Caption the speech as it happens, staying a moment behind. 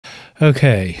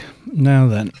Okay, now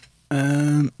then.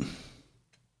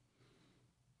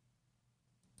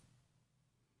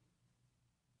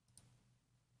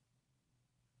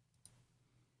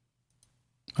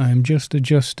 I'm just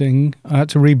adjusting. I had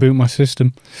to reboot my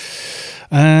system.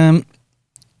 Not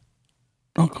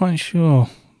quite sure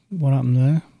what happened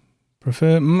there.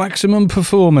 Prefer maximum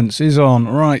performance is on.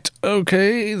 Right,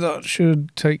 okay, that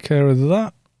should take care of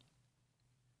that.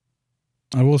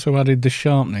 I've also added the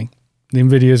sharpening, the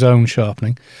NVIDIA's own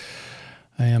sharpening.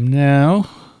 I am now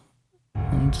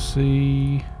going to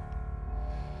see...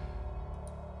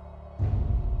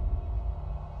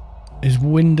 Is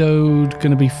windowed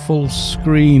going to be full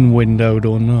screen windowed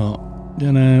or not?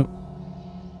 Don't know.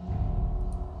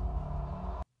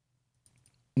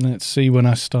 Let's see when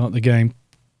I start the game.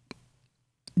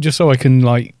 Just so I can,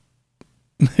 like,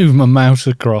 move my mouse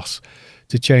across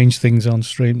to change things on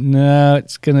stream. No,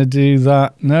 it's going to do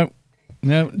that. No,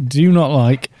 no, do not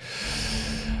like.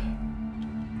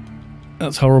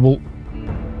 That's horrible.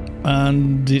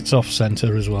 And it's off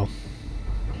center as well.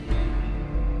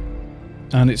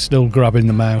 And it's still grabbing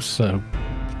the mouse, so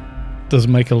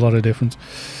doesn't make a lot of difference.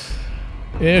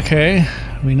 Okay,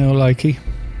 we know likey.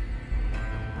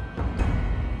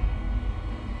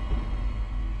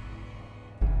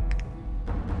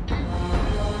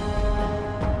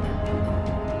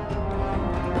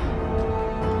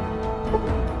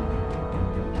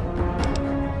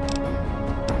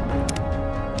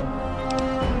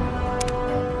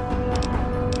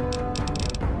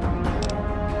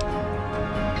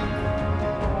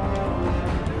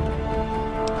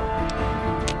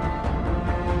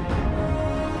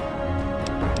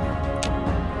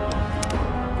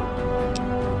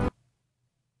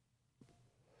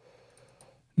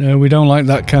 No, we don't like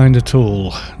that kind of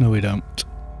tool. No, we don't.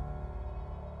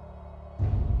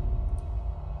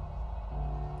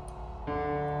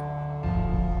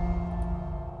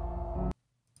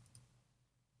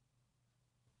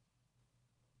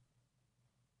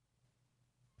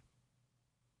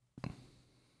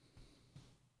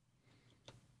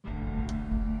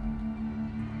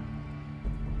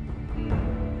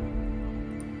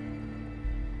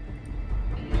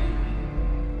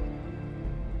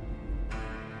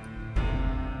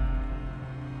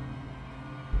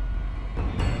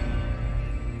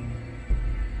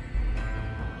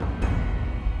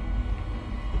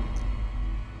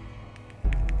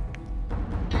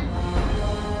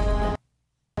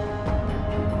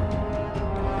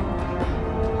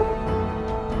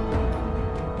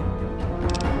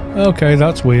 Okay,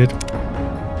 that's weird.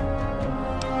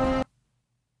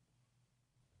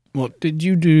 What did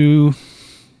you do?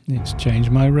 It's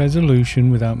changed my resolution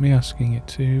without me asking it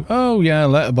to. Oh yeah,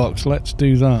 letterbox, let's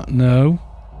do that. No.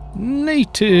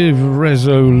 Native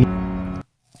resolution.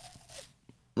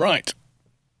 Right.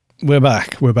 We're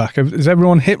back. We're back. Has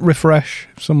everyone hit refresh?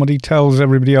 If somebody tells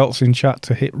everybody else in chat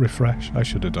to hit refresh. I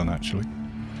should have done, actually.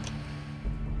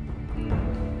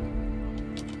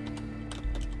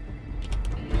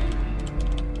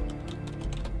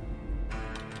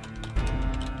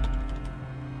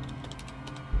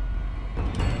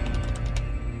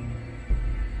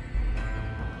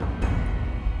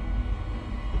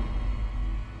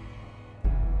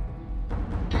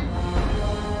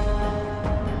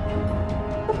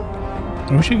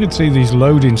 I wish you could see these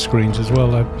loading screens as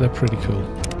well. They're pretty cool.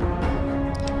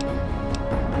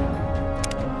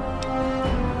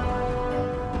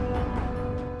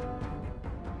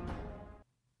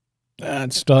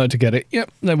 And started to get it. Yep,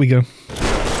 there we go.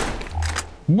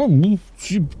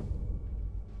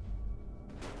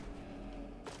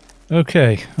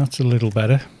 Okay, that's a little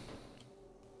better.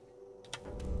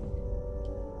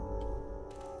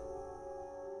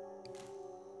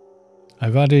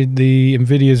 I've added the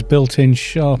NVIDIA's built-in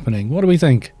sharpening. What do we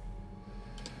think?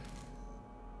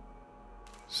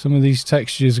 Some of these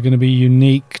textures are going to be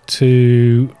unique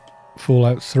to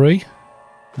Fallout 3,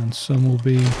 and some will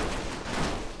be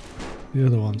the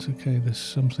other ones. Okay, there's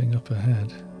something up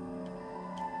ahead.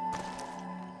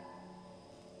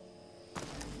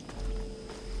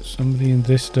 Somebody in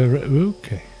this direction.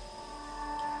 Okay.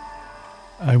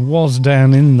 I was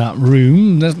down in that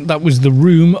room. That was the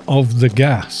room of the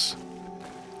gas.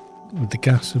 With the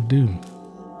gas of doom.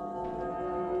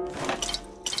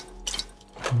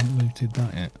 I haven't looted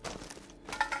that yet.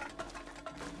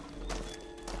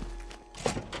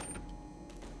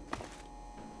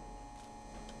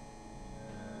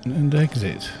 And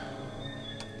exit.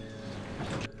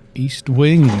 East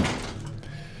wing.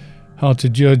 Hard to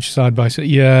judge side by side.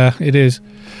 Yeah, it is.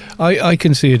 I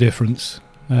can see a difference.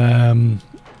 But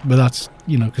that's,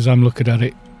 you know, because I'm looking at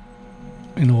it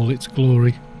in all its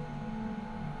glory.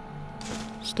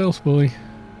 Stealth boy.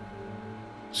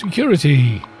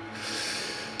 Security.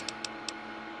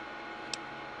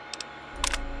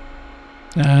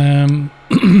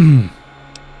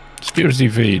 Security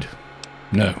feed.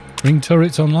 No. Ring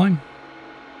turrets online?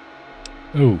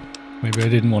 Oh, maybe I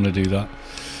didn't want to do that.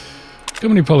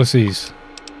 Company policies.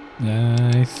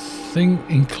 I think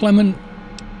inclement.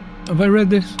 Have I read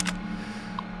this?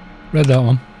 Read that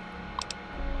one.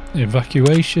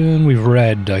 Evacuation, we've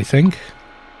read, I think.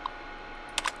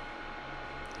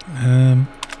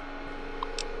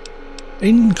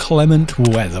 Inclement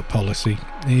weather policy.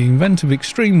 In the event of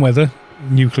extreme weather,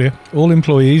 nuclear, all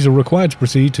employees are required to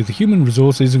proceed to the human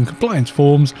resources and compliance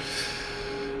forms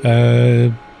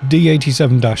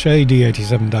D87-A,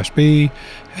 D87-B,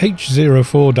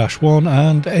 H04-1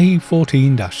 and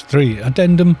A14-3,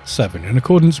 Addendum 7. In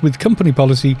accordance with company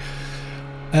policy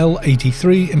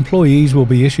L83, employees will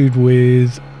be issued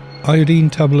with iodine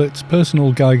tablets,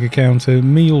 personal Geiger counter,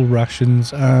 meal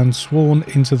rations and sworn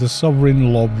into the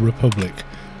Sovereign Lob Republic.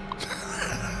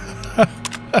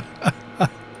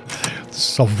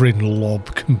 Sovereign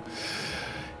Lob.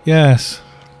 Yes.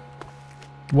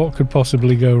 What could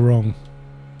possibly go wrong?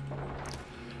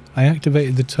 I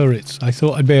activated the turrets. I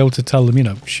thought I'd be able to tell them, you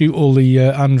know, shoot all the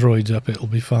androids up, it'll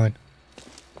be fine.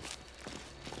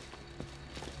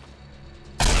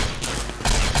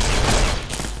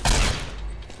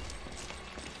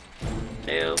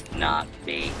 Do not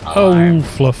be alarmed. Oh,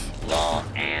 fluff. Law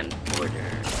and order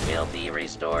will be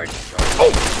restored.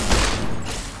 Oh!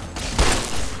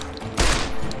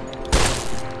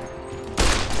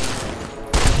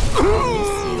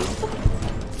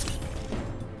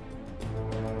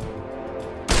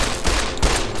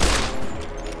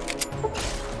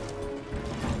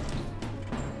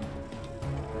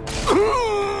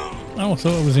 Oh, I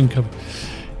thought I was in cover.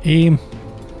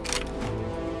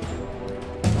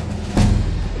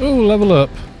 Oh, level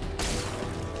up.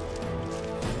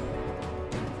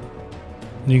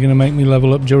 You're going to make me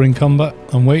level up during combat?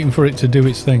 I'm waiting for it to do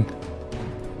its thing.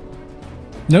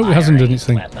 No, it hasn't done its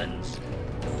thing. Weapons.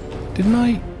 Didn't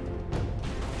I?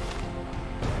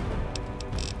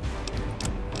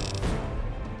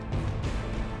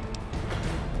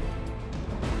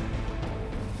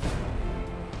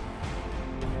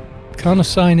 Can't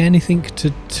assign anything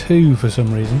to 2 for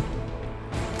some reason.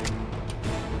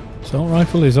 Assault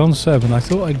rifle is on 7. I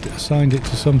thought I'd assigned it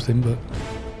to something, but...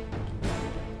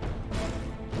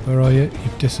 Where are you?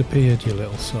 You've disappeared, you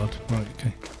little sod. Right,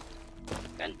 okay.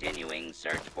 Continuing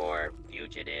search for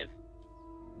fugitive.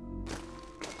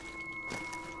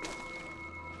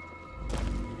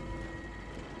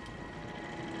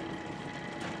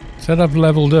 Said I've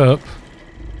leveled up.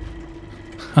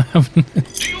 I haven't... Do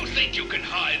you think you can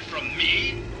hide from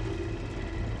me?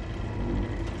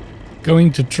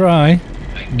 Going to try.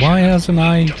 Why hasn't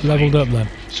I leveled up then?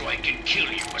 So I can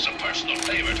kill you as a personal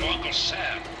favor to Uncle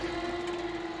Sam.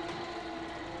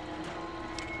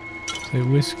 Say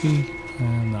whiskey,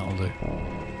 and that'll do.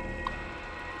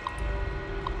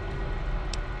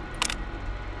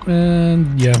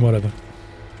 And yeah, whatever.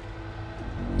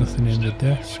 Nothing in the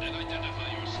desk. And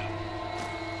identify yourself.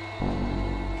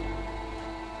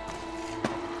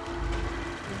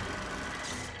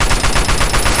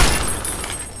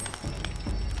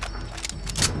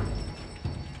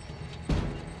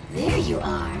 There you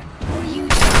are. Were you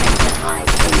trying to hide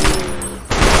from me?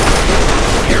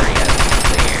 Area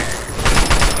clear.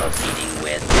 Proceeding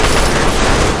with.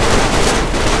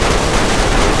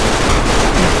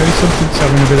 Okay, something's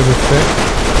having a bit of a fit.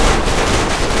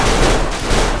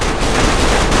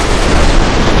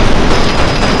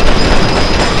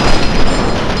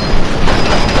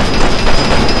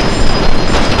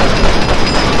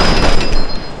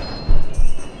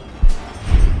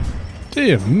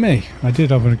 Dear me, I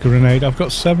did have a grenade. I've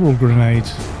got several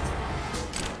grenades.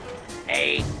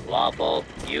 A lawful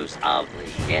use of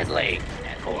deadly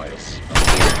force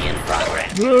is in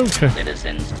progress. Okay.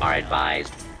 Citizens are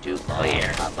advised to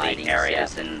clear the area.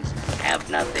 Citizens have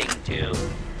nothing to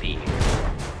fear.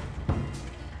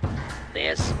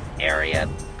 This area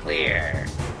clear.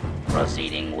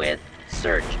 Proceeding with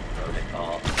search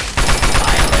protocol.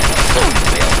 Violence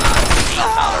will not be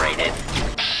tolerated.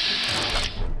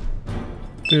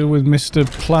 Deal with Mr.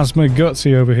 Plasma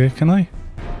Gutsy over here, can I?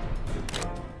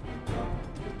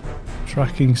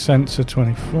 Tracking sensor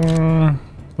 24.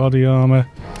 Body armor.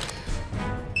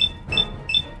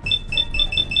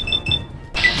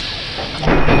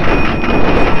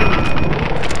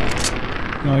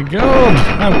 My god!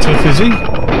 How tough is he?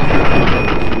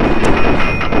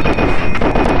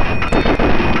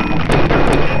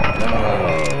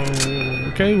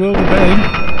 Oh, okay, we'll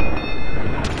obey.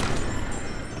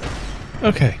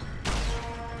 Okay.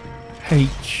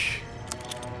 H.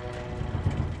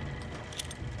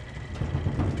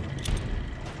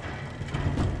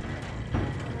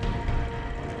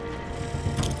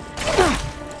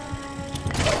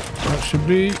 should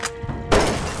be...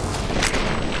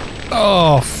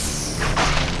 Oh!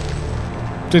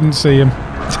 Didn't see him.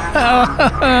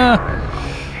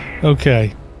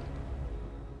 Okay.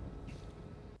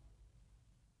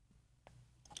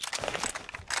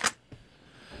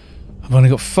 I've only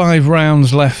got 5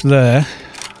 rounds left there.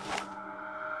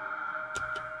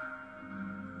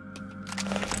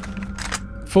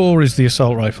 Four is the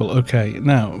assault rifle. Okay,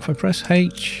 now if I press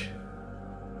H,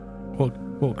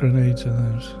 what grenades are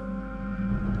those?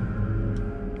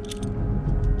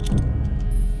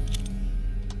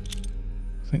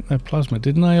 I think they're plasma.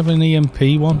 Didn't I have an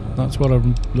EMP one? That's what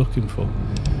I'm looking for.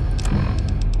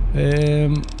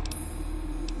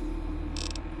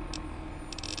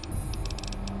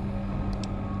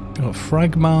 Got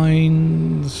frag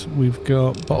mines. We've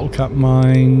got bottle cap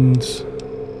mines.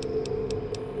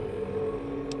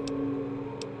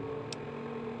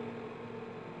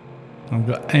 I haven't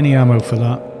got any ammo for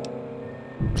that.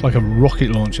 It's like a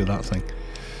rocket launcher, that thing.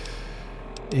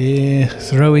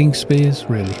 Throwing spears,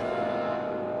 really.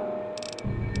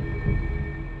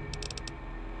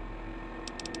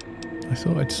 I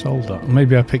thought I'd sold that.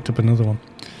 Maybe I picked up another one.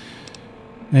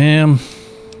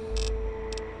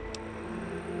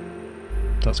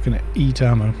 That's going to eat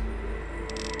ammo.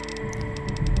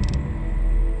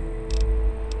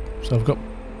 So I've got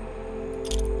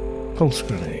pulse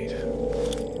grenade.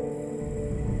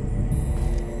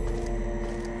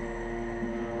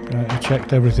 Right, I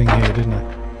checked everything here, didn't I?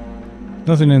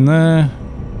 Nothing in there.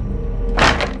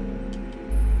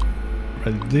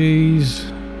 Read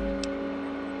these.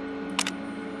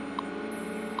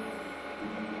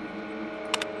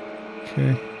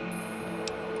 Okay.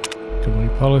 Company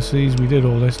policies. We did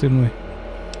all this, didn't we?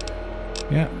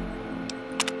 Yeah.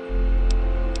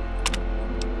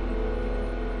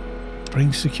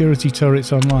 Bring security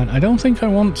turrets online. I don't think I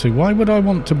want to. Why would I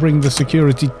want to bring the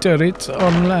security turrets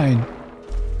online?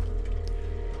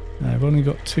 I've only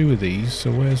got 2 of these,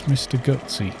 so where's Mr.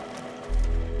 Gutsy?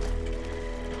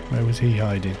 Where was he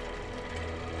hiding?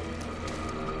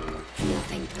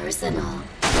 Nothing personal.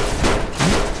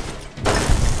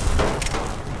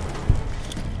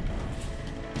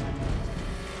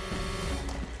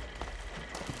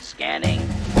 Scanning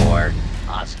for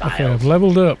hostiles. Okay, I've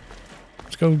leveled up.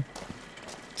 Let's go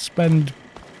spend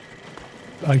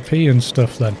IP and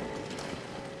stuff then.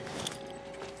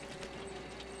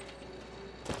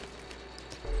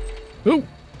 Oh,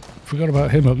 forgot about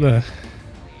him up there.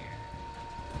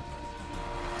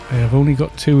 Okay, I've only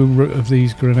got 2 of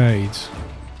these grenades.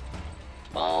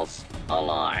 False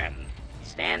alarm.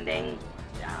 Standing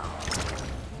down.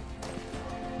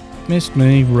 Missed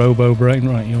me, Robo Brain.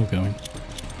 Right, you're going.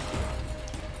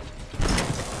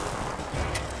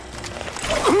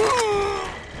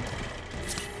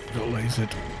 Got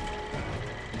lasered.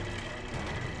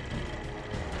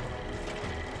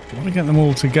 I want to get them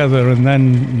all together and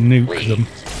then nuke Please them.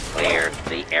 clear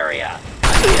the area.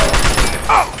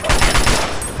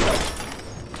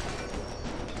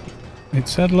 It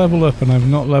said level up and I've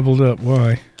not leveled up.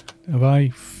 Why? Have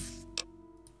I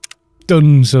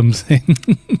done something?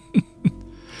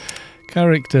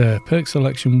 Character. Perk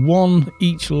selection 1.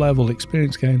 Each level.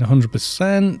 Experience gain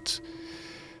 100%.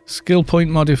 Skill point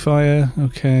modifier.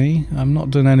 Okay. I've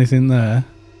not done anything there.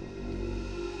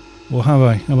 Or have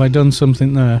I? Have I done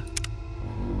something there?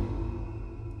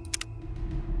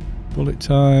 Bullet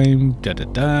time.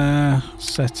 Da-da-da.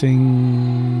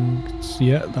 Settings.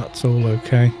 Yeah, that's all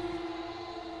okay.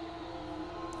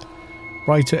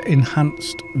 Brighter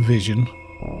enhanced vision.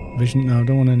 Vision, no, I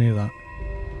don't want any of that.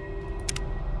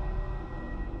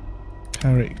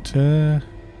 Character.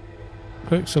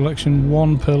 Perk selection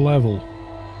 1 per level.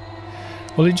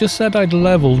 Well, it just said I'd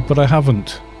leveled, but I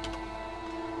haven't.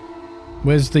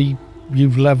 Where's the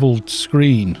you've leveled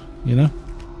screen, you know?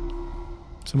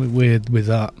 Something weird with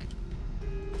that.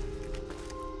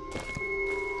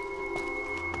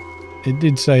 It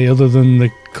did say other than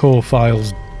the core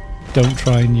files, don't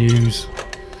try and use.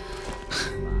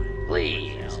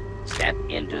 Please step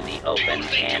into the open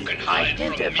and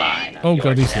identify. Oh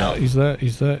god, he's there, yourself. he's there,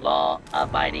 he's there.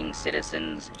 Law-abiding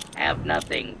citizens have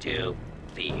nothing to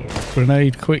fear.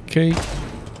 Grenade, quick key.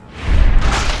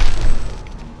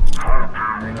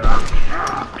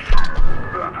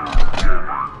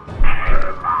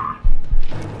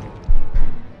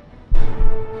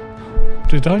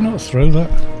 Did I not throw that?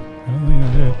 I don't think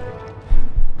I did.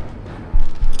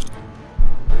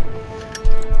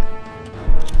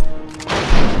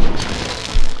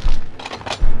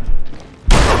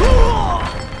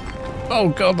 Oh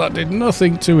god, that did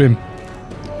nothing to him.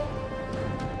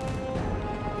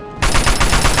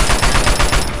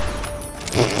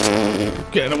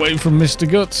 Getting away from Mr.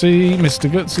 Gutsy. Mr.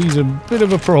 Gutsy's a bit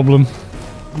of a problem.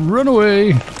 Run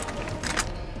away.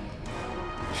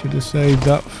 Should have saved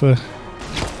that for...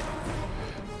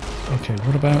 Okay,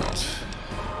 what about...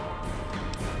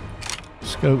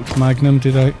 Scoped Magnum,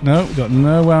 did I... No, got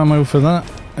no ammo for that.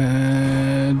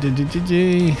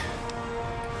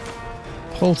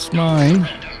 Pulse mine.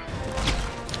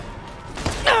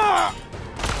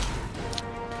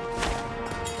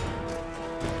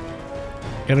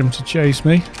 Get him to chase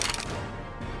me.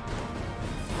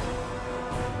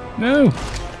 No!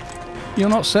 You're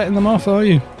not setting them off, are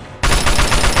you?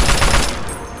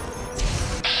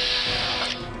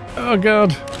 Oh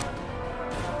god.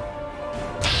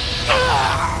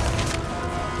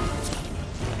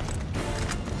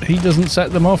 He doesn't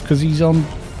set them off because he's on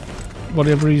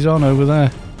whatever he's on over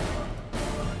there.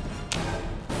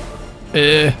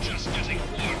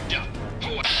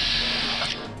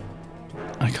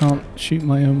 I can't shoot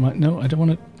my own mic. No, I don't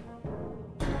want to.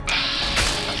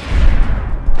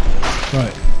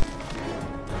 Right.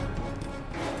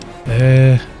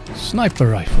 Sniper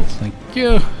rifle, thank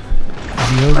you. Is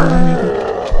he over there?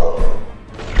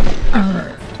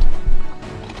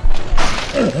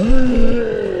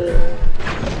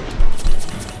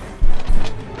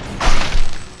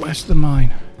 Where's the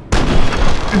mine?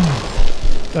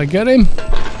 Did I get him?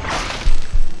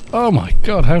 Oh my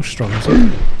god, how strong is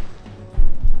it?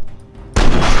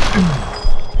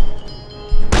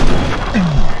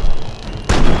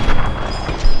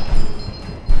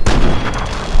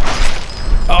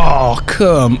 Oh,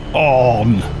 come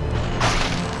on.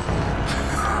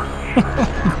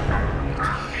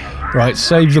 Right,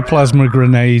 save the plasma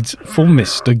grenades for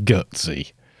Mr.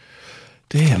 Gutsy.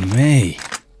 Dear me.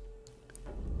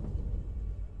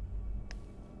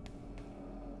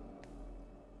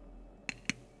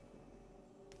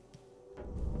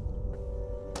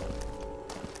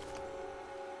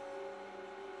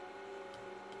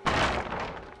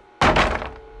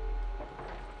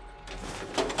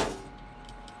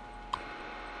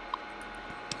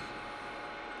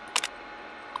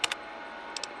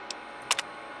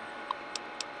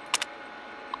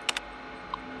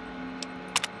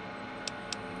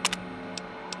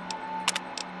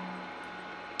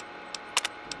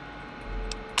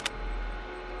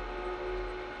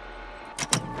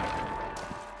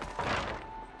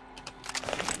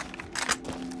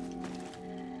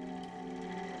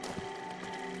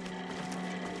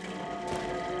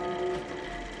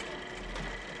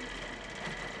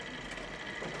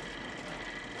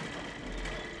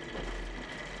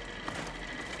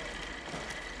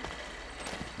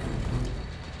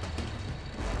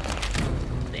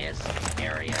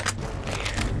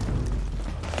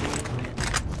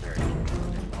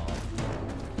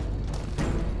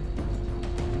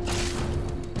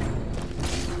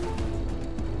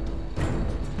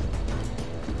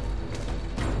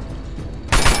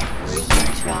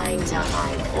 Trying to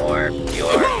hide For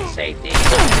your safety.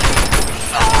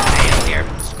 Failure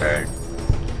spurred.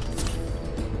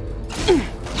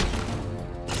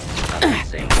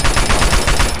 Commencing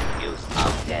use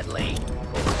of deadly.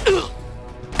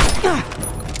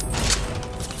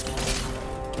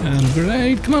 And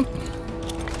grenade, come on.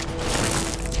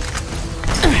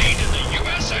 Made in the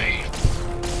USA.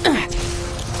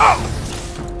 Oh!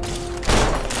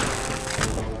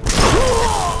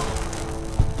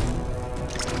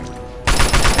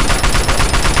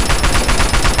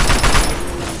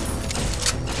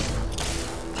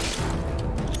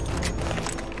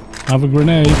 Have a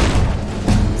grenade.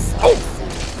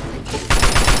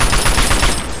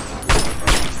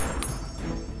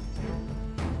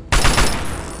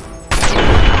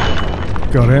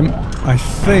 Got him. I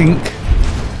think.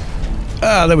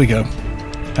 Ah, there we go.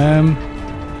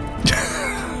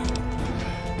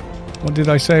 What did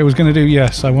I say I was going to do?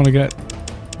 Yes, I want to get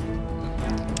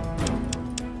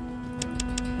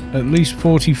at least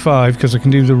 45 because I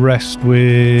can do the rest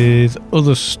with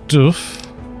other stuff.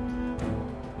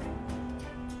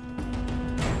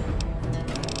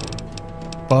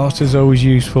 Barter's always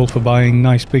useful for buying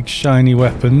nice big shiny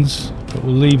weapons, but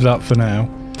we'll leave that for now.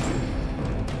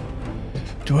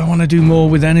 Do I want to do more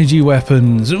with energy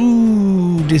weapons?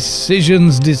 Ooh,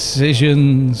 decisions.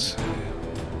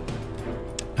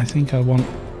 I think I want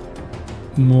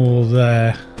more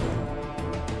there.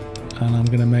 And I'm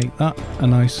going to make that a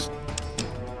nice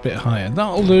bit higher.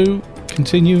 That'll do.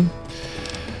 Continue.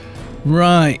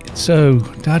 Right, so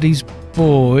Daddy's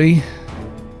boy.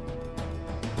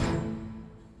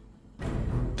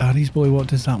 Daddy's boy, what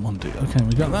does that one do? Okay,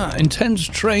 we got that. Intense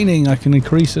training. I can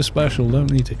increase the special.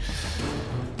 Don't need to.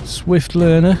 Swift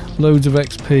learner. Loads of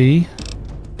XP.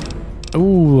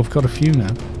 Ooh, I've got a few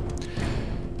now.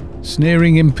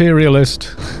 Sneering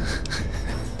imperialist.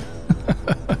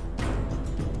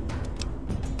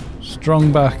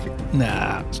 Strong back.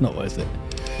 Nah, it's not worth it.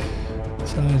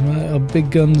 Size, oh,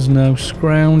 big guns, no.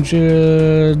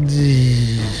 Scrounger.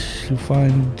 You'll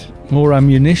find more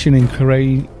ammunition in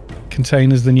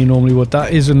containers than you normally would.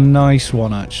 That is a nice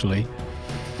one, actually.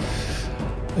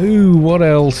 Ooh, what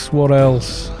else? What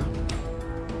else?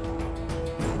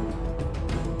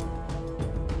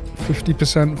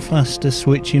 50% faster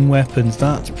switching weapons.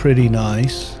 That's pretty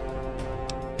nice.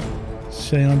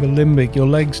 Say I'm a limbic. Your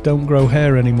legs don't grow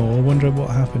hair anymore. I wonder what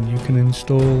happened. You can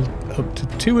install up to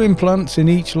 2 implants in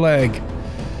each leg.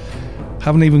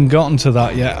 Haven't even gotten to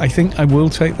that yet. I think I will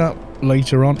take that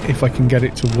later on if I can get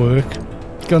it to work.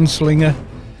 Gunslinger.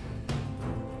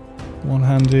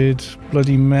 One-handed.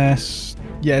 Bloody mess.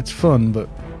 Yeah, it's fun, but...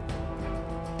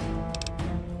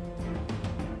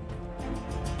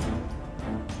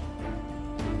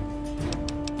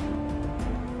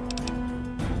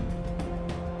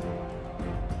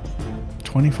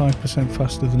 ...25%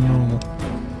 faster than normal.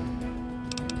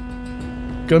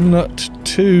 Gun nut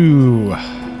 2.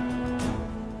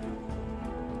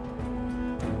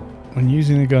 When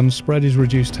using a gun, spread is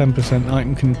reduced 10%,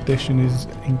 item condition is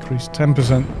increased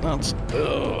 10%. That's...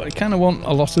 I kind of want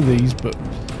a lot of these, but...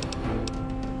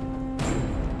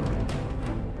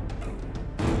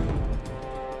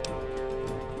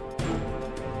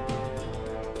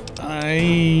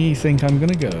 I think I'm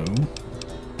going to go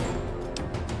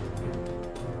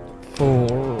for...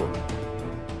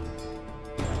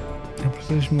 A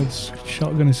precision with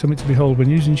shotgun is something to behold. When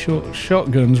using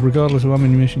shotguns, regardless of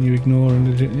ammunition, you ignore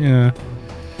and... Yeah.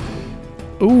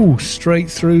 Ooh, straight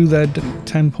through their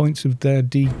 10 points of their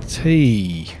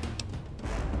DT.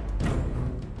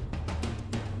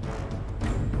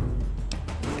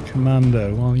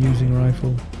 Commando, while using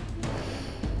rifle.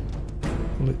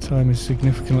 Bullet time is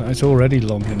significant. It's already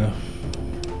long enough.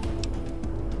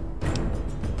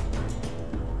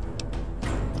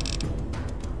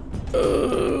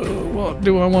 What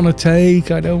do I want to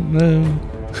take? I don't know.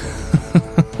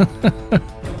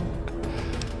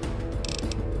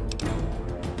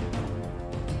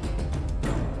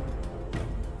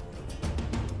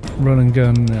 Run and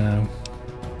gun, no.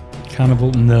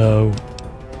 Cannibal, no.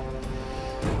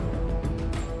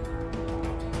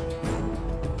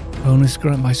 Bonus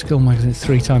grant by skill magazine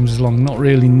 3 times as long, not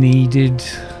really needed.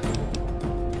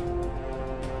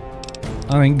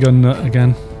 I think gun nut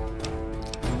again.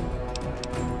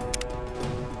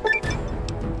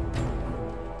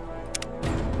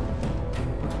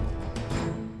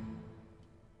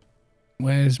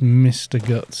 Where's Mr.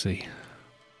 Gutsy?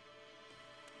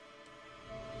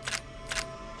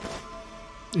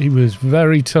 He was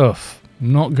very tough,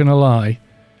 not gonna lie.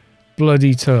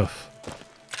 Bloody tough.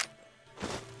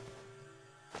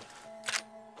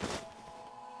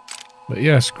 But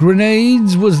yes,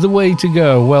 grenades was the way to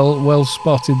go. Well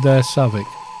spotted there, Savick.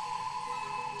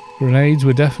 Grenades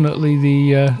were definitely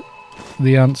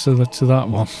the answer to that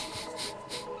one.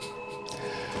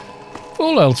 If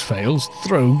all else fails,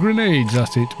 throw grenades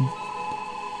at it.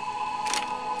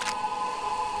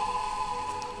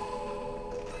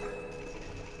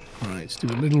 Right, let's do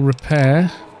a little repair.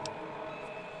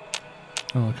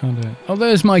 Oh, I can't do it. Oh,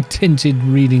 there's my tinted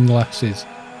reading glasses.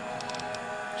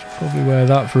 Probably wear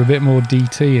that for a bit more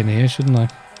DT in here, shouldn't I?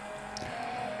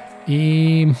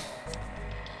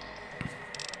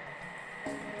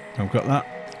 I've got that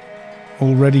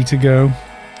all ready to go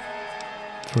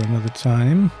for another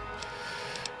time.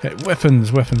 Okay,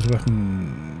 weapons. Let's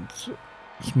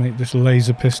make this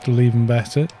laser pistol even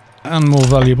better and more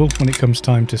valuable when it comes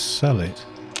time to sell it.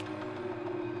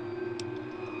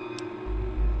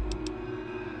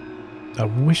 I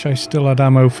wish I still had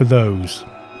ammo for those.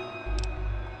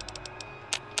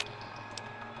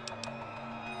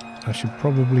 I should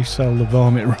probably sell the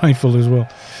varmint rifle as well.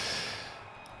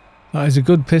 That is a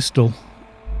good pistol.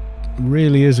 It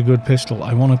really is a good pistol.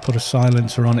 I want to put a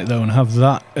silencer on it though and have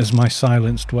that as my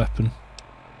silenced weapon.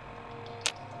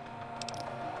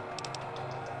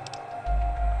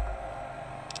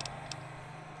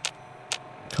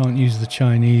 Can't use the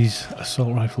Chinese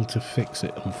assault rifle to fix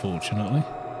it, unfortunately.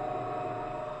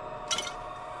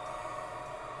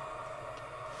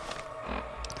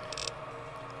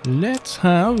 Let's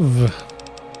have...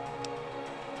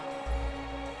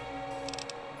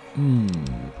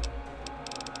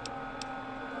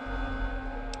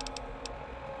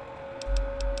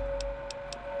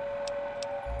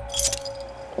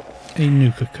 a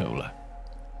Nuka-Cola.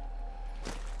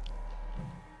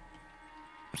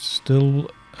 Still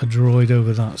a droid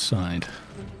over that side.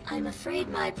 I'm afraid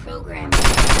my program says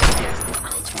that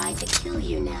I try to kill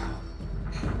you now.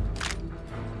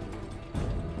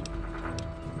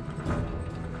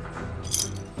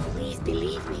 Please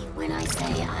believe me when I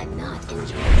say I'm not enjoying.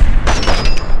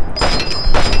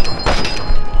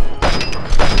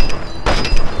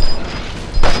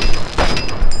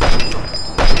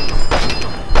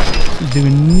 It's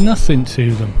doing nothing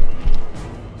to them.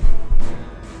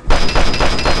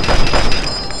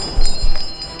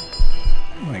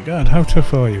 Oh my god, how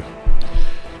tough are you?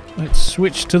 Let's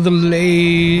switch to the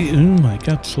oh my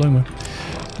god, slow-mo.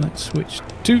 Let's switch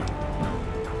to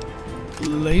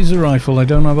laser rifle. I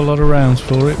don't have a lot of rounds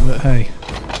for it, but hey.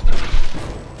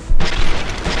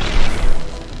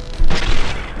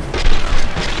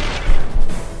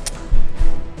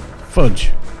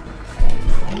 Fudge.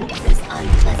 This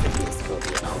unpleasantness will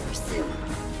be over soon.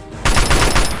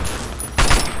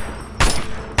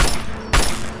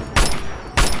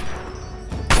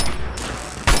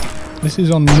 This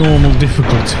is on normal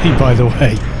difficulty, by the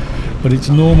way, but it's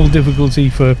normal difficulty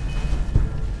for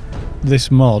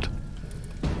this mod.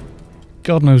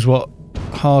 God knows what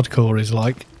hardcore is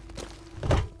like.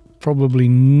 Probably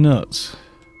nuts.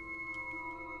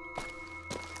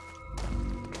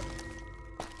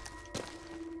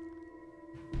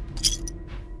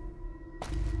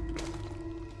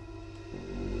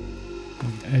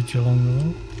 Edge along the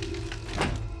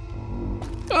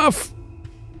wall. Off!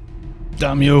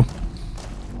 Damn you!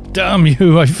 Damn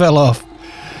you! I fell off.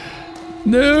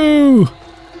 No!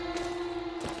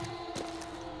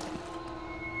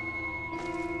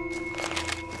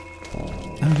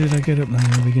 How did I get up there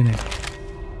in the beginning?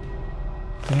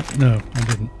 No, I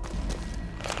didn't.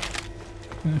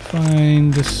 Can I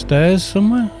find the stairs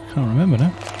somewhere? Can't remember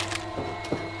now.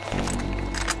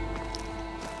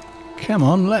 Come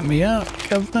on, let me out,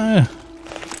 governor.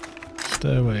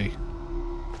 Stairway.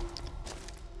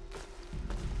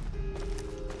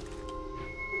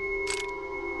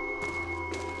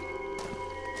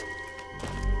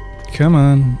 Come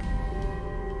on.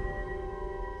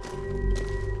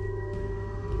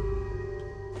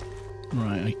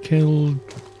 Right, I killed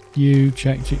you.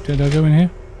 Check. Did I go in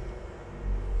here?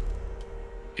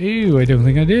 Ew, I don't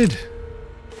think I did.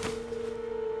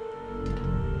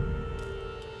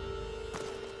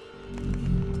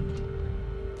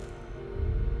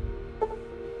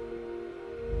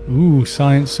 Ooh,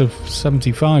 science of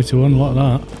 75 to unlock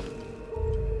that.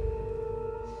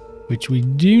 Which we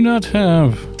do not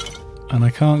have. And I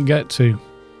can't get to.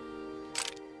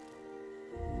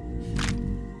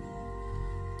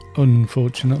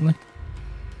 Unfortunately.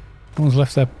 No one's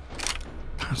left their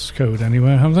passcode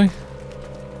anywhere, have they?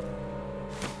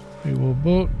 Reward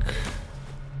book.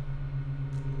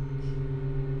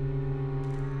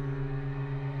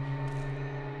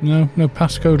 No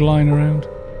passcode lying around.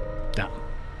 Damn.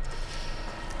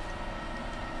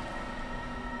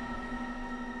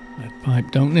 Lead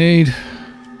pipe don't need.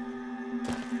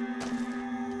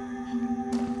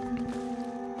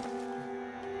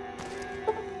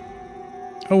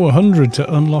 Oh, 100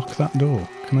 to unlock that door.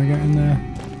 Can I get in there?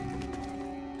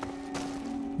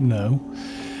 No.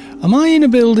 Am I in a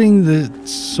building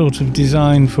that's sort of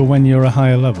designed for when you're a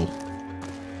higher level?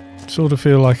 Sort of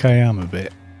feel like I am a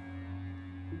bit.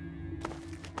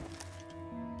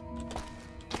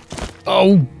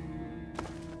 Oh!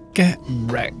 Get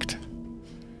wrecked.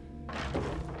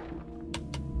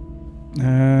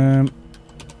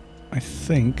 I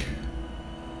think...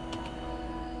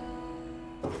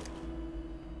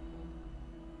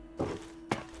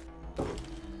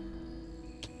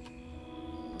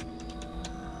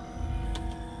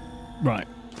 Right.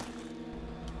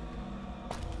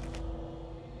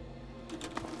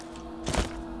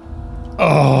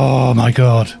 Oh my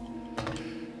god.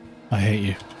 I hate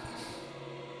you.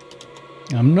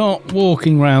 I'm not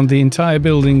walking around the entire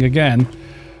building again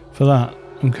for that.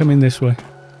 I'm coming this way.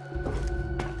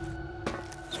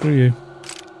 Screw you.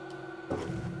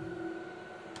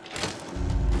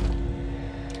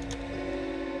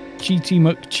 Cheaty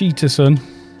McCheaterson.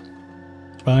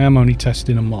 But I am only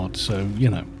testing a mod, so, you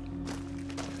know.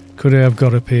 Could I have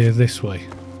got up here this way?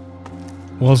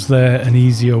 Was there an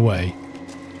easier way?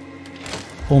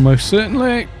 Almost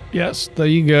certainly. Yes, there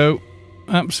you go.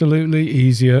 Absolutely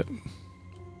easier.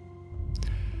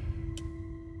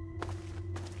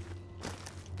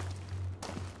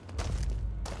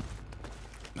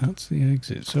 That's the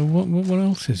exit. So what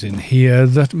else is in here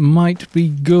that might be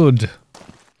good?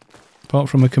 Apart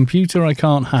from a computer I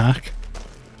can't hack.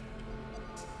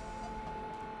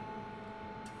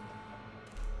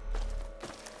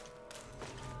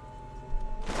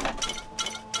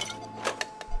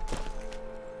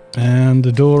 And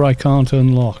the door I can't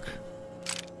unlock.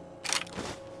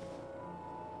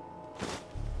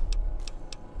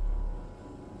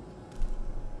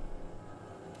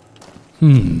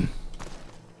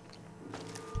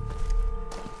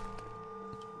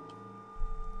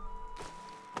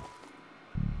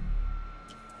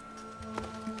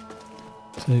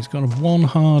 So it's got one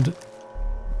hard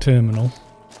terminal,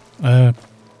 or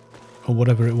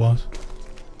whatever it was.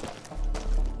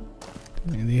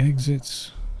 The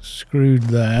exit's screwed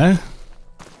there.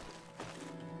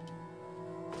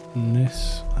 And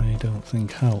this, I don't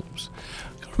think, helps. I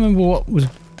can't remember what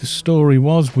the story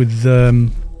was with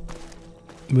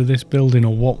this building,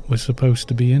 or what was supposed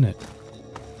to be in it.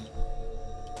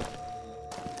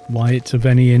 Why it's of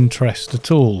any interest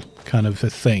at all, kind of a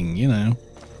thing, you know.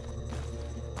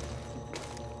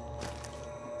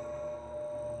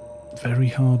 Very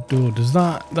hard door. Does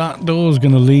that door's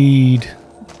going to lead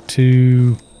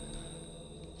to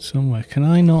somewhere? Can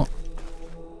I not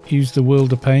use the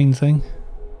World of Pain thing?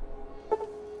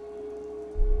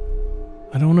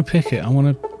 I don't want to pick it. I want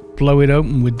to blow it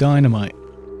open with dynamite,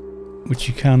 which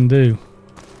you can do.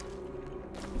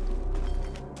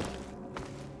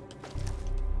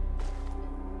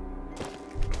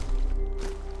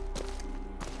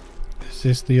 Is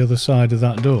this the other side of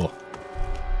that door?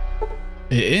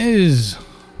 It is!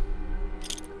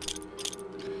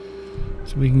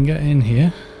 So we can get in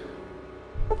here.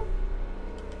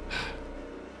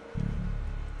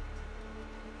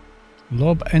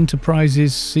 Lob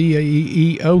Enterprises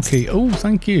CEO key. Oh,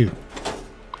 thank you.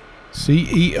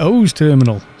 CEO's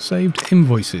terminal. Saved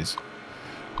invoices.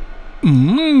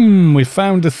 We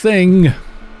found a thing.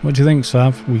 What do you think,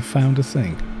 Sav? We found a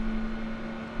thing.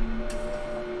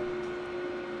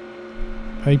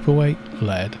 Paperweight,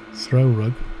 lead, throw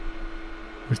rug,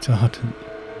 retardant.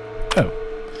 Oh.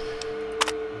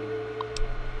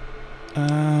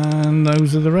 And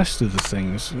those are the rest of the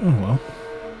things. Oh well.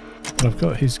 But I've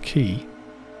got his key.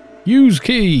 Use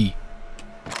key!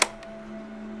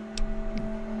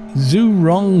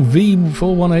 Zhurong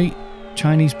V418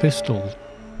 Chinese pistol.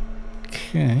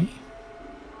 Okay.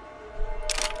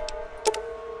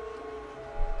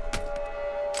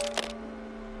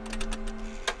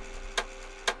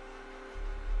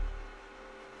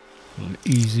 An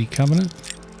easy cabinet.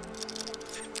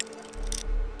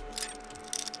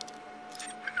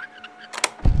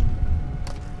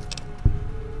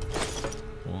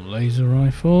 Laser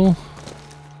rifle.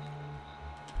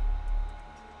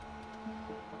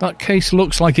 That case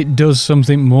looks like it does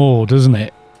something more, doesn't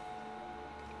it?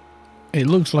 It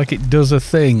looks like it does a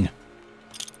thing.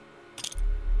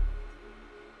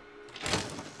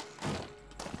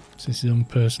 This is his own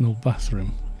personal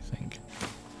bathroom, I think.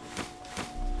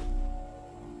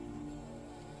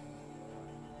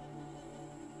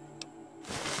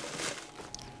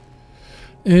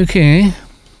 Okay.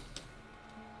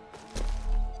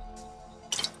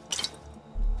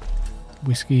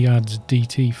 Whiskey adds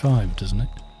DT5, doesn't it?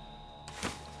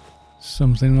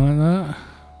 Something like that.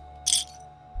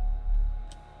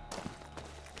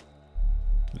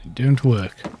 It don't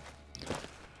work.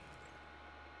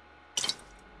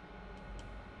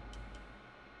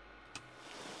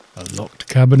 A locked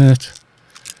cabinet.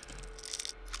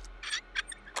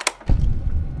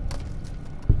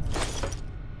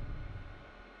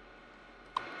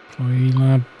 Employee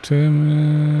lab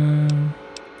terminal.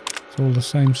 It's all the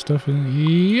same stuff, isn't it?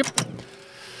 Yep.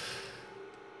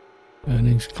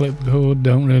 Earnings clipboard,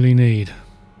 don't really need.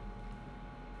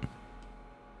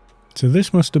 So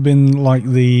this must have been like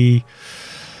the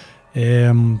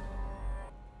his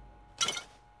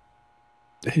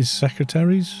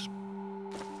secretaries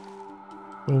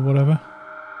or whatever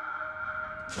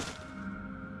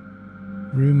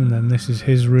room, and then this is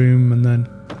his room, and then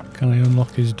can I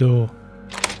unlock his door?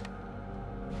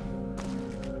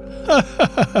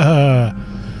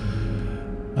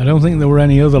 I don't think there were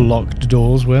any other locked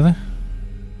doors, were there?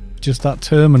 Just that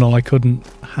terminal I couldn't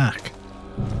hack.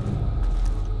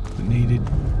 It needed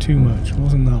too much,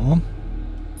 wasn't that one?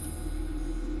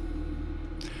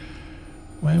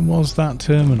 Where was that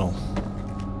terminal?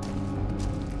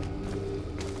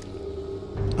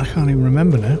 I can't even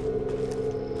remember now.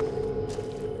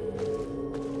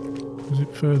 Was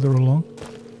it further along?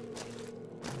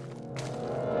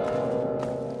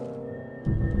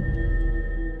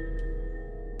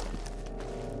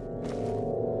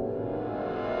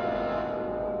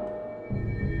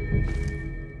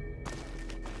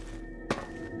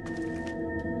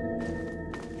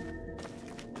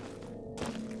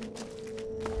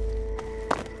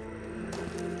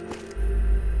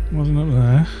 Wasn't up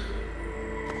there.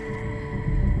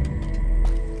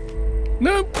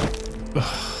 Nope.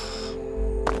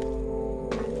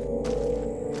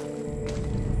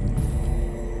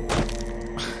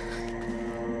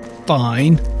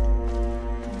 Fine.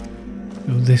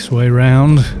 Go this way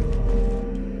round.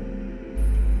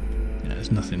 Yeah,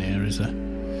 there's nothing here, is there?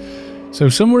 So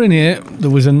somewhere in here there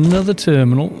was another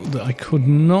terminal that I could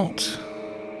not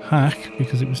hack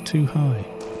because it was too high.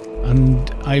 And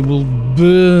I will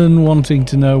burn wanting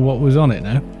to know what was on it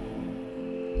now.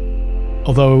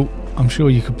 Although, I'm sure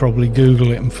you could probably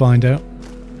Google it and find out.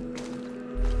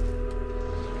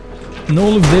 And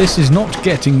all of this is not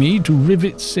getting me to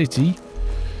Rivet City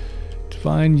to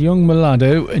find young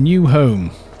Mulatto a new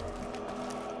home.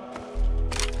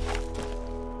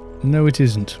 No, it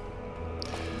isn't.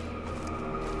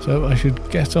 So I should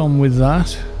get on with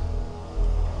that.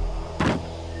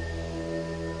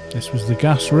 This was the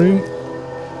gas room.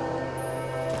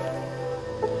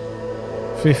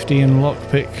 50 and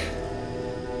lockpick.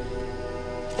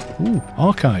 Ooh,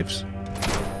 archives.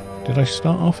 Did I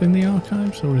start off in the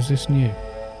archives or is this new?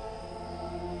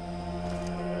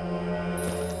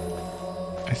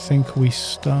 I think we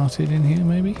started in here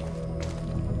maybe?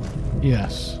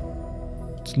 Yes.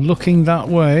 It's looking that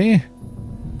way.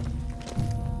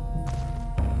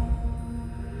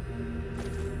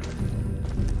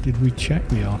 Did we check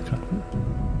the archive?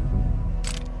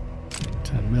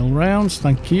 10mm rounds,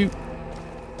 thank you.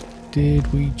 Did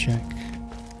we check?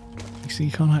 You see,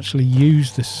 you can't actually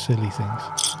use the silly things.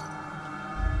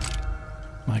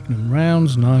 Magnum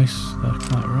rounds, nice. They're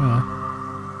quite rare.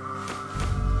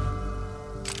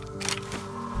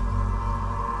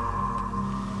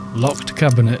 Locked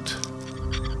cabinet.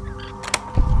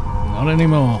 Not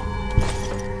anymore.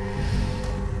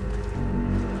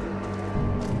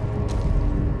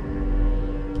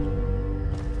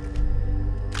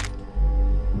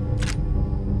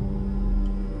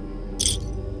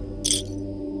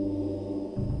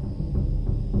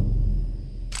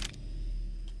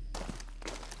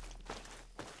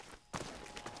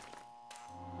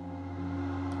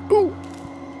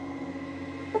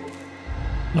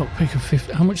 Lockpick of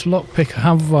 50. How much lockpick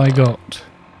have I got?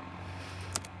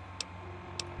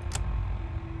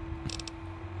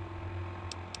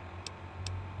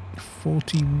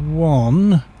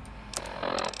 $41.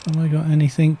 Have I got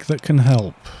anything that can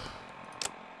help?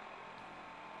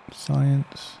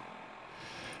 Science.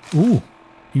 Ooh,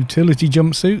 utility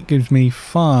jumpsuit gives me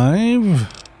 5.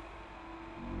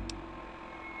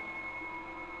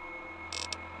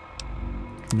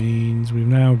 Means we've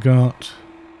now got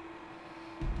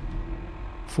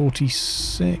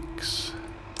 46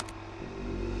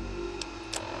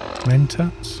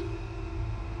 mentats.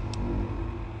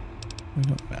 We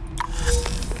got that.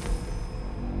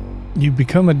 You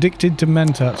become addicted to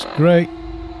mentats. Great.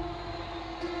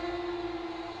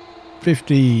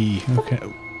 50. Okay.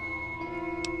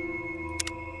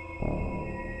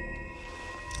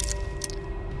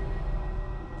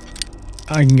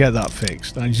 I can get that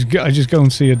fixed. I just go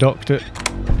and see a doctor.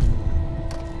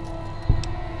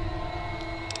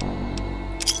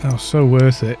 Oh, so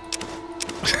worth it.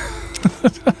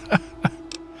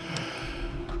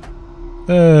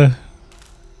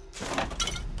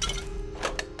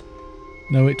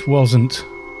 No, it wasn't.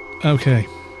 Okay.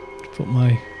 Put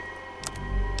my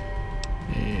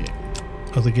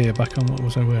other gear back on. What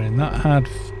was I wearing? That had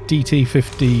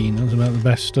DT15. That's about the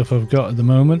best stuff I've got at the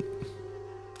moment.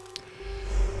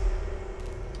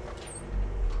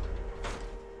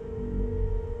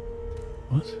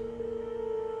 What?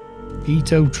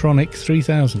 Etotronic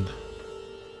 3000.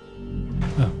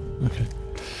 Oh, okay.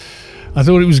 I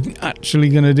thought it was actually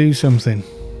going to do something.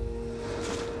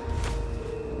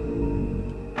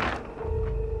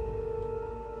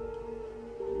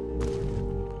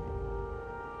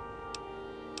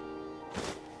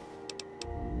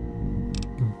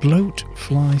 Bloat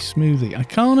fly smoothie. I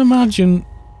can't imagine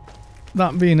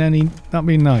that being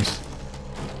nice.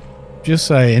 Just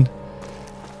saying.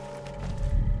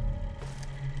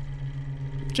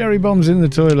 Cherry bombs in the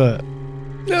toilet.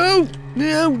 No!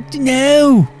 No!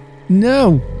 No!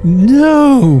 No!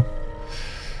 No!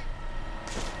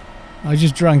 I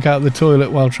just drank out the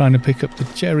toilet while trying to pick up the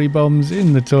cherry bombs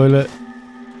in the toilet.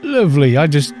 Lovely. I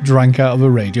just drank out of a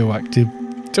radioactive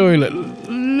toilet.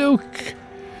 Look.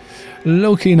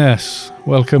 Lokiness.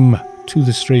 Welcome to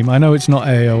the stream. I know it's not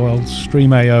AO. I'll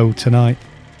stream AO tonight.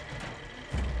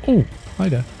 Oh, hi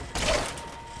there.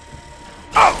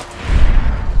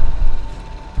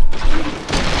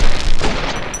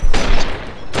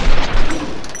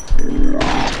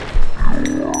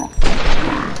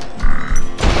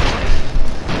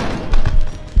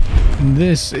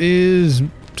 This is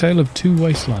Tale of Two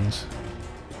Wastelands.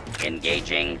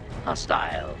 Engaging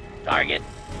hostile target.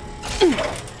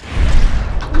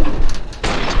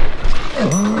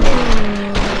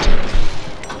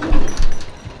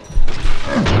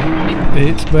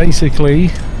 It's basically,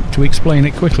 to explain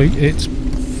it quickly, it's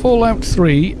Fallout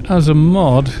 3 as a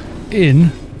mod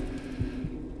in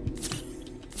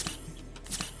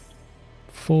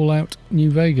Fallout New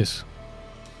Vegas.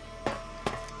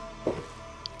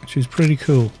 which is pretty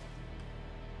cool.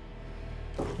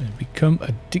 They become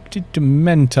addicted to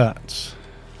mentats.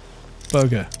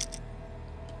 Bugger.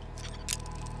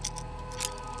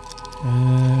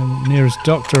 Nearest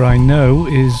doctor I know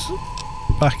is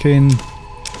back in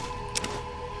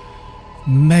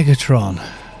Megatron.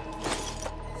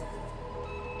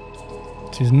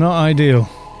 It is not ideal.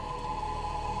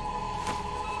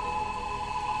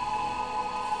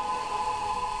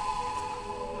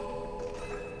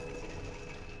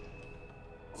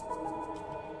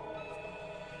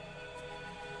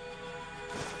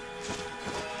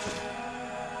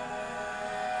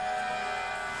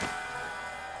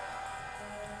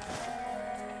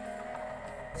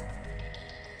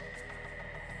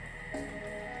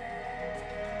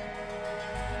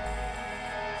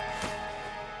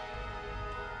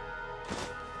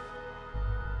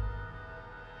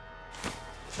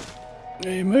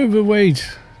 Hey, move away.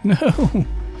 No.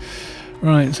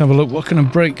 Right, let's have a look. What can I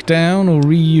break down or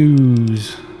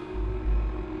reuse?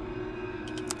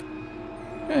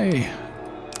 Hey.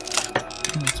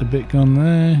 That's a bit gone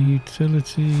there.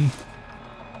 Utility.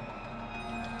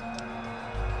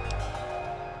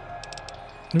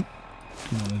 Nope.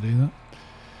 Don't want to do that.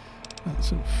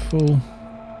 That's at full.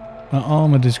 That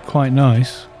armoured is quite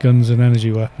nice. Guns and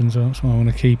energy weapons. That's why I want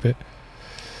to keep it.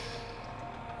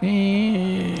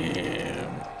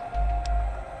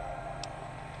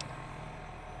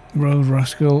 Road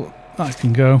Rascal, that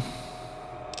can go.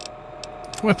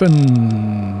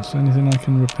 Weapons, anything I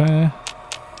can repair?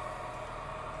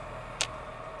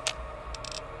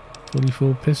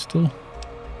 44 pistol,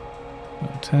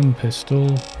 10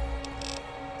 pistol,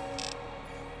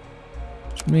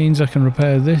 which means I can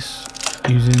repair this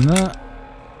using that,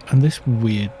 and this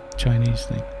weird Chinese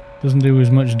thing. Doesn't do as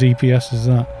much DPS as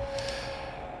that.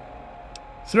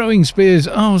 Throwing spears,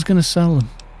 oh, I was going to sell them.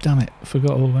 Damn it, I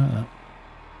forgot all about that.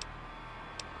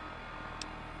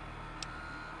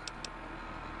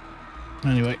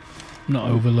 Anyway,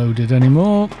 not overloaded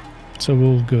anymore, so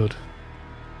all good.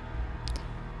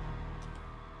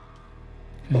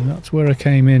 Okay, that's where I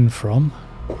came in from.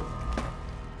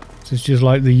 This is just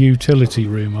like the utility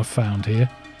room I've found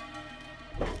here.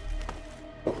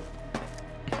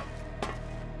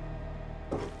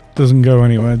 Doesn't go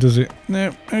anywhere, does it?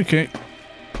 No, okay.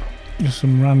 Just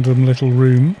some random little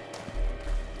room.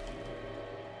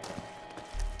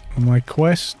 My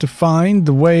quest to find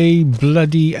the way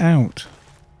bloody out.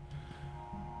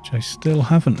 Which I still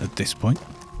haven't at this point.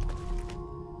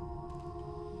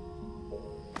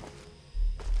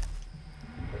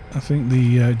 I think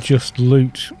the Just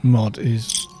Loot mod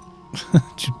is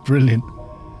just brilliant.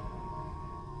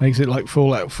 Makes it like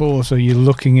Fallout 4, so you're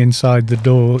looking inside the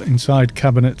door, inside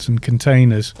cabinets and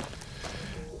containers.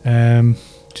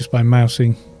 Just by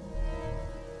mousing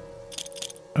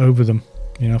over them.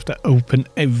 You don't have to open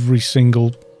every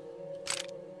single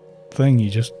thing.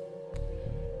 You just,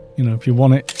 you know, if you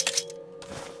want it,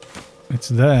 it's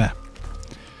there.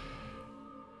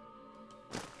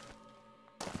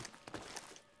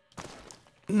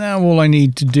 Now all I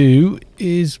need to do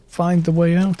is find the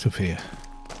way out of here,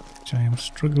 which I am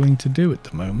struggling to do at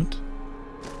the moment.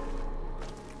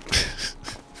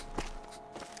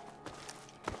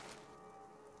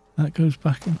 That goes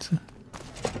back into...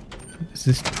 What is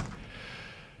this?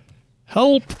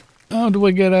 Help! How do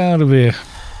I get out of here?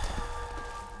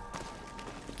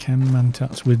 Chem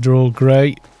Mantats withdrawal,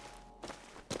 great.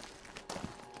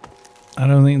 I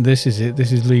don't think this is it.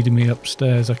 This is leading me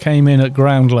upstairs. I came in at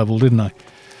ground level, didn't I?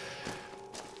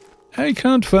 I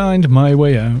can't find my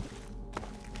way out.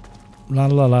 La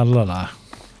la la la la.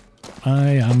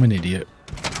 I am an idiot.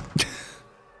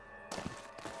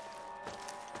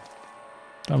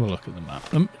 Have a look at the map.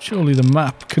 Surely the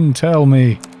map can tell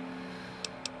me.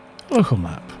 Local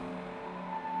map.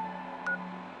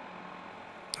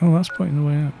 Oh, that's pointing the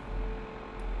way out.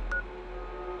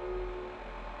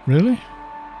 Really?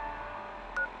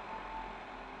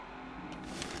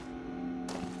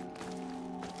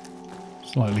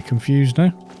 Slightly confused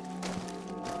now.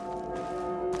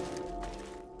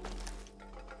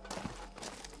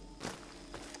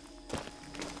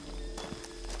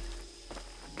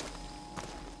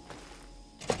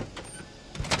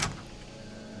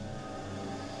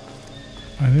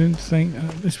 I didn't think...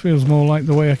 this feels more like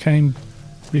the way I came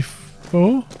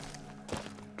before.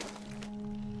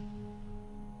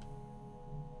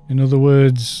 In other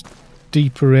words,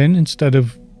 deeper in instead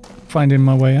of finding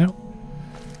my way out.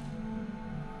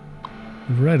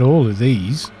 I've read all of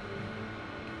these.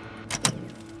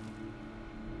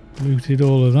 Looted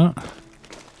all of that.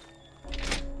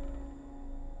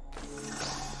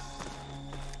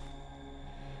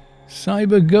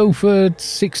 Cyber Gopher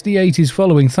 68 is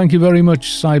following. Thank you very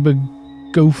much, Cyber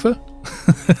Gopher.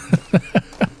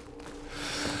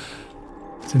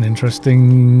 It's an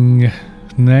interesting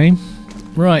name.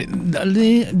 Right,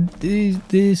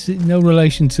 this is no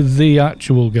relation to the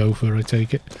actual Gopher, I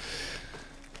take it.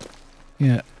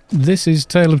 Yeah, this is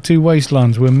Tale of Two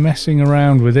Wastelands. We're messing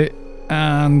around with it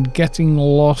and getting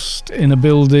lost in a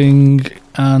building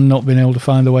and not being able to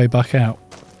find a way back out.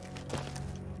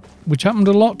 Which happened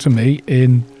a lot to me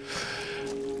in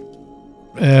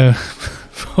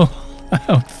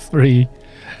Fallout 3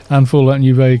 and Fallout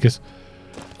New Vegas.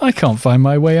 I can't find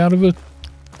my way out of a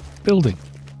building.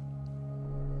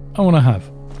 I want to have.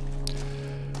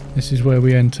 This is where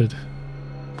we entered.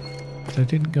 But I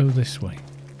didn't go this way.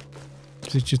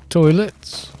 Is it just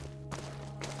toilets?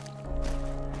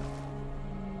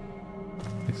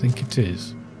 I think it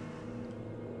is.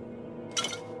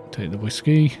 Take the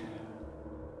whiskey.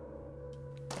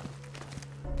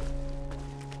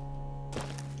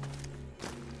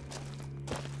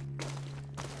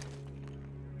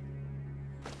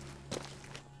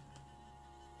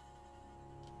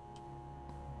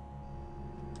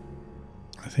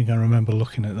 I think I remember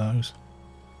looking at those.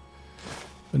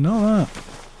 But not that.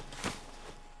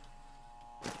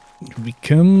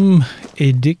 Become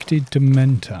addicted to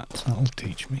Mentats. That'll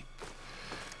teach me.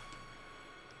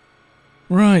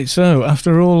 Right, so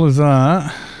after all of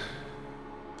that,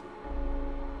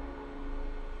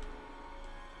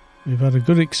 we've had a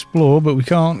good explore, but we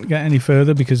can't get any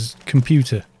further because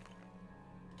computer.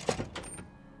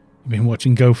 I've been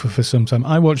watching Gopher for some time.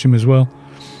 I watch him as well.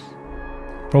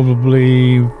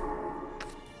 Probably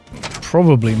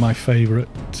my favourite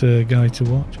guy to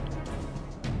watch.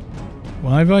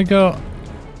 Why have I got...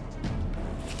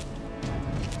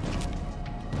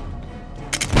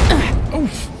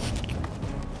 Oof.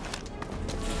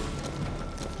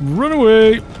 Run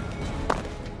away!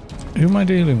 Who am I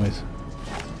dealing with?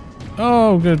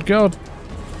 Oh, good God.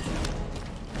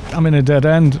 I'm in a dead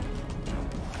end.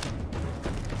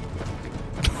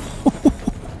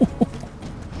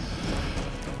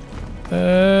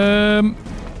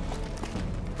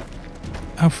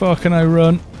 How far can I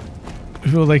run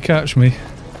before they catch me?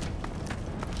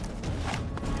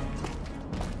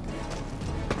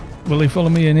 Will they follow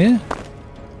me in here?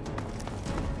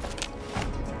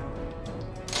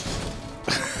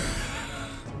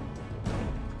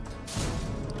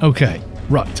 Okay,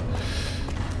 right.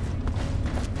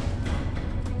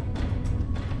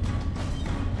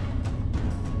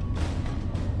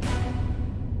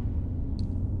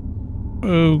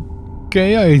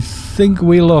 Okay, I think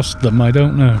we lost them. I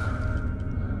don't know.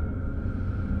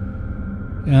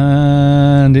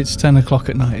 And it's 10 o'clock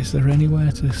at night. Is there anywhere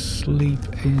to sleep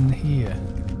in here?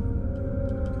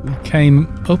 We came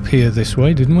up here this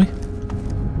way, didn't we?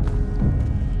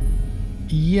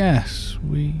 Yes,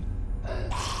 we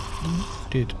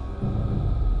did.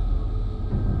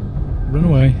 Run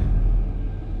away.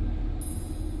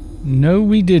 No,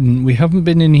 we didn't. We haven't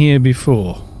been in here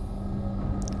before.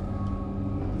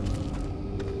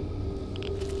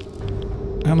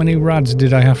 How many rads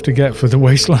did I have to get for the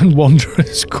Wasteland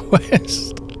Wanderer's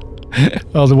quest?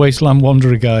 Or the Wasteland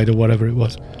Wanderer Guide or whatever it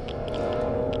was.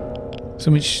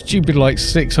 Something stupid like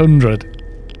 600.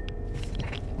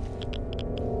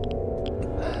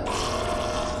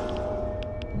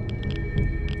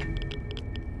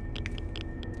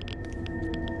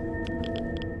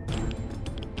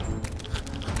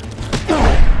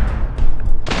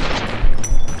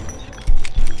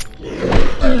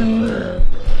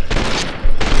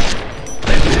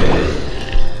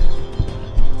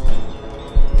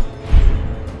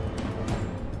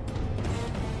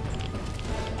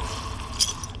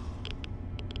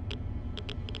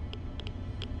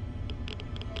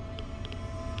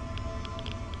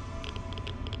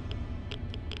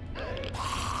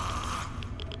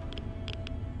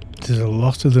 There's a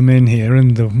lot of them in here,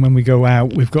 and when we go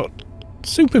out, we've got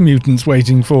super mutants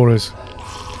waiting for us.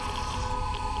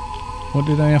 What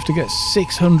did I have to get?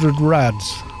 600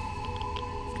 rads.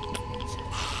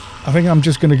 I think I'm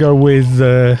just going to go with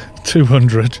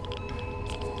 200.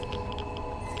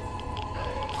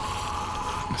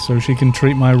 So she can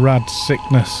treat my rad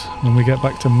sickness when we get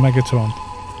back to Megatron.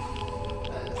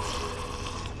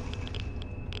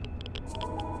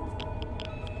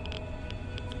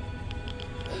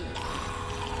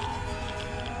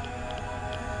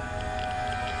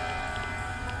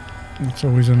 It's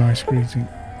always a nice greeting.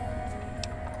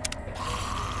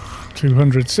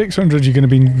 200, 600, you're going to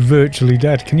be virtually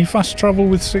dead. Can you fast travel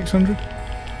with 600?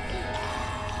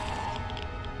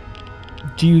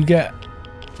 Do you get...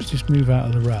 Let's just move out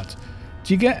of the rats.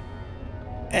 Do you get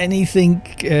anything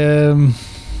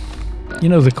You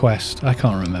know the quest. I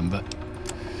can't remember.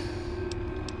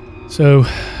 So,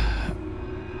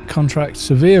 contract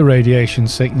severe radiation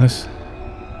sickness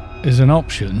is an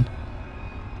option.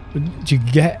 But do you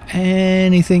get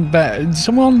anything better?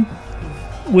 Someone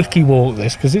wiki walk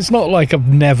this, because it's not like I've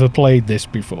never played this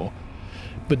before.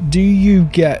 But do you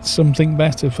get something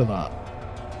better for that?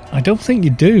 I don't think you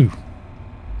do.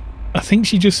 I think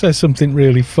she just says something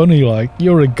really funny like,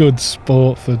 you're a good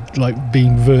sport for like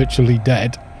being virtually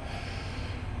dead.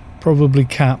 Probably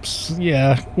caps.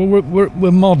 Yeah, well,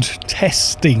 we're mod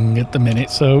testing at the minute,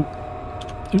 so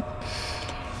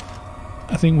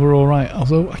I think we're all right.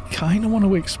 Although I kind of want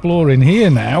to explore in here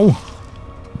now.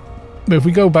 But if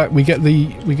we go back, we get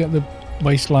the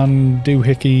Wasteland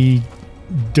doohickey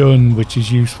done, which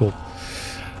is useful.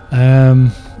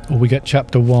 Or we get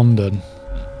chapter 1 done.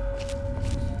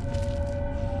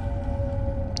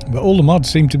 But all the mods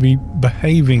seem to be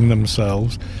behaving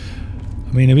themselves.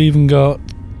 I mean, I've even got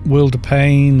World of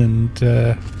Pain and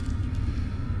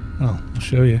well, I'll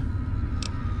show you.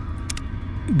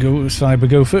 Go Cyber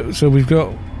Go Fit. So we've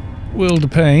got World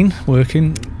of Pain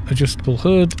working, adjustable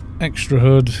HUD, extra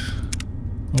HUD,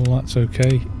 all that's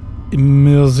okay.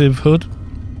 Immersive HUD,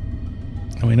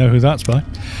 and we know who that's by.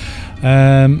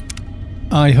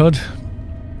 iHUD,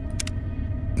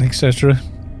 etc.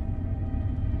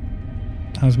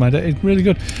 How's my day? It's really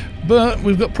good. But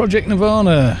we've got Project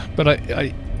Nirvana. But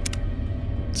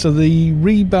so the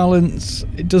rebalance,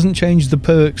 it doesn't change the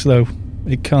perks though.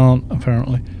 It can't,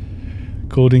 apparently,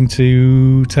 according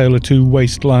to Taylor 2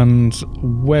 Wastelands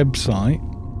website.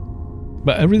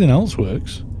 But everything else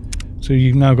works. So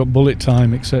you've now got bullet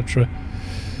time, etc.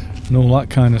 and all that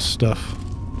kind of stuff.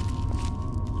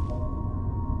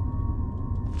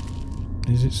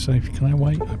 Is it safe? Can I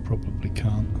wait? I probably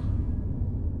can't.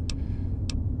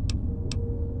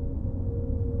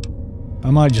 I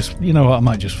might just, you know what, I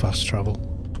might just fast travel.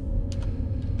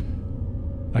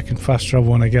 I can fast travel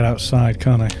when I get outside,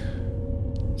 can't I?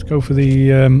 Let's go for the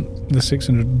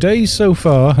 600. Days so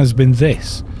far has been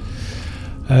this.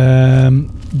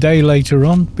 Day later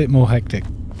on, bit more hectic.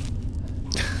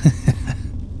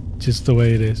 Just the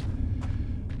way it is.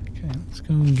 Okay, let's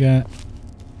go and get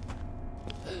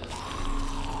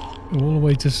all the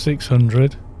way to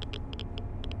 600.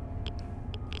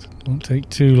 Won't take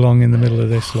too long in the middle of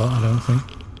this lot, I don't think.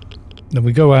 Then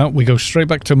we go out, we go straight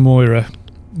back to Moira.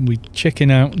 We chicken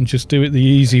out and just do it the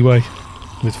easy way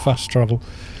with fast travel.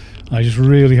 I just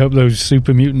really hope those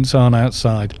super mutants aren't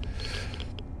outside.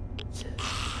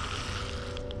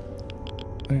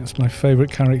 I think that's my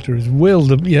favourite character is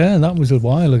Will. Yeah, that was a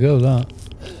while ago, that.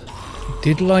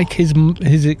 Did like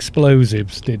his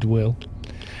explosives, did Will.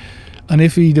 And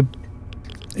if he'd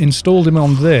installed him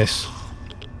on this,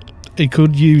 he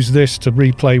could use this to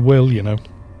replay Will, you know,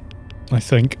 I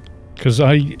think, because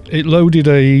it loaded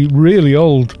a really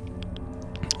old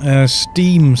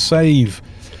Steam save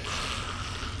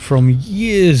from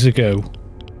years ago.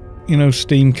 You know,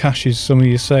 Steam caches some of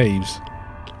your saves.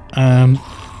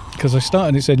 Because I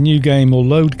started, it said new game or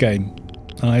load game,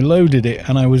 and I loaded it,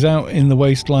 and I was out in the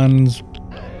Wastelands,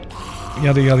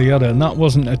 yada yada yada, and that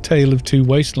wasn't a Tale of Two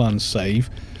Wastelands save.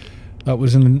 That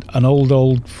was an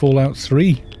old Fallout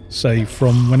 3 save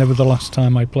from whenever the last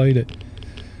time I played it.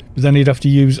 But then he'd have to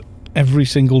use every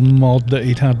single mod that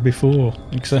he'd had before,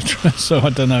 etc. So I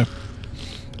don't know.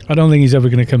 I don't think he's ever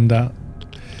going to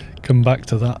come back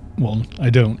to that one. I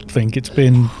don't think. It's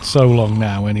been so long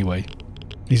now anyway.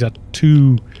 He's had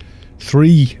 3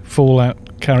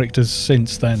 Fallout characters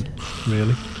since then,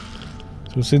 really.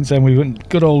 So since then we've got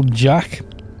good old Jack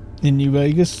in New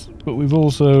Vegas, but we've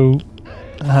also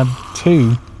had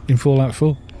 2 in Fallout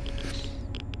 4.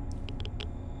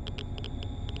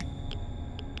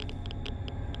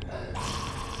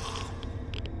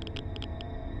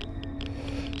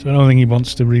 So I don't think he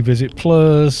wants to revisit.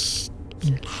 Plus,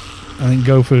 I think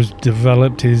Gopher's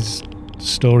developed his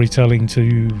storytelling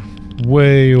to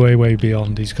way, way, way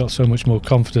beyond. He's got so much more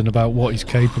confident about what he's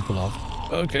capable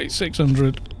of. Okay,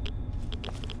 600.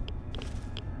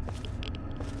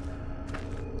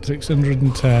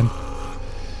 610.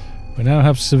 We now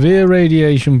have severe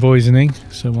radiation poisoning,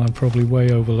 so I'm probably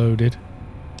way overloaded.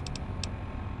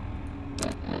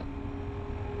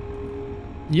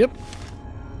 Yep.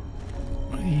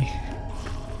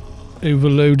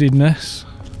 Overloadedness.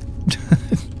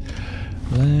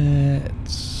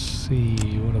 Let's see,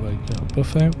 what have I got?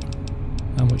 Buff out?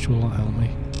 How much will that help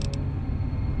me?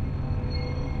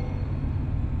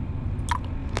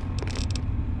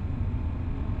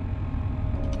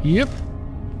 Yep.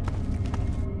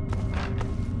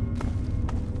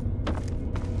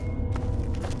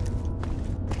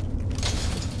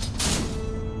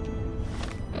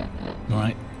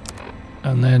 Right.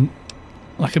 And then,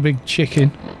 like a big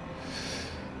chicken.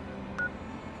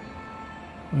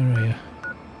 Where are you?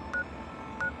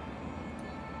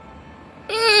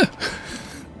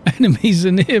 Enemies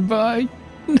are nearby.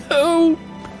 No.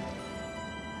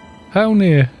 How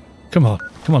near? Come on.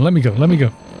 Come on, let me go. Let me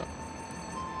go.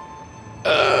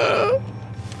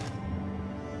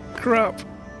 Crap.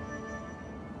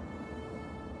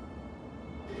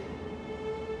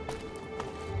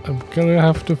 I'm gonna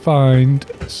have to find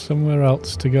somewhere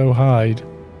else to go hide.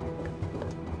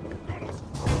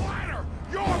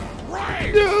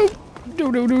 No! No,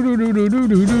 no, no, no, no, no, no,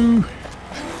 no, no.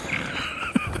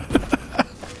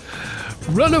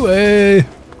 Run away!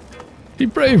 He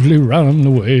bravely ran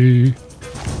away.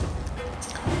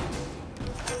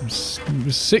 I'm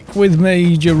sick with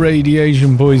major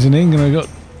radiation poisoning, and I got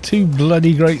 2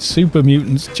 bloody great super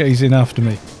mutants chasing after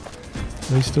me. Are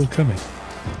they still coming?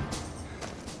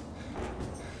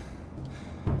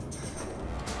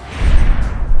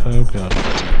 Oh god.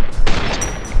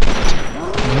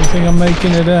 I don't think I'm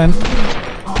making it in.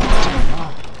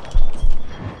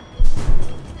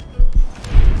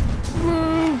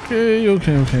 Okay,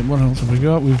 okay, okay. What else have we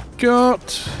got? We've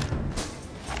got...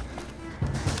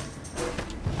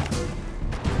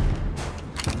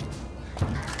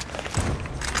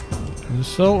 an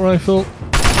assault rifle.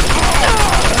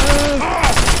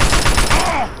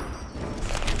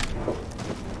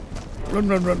 Run,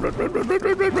 run, run, run, run, run, run,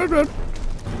 run, run, run, run.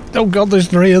 Oh god, there's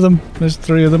 3 of them. There's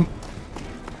 3 of them.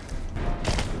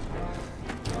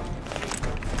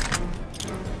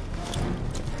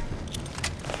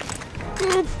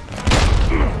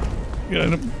 Yeah,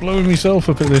 I'm blowing myself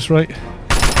up at this rate.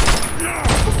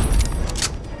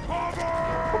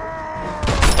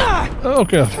 Oh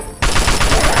god.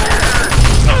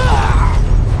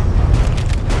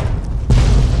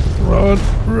 Run,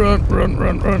 run, run,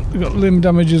 run, run. We've got limb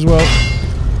damage as well.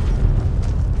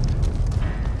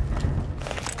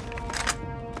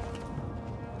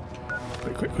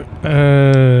 Quick, quick, quick.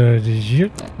 Did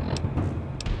you?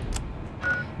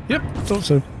 Yep, thought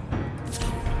so.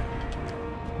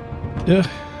 Yeah,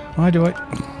 why do I?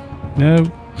 No.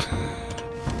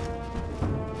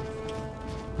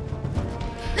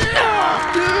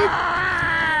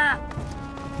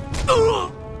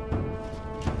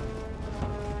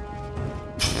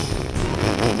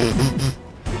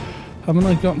 Haven't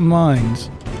I got mines?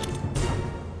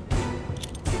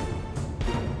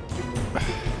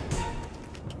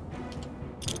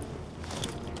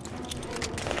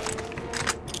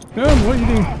 No, what are you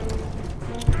doing?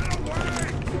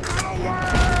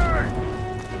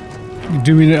 I'm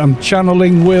doing it. I'm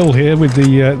channeling Will here with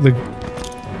the.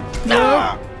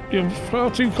 No, you're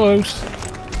far too close.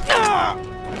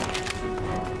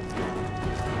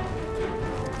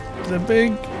 They're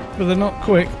big, but they're not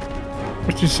quick.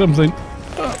 Which is something.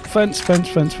 Oh, fence, fence,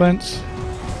 fence, fence.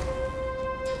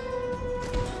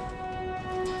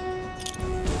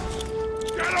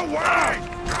 Get away!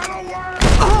 Get away!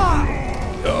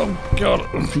 Oh god,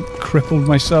 I've crippled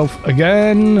myself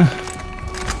again.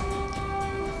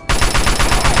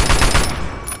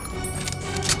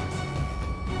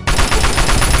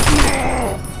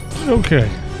 Okay,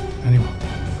 anyway.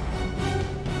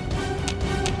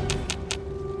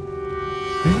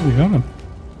 I think we got him.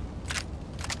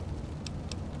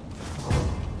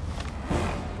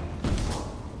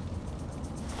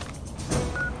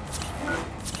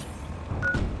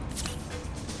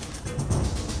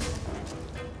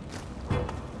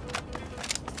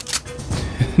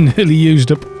 Nearly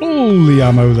used up all the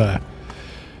ammo there.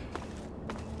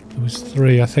 There was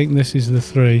 3. I think this is the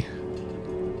 3.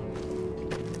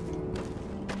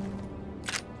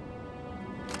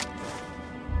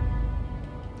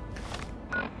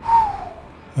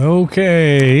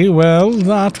 Okay, well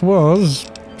that was...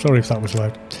 Sorry if that was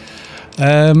loud.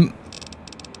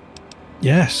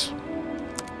 Yes.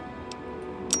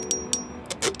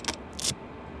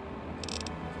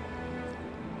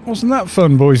 Wasn't that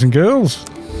fun, boys and girls?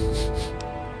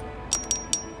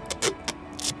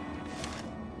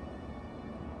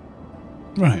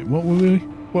 Right, what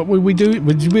were we doing?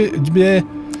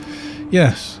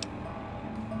 Yes.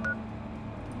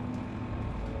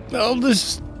 Oh,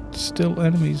 there's still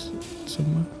enemies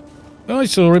somewhere. Oh, I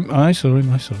saw him. I saw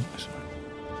him. I saw him. I saw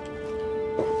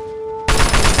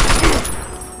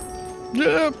him.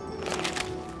 Yeah.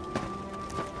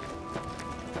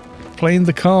 Playing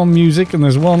the calm music, and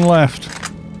there's one left.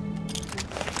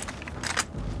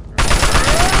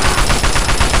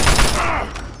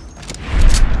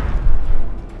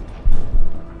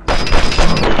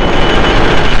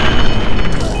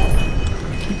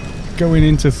 Going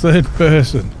into third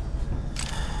person.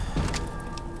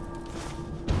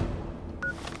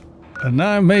 And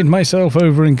now I've made myself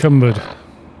over encumbered.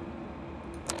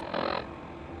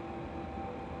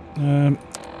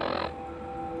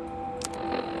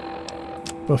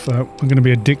 Buff out. I'm going to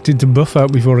be addicted to buff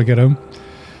out before I get home.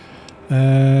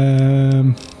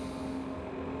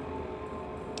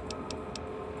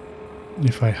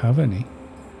 If I have any.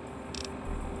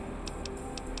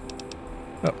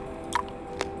 Oh.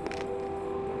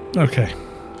 Okay.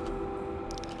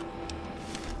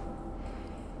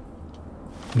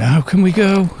 Now can we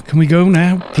go? Can we go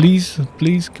now? Please,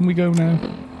 please, can we go now?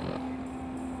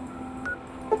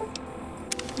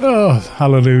 Oh,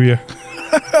 hallelujah.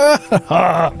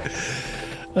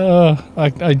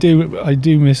 I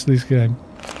do miss this game.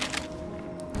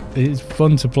 It's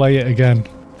fun to play it again,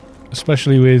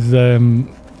 especially with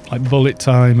like bullet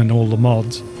time and all the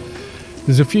mods.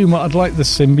 There's a few I'd like the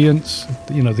symbionts,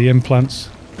 you know, the implants.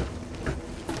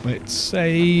 It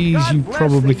says you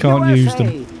probably can't use them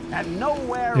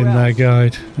in their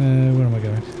guide. Where am I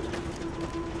going?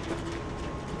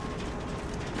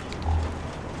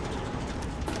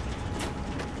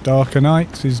 Darker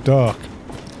nights is dark.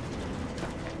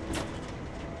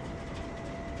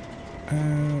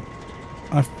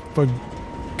 I've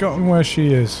forgotten where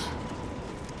she is.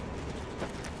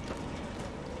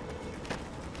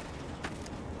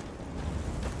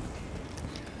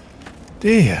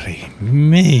 Dearie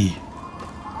me.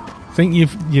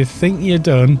 You think you're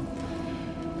done,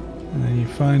 and then you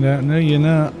find out no, you're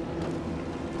not.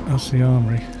 That's the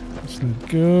armory. That's no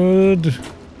good.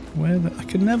 Where I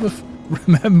can never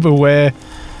remember where.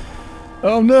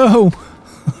 Oh no!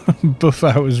 Buff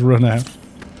out has run out.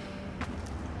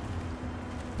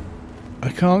 I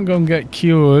can't go and get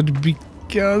cured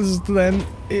because then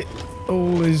it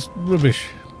all is rubbish.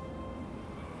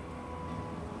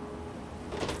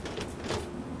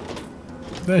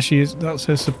 There she is. That's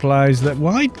her supplies.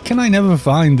 Why can I never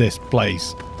find this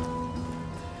place?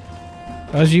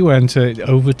 As you enter,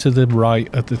 over to the right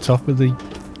at the top of the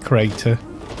crater,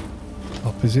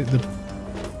 opposite the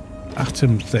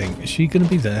atom thing. Is she going to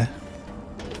be there?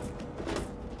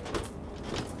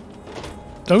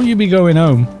 Don't you be going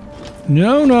home.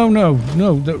 No, no, no,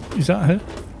 no. Is that her?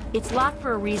 It's locked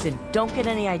for a reason. Don't get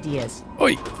any ideas.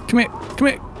 Oi, come here, come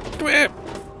here, come here.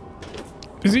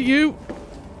 Is it you?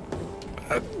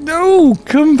 No,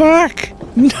 come back.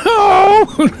 No.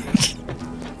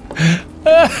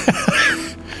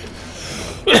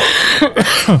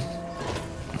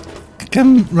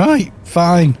 Come, right,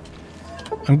 fine.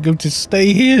 I'm going to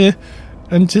stay here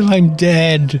until I'm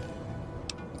dead.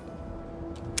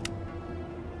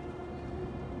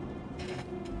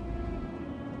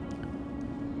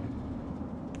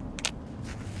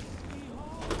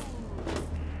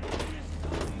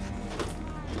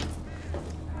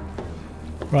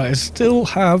 Right, I still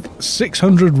have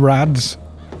 600 rads.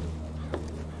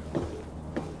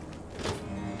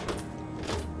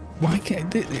 Why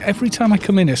can't every time I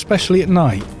come in, especially at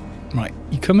night, right?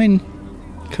 You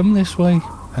come this way,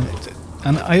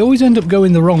 and I always end up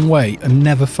going the wrong way and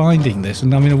never finding this,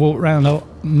 and I'm going to walk around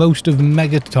most of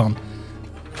Megaton.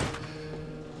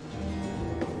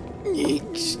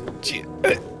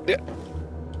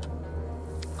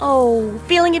 Oh,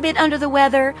 feeling a bit under the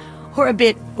weather? Or a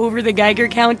bit over the Geiger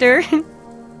counter?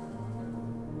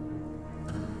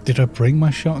 Did I bring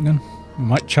my shotgun?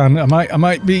 I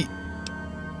might be...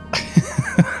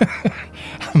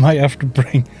 I might have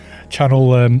to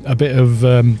channel a bit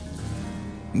of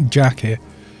Jack here.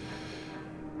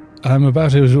 I'm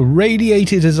about as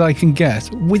irradiated as I can get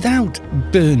without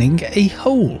burning a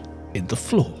hole in the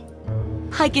floor.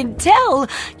 I can tell!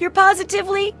 You're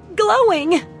positively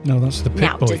glowing! No, that's the pit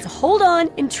now, boy. Just hold on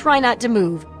and try not to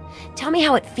move. Tell me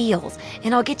how it feels,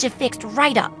 and I'll get you fixed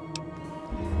right up.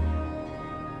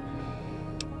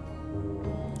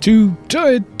 Too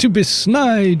tired to be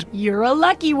snide. You're a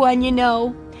lucky one, you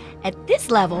know. At this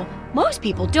level, most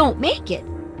people don't make it.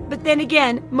 But then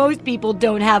again, most people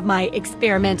don't have my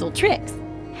experimental tricks.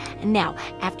 And now,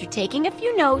 after taking a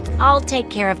few notes, I'll take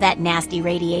care of that nasty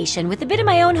radiation with a bit of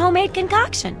my own homemade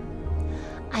concoction.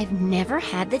 I've never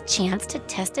had the chance to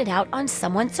test it out on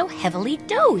someone so heavily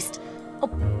dosed. Oh,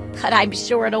 but I'm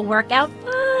sure it'll work out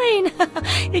fine.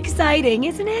 Exciting,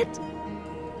 isn't it?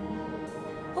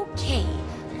 Okay,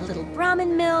 a little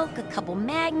Brahmin milk, a couple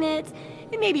magnets,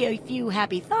 and maybe a few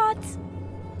happy thoughts.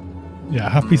 Yeah,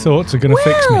 happy thoughts are going to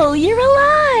fix me. Well, you're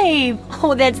alive!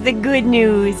 Oh, that's the good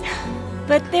news.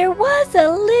 But there was a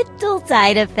little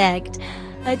side effect.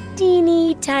 A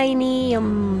teeny tiny,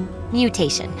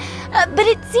 mutation. But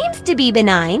it seems to be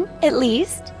benign, at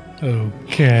least.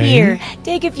 Okay. Here,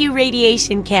 take a few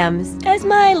radiation chems as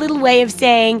my little way of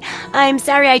saying, I'm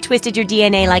sorry I twisted your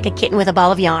DNA like a kitten with a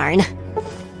ball of yarn.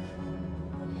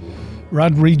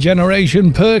 Rad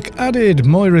regeneration perk added.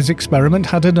 Moira's experiment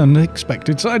had an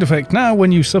unexpected side effect. Now,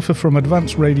 when you suffer from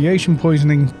advanced radiation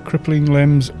poisoning, crippling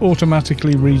limbs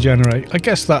automatically regenerate. I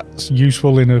guess that's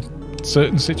useful in a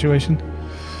certain situation.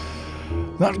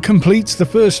 That completes the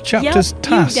first chapter's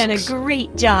tasks. You've done a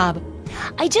great job.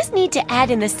 I just need to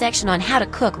add in the section on how to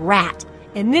cook rat,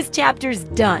 and this chapter's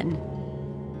done.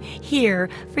 Here,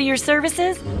 for your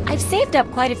services, I've saved up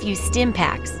quite a few stim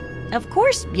packs. Of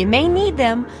course, you may need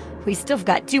them. We still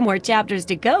got 2 more chapters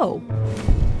to go.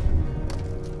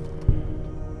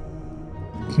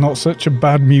 Not such a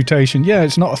bad mutation. Yeah,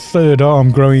 it's not a third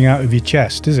arm growing out of your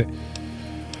chest, is it?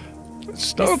 Let's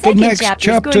start the next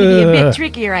chapter. Is going to be a bit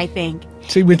trickier, I think.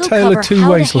 See, with Tale of Two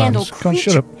Wastelands. Can't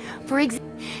shut up.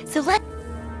 So let.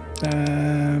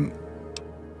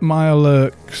 Mile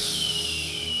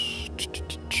lurks.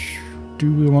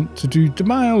 Do we want to do the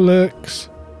mile lurks?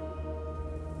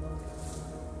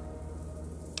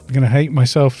 I'm going to hate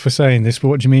myself for saying this, but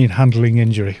what do you mean, handling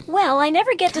injury? Well, I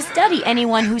never get to study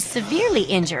anyone who's severely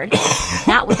injured.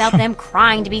 Not without them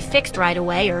crying to be fixed right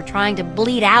away or trying to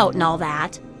bleed out and all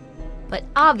that. But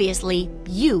obviously,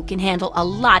 you can handle a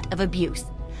lot of abuse.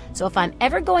 So if I'm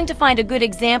ever going to find a good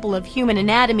example of human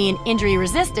anatomy and injury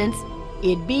resistance,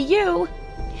 it'd be you.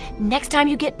 Next time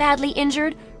you get badly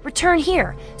injured, return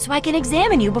here so I can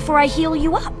examine you before I heal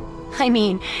you up. I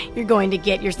mean, you're going to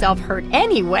get yourself hurt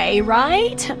anyway,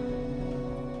 right?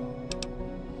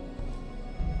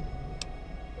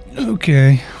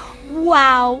 Okay.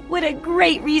 Wow, what a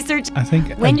great research. I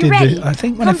think when I you're did ready, this. I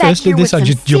think when come I first back here did this, with I some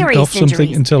just jumped off serious something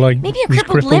injuries. until I maybe a was crippled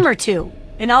crippled. limb or two,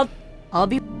 and I'll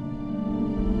be.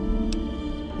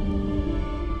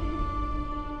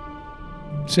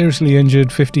 Seriously injured,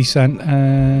 50 cent,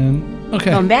 and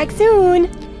okay. Come back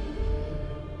soon.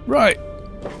 Right.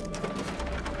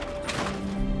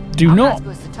 Do not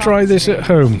try this at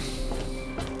home.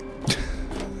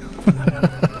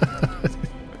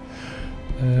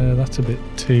 That's a bit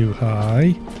too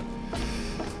high.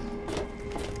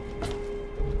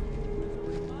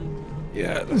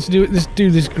 Yeah, let's do it. Let's do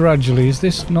this gradually. Is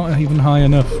this not even high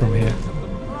enough from here?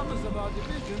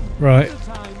 Right.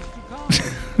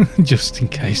 Just in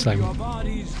case I'm.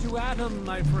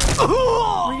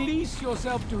 Release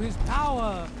yourself to his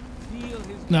power.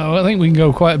 No, I think we can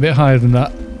go quite a bit higher than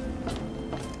that.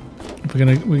 If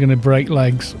we're gonna break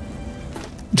legs.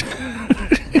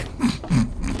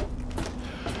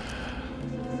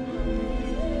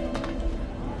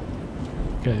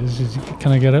 Okay,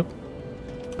 can I get up?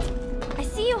 I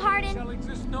see you, Hardin.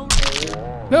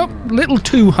 Nope, little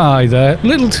too high there.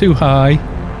 Little too high.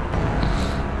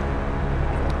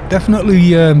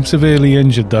 Definitely severely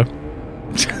injured though.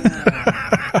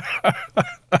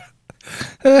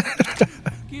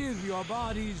 Give your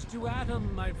bodies to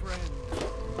Adam, my friend.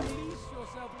 Release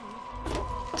yourself to his...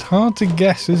 It's hard to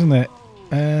guess, isn't it?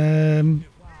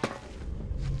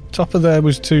 Top of there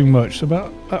was too much. So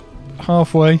about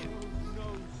halfway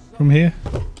from here.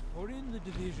 Or in the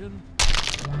division.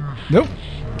 Nope,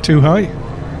 too high.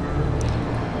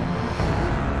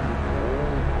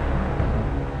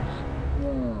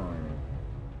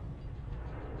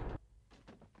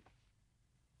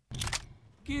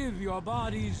 Give your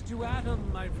bodies to Adam,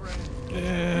 my friend.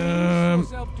 A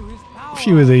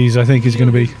few of these, I think, is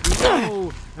going to be.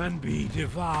 Grow and be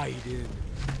divided.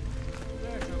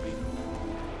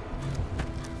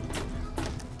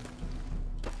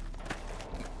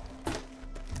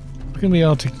 It's going to be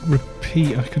hard to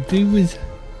repeat. I could do with.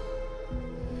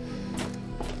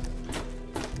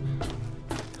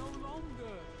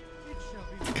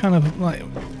 Kind of like.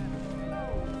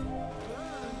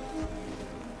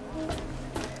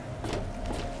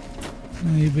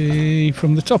 Maybe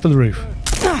from the top of the roof.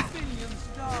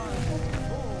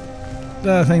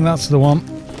 I think that's the one.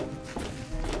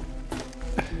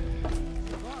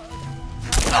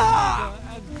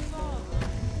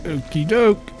 Okie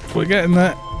doke, we're getting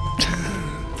there.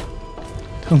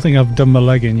 Don't think I've done my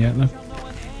leg in yet though.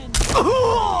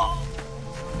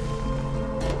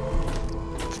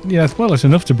 Yeah, well, it's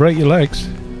enough to break your legs.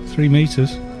 3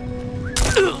 meters.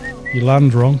 You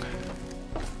land wrong.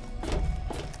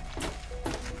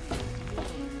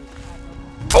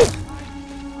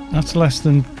 That's less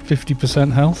than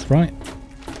 50% health, right?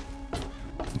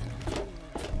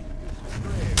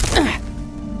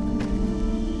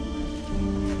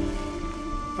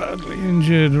 Badly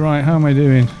injured. Right, how am I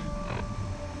doing?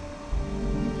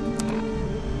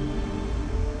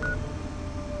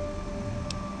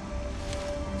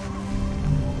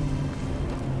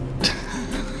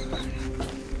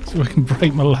 So I can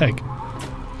break my leg.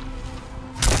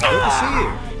 Good to see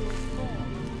you.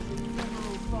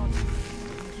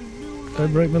 Did I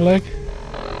break my leg?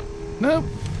 No.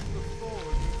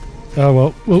 Oh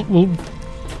well, we'll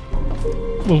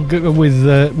go with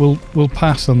we'll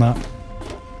pass on that.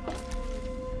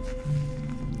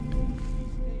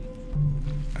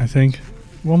 I think.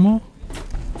 One more?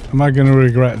 Am I going to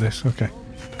regret this? Okay.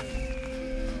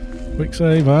 Quick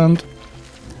save and...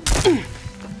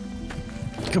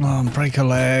 Come on, break a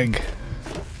leg.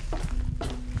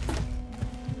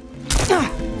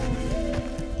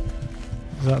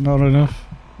 Is that not enough?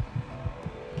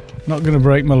 Not going to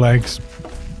break my legs.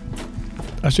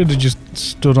 I should have just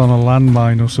stood on a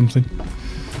landmine or something.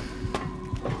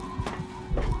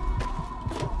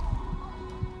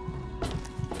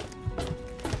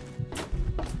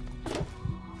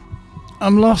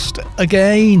 I'm lost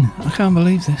again. I can't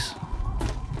believe this.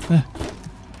 There.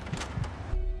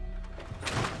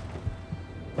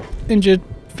 Injured.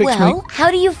 Fix me. Well,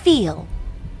 how do you feel?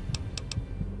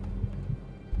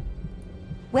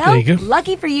 There Well, you go.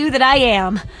 lucky for you that I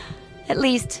am. At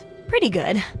least, pretty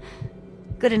good.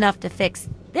 Good enough to fix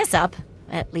this up,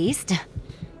 at least.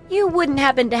 You wouldn't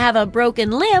happen to have a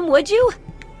broken limb, would you?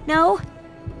 No?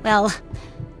 Well,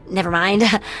 never mind.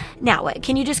 Now,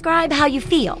 can you describe how you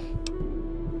feel?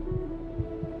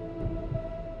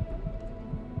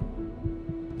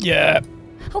 Yeah.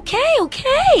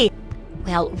 Okay.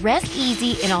 Well, rest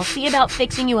easy and I'll see about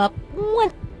fixing you up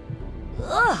one...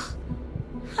 Ugh.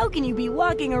 How can you be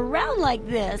walking around like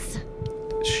this?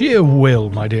 Sheer will,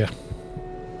 my dear.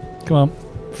 Come on.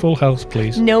 Full health,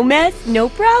 please. No mess, no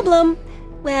problem.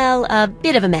 Well, a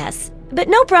bit of a mess, but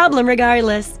no problem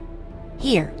regardless.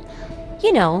 Here,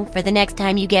 you know, for the next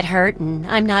time you get hurt and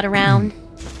I'm not around.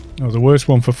 Oh, the worst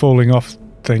one for falling off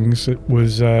things, it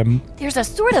was, There's a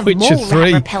sort of Witcher mole 3.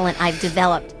 rat repellent I've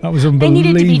developed. that was They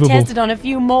unbelievable. needed to be tested on a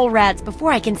few mole rats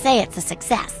before I can say it's a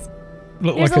success.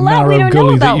 Looked There's like a a lot we narrow don't know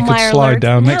gully that about you could mirelurks slide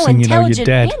down. and Next how thing you know, you're intelligent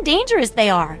dead. and dangerous they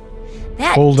are.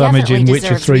 That Fall damage in definitely Witcher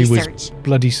deserves 3 was research.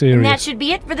 bloody And that serious. should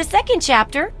be it for the second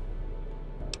chapter.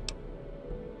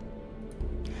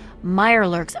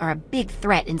 Mirelurks are a big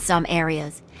threat in some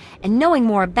areas, and knowing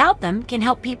more about them can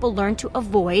help people learn to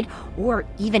avoid or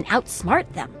even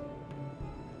outsmart them.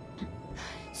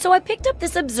 So I picked up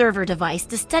this observer device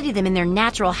to study them in their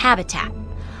natural habitat.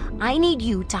 I need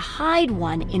you to hide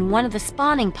one in one of the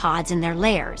spawning pods in their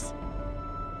lairs.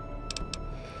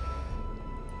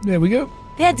 There we go.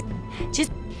 That's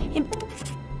just...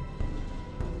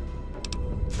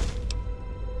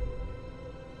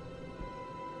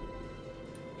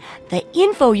 The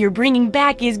info you're bringing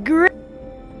back is great.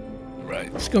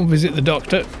 Right, let's go and visit the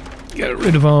doctor. Get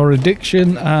rid of our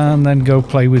addiction and then go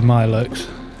play with Mirelurks.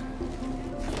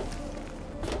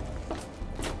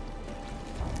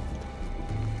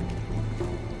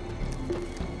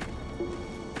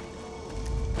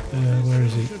 Where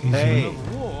is he? He's Hey.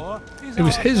 War is It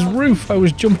was our his top roof I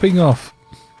was jumping off.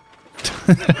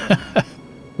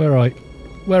 Where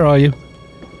are you?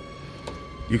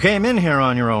 You came in here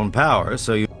on your own power,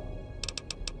 so you...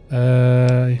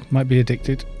 Might be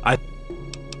addicted. I-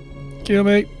 Kill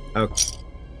me. Okay.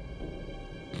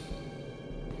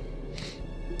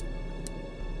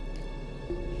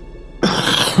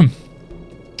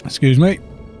 Excuse me.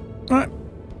 Right.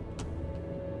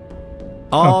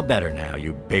 All better now,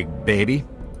 you big baby.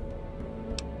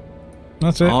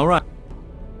 That's it. All right.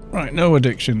 Right, no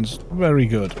addictions. Very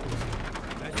good.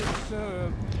 Let it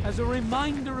serve as a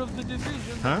reminder of the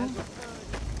division. Huh?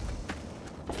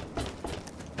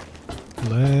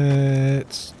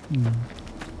 Let's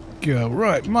go.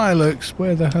 Right, Mirelurks.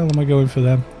 Where the hell am I going for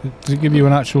them? Does it give you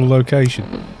an actual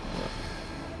location?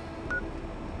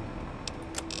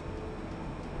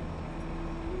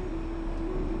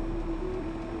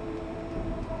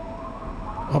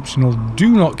 Optional, do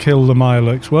not kill the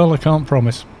Mirelurks. Well, I can't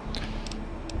promise.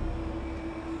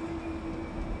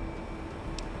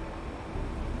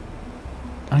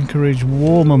 Anchorage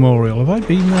War Memorial. Have I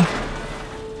been there?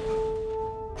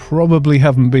 Probably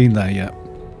haven't been there yet.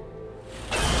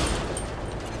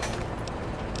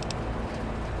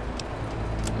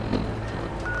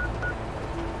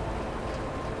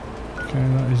 Okay,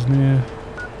 that is near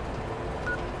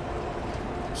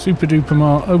Super Duper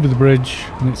Mart over the bridge,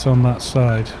 and it's on that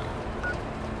side.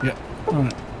 Yep,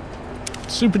 alright.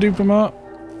 Super Duper Mart.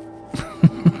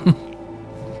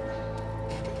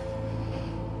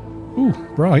 Ooh,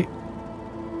 right.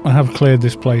 I have cleared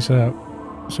this place out,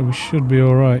 so we should be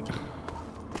alright.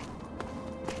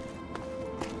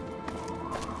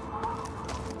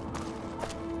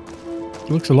 It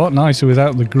looks a lot nicer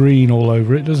without the green all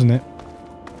over it, doesn't it?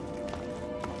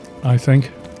 I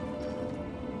think.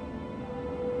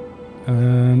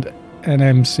 And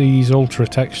NMC's Ultra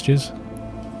textures.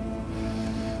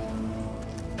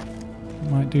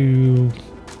 Might do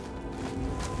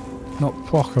Not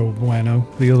Poco Bueno,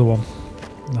 the other one.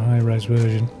 The high-res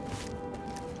version.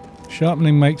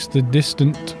 Sharpening makes the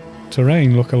distant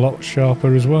terrain look a lot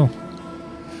sharper as well.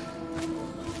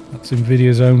 That's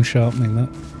NVIDIA's own sharpening, that.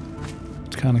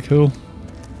 It's kind of cool.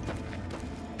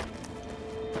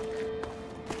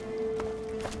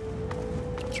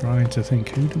 Trying to think,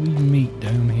 who do we meet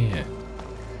down here?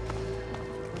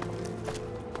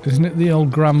 Isn't it the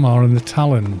old grandma and the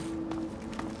Talon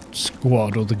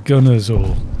squad, or the Gunners,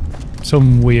 or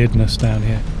some weirdness down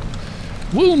here?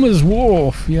 Wilmer's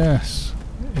Wharf, yes,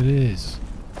 it is.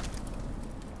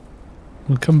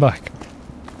 We'll come back.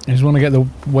 I just want to get the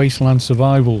Wasteland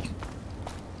survival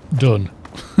done.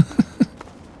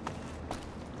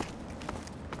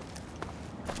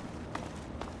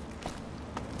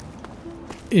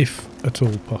 If at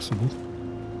all possible.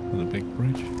 With a big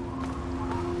bridge.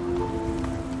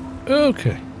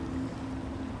 Okay.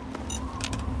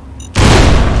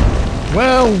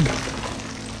 Well,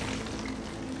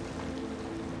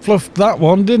 fluffed that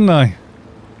one, didn't I?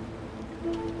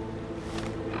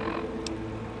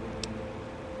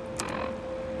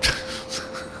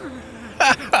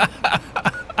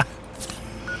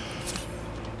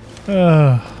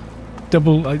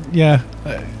 Double, yeah.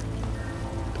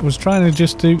 I was trying to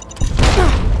just do...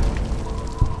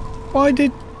 Why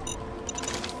did...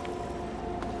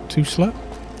 Too slow?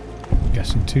 I'm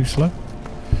guessing too slow.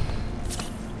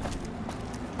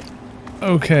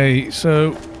 Okay,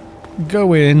 so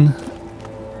go in.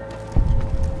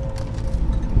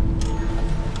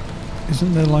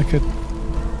 Isn't there like a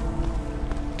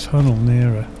tunnel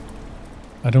nearer?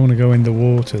 I don't want to go in the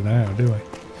water now, do I?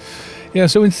 Yeah,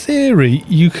 so in theory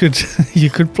you could you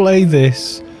could play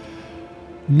this,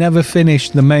 never finish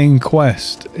the main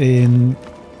quest in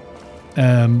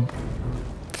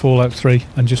Fallout 3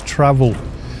 and just travel.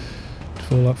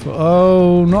 Fallout 4.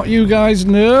 Oh, not you guys!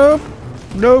 No,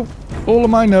 no. All of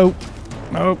my no.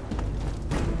 No.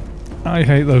 I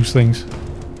hate those things.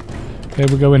 Okay,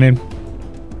 we're going in.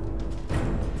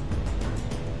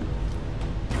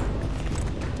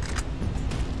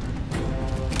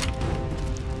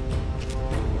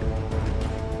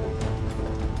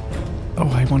 Oh,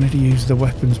 I wanted to use the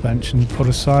weapons bench and put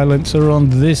a silencer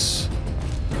on this.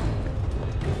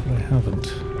 But I haven't.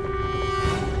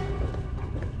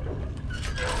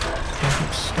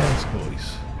 Stealth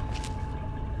voice.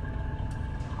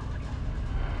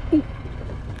 Ooh,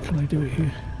 can I do it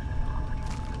here?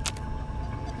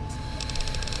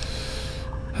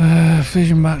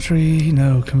 Fission battery,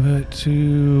 no, convert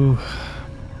to...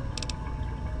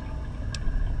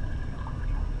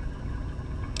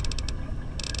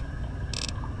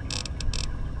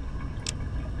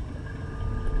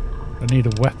 I need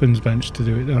a weapons bench to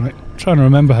do it, don't I? I'm trying to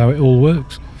remember how it all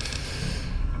works.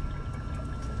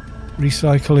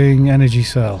 Recycling energy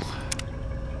cell.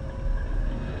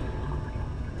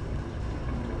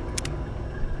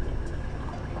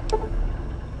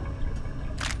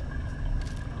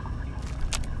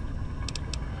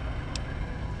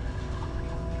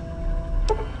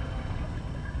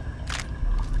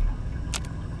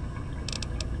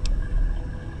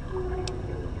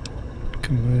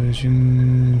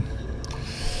 Conversion.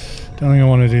 Don't think I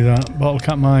want to do that. Bottle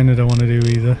cap mine I don't want to do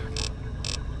either.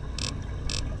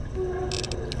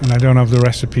 And I don't have the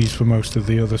recipes for most of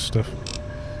the other stuff.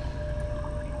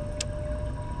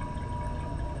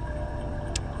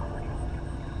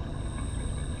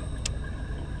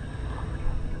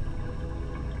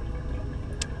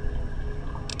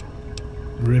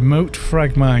 Remote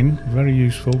frag mine. Very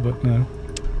useful, but no.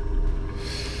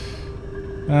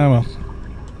 Ah well.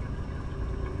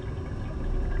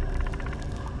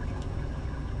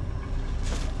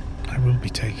 Will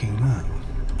be taking that.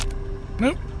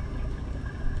 Nope.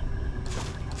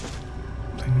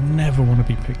 They never want to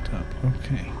be picked up.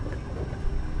 Okay.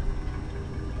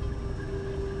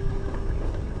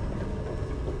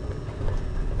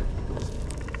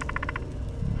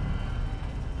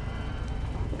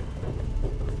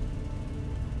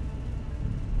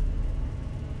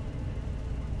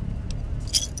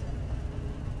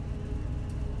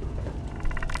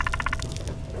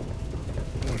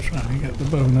 We're trying to get the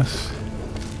bonus.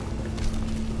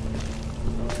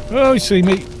 Oh, you see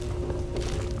me.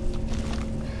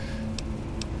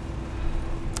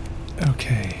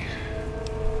 Okay.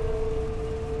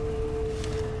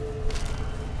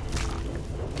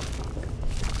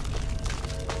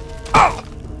 Oh!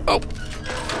 Oh!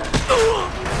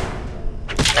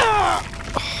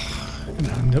 I'm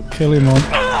gonna end up killing one.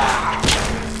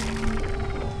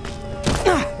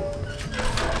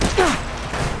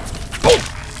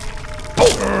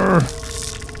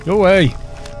 Go away.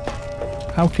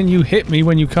 How can you hit me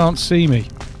when you can't see me?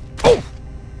 Oh!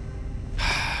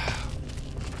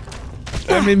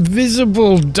 I'm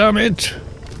invisible, damn it!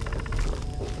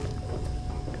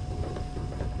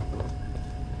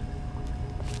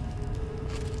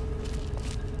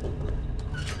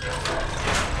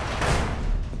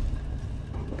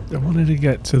 I wanted to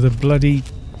get to the bloody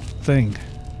thing.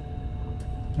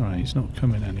 Alright, he's not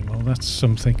coming anymore. That's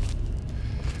something.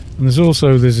 And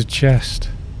there's a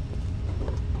chest.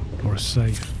 Or a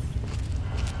safe.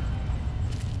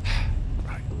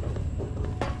 Right.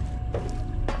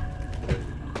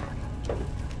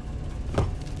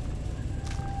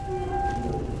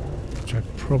 Which I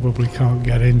probably can't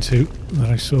get into, that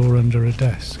I saw under a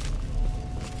desk.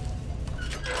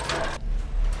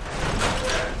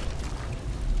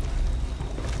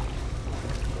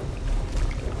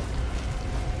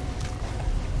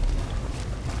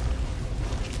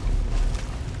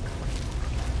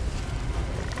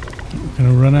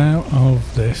 Gonna run out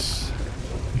of this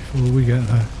before we get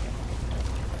there.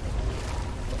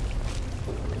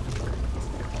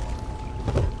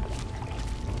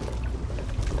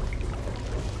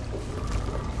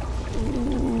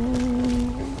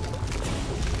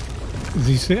 Does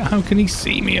he see? How can he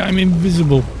see me? I'm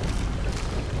invisible.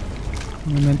 I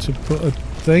meant to put a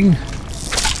thing.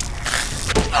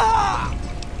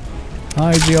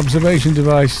 Hide the observation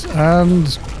device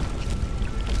and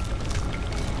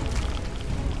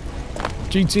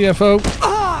GTFO,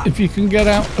 if you can get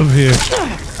out of here.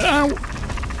 Ow!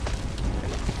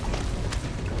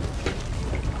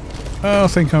 Oh, I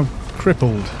think I'm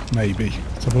crippled, maybe.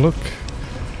 Let's have a look.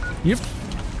 Yep.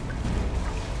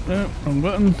 No, wrong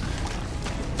button.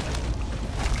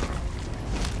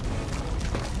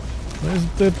 Where's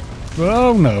the...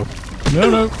 Oh, no. No,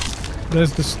 no.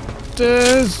 There's the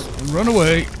stairs. Run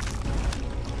away.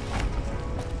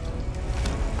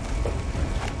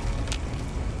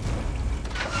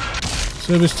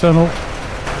 Service tunnel.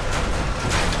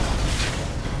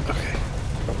 Okay.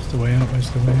 Where's the way out? Where's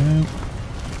the way out?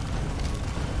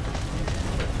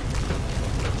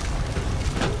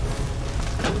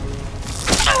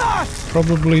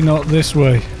 Probably not this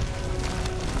way.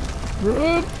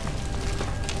 Run!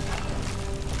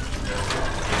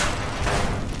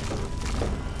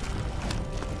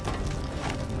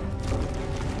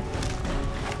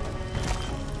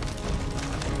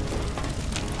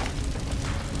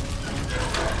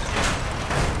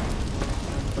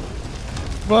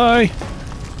 Bye.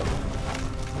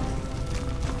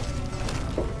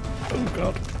 Oh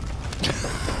god.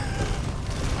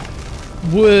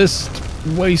 Worst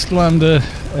Wastelander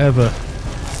ever.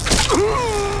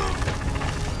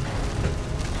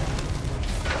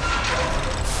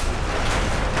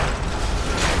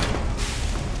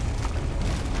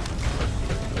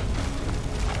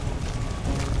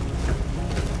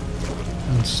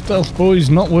 And Stealth Boy's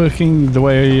not working the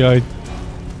way I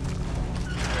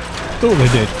thought they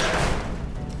did.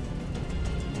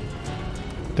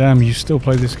 Damn, you still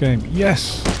play this game?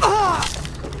 Yes!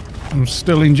 I'm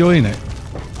still enjoying it.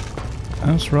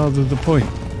 That's rather the point.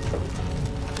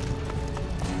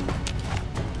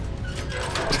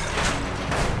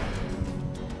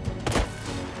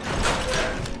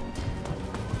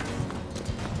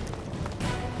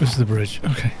 Where's the bridge?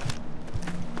 Okay.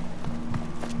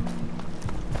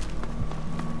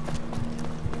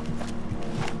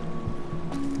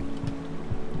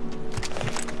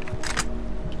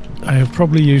 I have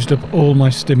probably used up all my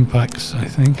stim packs, I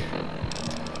think.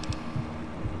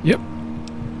 Yep.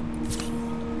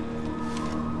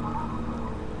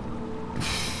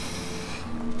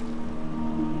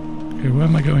 Okay, where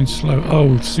am I going slow?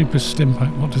 Oh, super stim pack.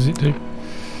 What does it do?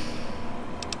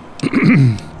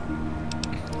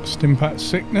 Stim pack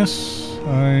sickness.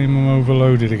 I'm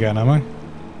overloaded again, am I?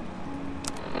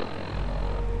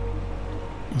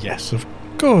 Yes, of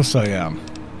course I am.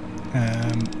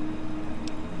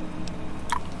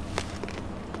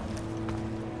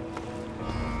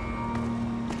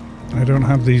 I don't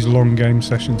have these long game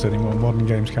sessions anymore. Modern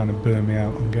games kind of burn me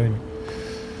out on gaming.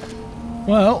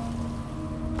 Well,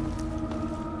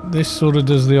 this sort of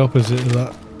does the opposite of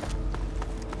that.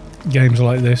 Games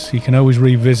like this, you can always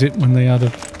revisit when they add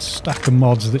a stack of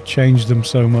mods that change them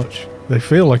so much. They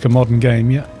feel like a modern game,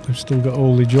 yet they've still got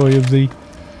all the joy of the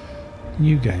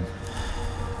new game.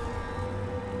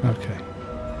 Okay.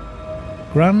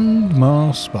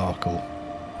 Grandma Sparkle.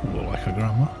 Look like a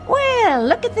grandma. Well,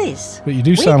 look at this. But you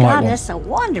do sound like one. We got us a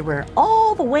wanderer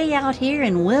all the way out here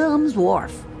in Willem's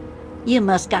Wharf. You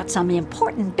must got some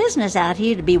important business out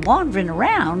here to be wandering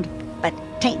around, but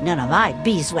tain't none of my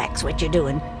beeswax what you're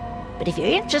doing. But if you're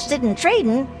interested in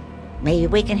trading, maybe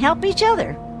we can help each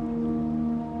other.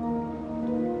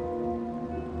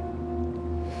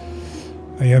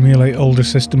 They emulate older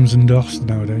systems and DOS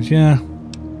nowadays, yeah.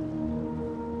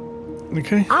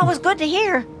 Okay. Always good to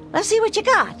hear. Let's see what you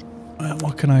got.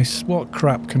 What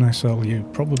crap can I sell you?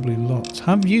 Probably lots.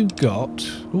 Have you got...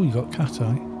 Oh, you got cat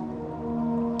eye.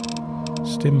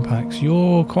 Stim packs.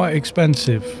 You're quite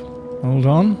expensive. Hold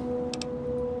on.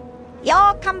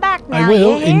 Y'all come back now. I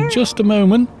will you hear? in just a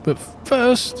moment, but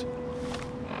first...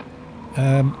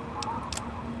 and...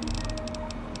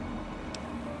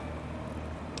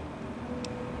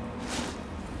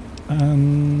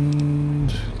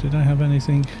 Did I have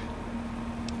anything...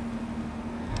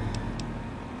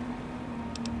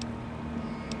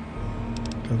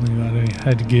 Don't think I had any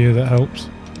headgear that helps.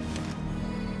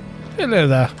 Hello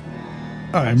there.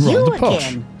 I'm You rather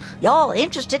posh. again. Y'all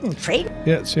interested in trade?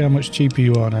 Yeah, see how much cheaper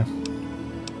you are now.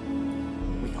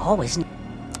 We always...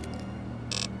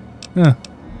 Yeah,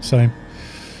 same.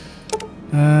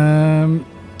 10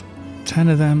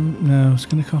 of them. No, it's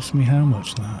going to cost me how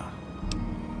much that?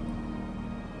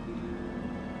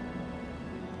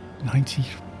 90.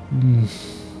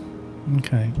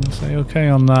 Okay, we'll say okay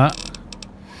on that.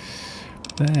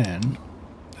 Then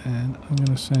I'm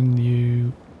going to send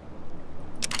you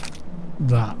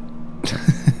that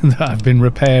that I've been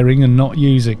repairing and not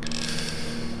using.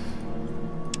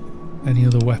 Any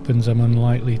other weapons I'm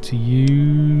unlikely to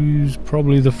use?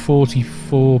 Probably the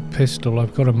 44 pistol.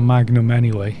 I've got a Magnum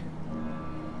anyway.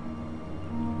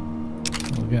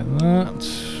 I'll get that.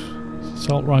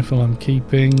 Assault rifle I'm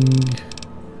keeping.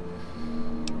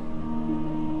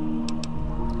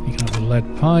 You can have a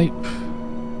lead pipe.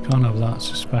 Can't have that,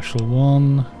 it's a special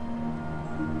one.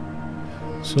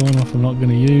 Sawn off I'm not going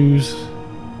to use.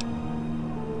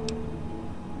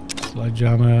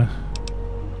 Sledgehammer.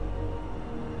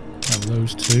 Have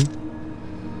those two.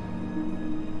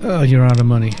 Oh, you're out of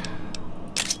money.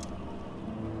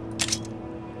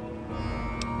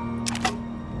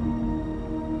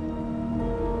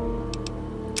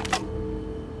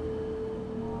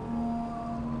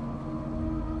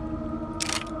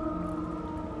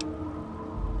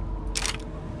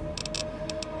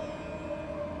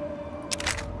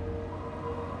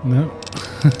 No.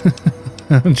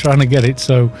 I'm trying to get it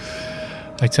so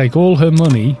I take all her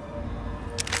money.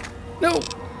 No!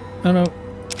 No,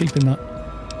 keeping that.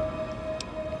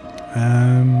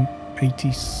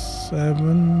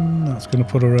 87. That's going to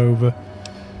put her over.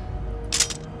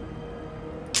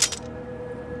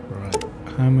 Right.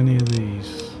 How many of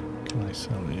these can I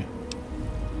sell you?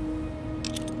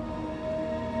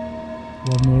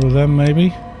 One more of them,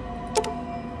 maybe?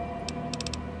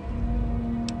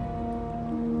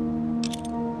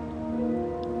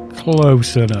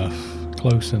 Close enough.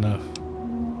 Close enough.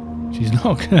 She's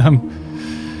not gonna...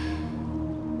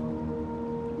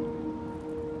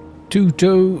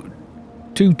 Two-toe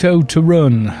to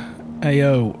run.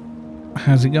 AO.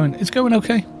 How's it going? It's going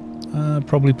okay.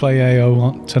 Probably play AO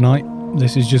on tonight.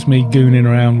 This is just me gooning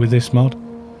around with this mod.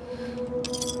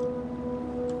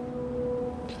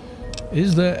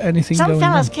 Is there anything Some going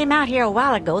fellas on? came out here a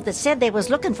while ago that said they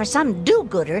was looking for some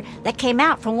do-gooder that came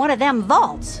out from one of them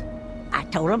vaults. I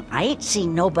told them I ain't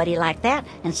seen nobody like that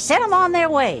and sent them on their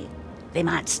way. They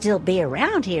might still be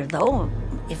around here, though,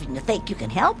 if you think you can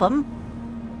help them.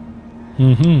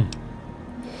 Mm-hmm.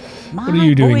 My What are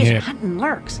you doing boy's here? hunting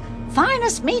lurks.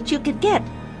 Finest meat you could get,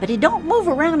 but he don't move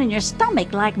around in your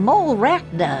stomach like mole rat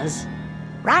does.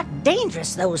 Right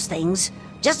dangerous, those things.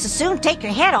 Just as soon take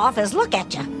your head off as look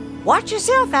at you. Watch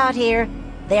yourself out here.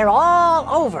 They're all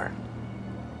over.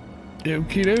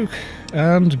 Okie doke.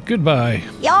 And goodbye.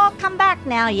 Y'all come back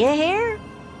now, you hear?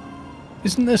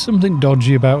 Isn't there something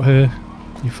dodgy about her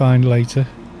you find later?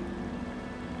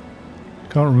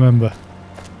 Can't remember.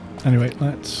 Anyway,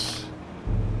 let's...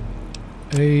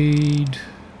 Aid.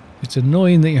 It's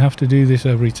annoying that you have to do this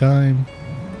every time.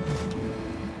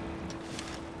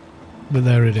 But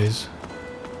there it is.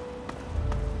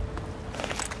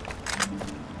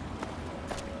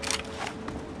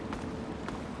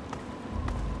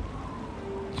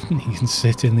 You can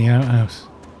sit in the outhouse.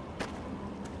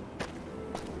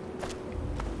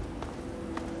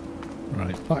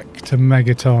 Right, back to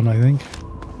Megaton, I think.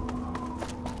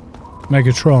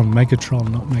 Megatron,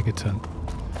 not Megaton.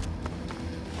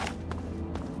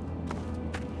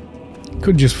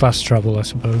 Could just fast travel, I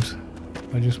suppose.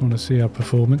 I just want to see how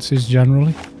performance is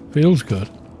generally. Feels good.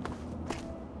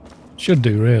 Should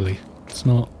do, really. It's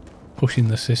not pushing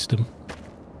the system.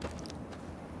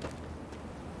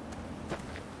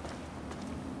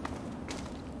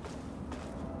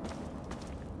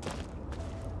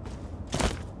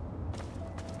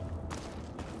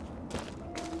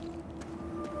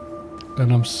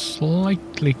 And I'm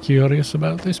slightly curious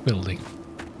about this building,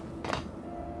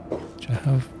 which I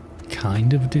have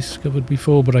kind of discovered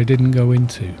before, but I didn't go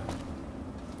into.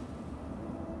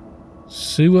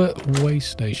 sewer waste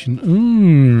station.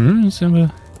 Ooh, let's have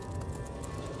a...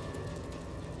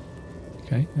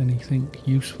 Okay, anything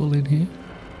useful in here?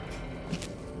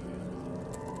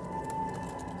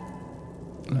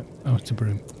 No. Oh, it's a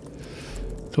broom.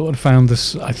 Thought I'd found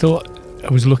this. I thought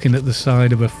I was looking at the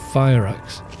side of a fire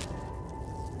axe.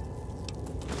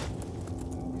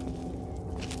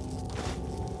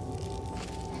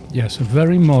 Yes, a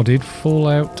very modded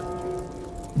Fallout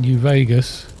New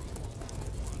Vegas.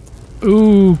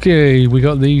 Okay, we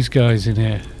got these guys in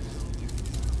here.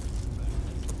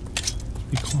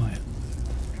 Be quiet.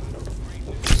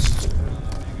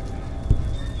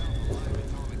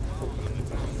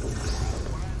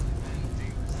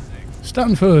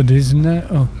 Stanford is now...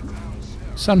 Oh,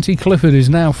 Santi Clifford is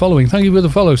now following. Thank you for the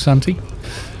follow, Santi.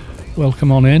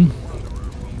 Welcome on in.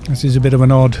 This is a bit of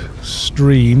an odd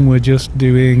stream. We're just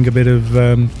doing a bit of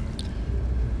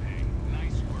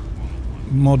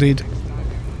modded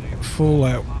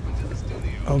Fallout.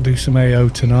 I'll do some AO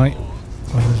tonight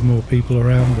when there's more people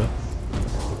around, but...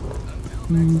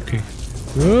 Okay.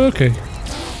 Okay.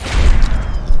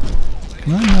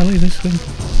 Can I melee this thing?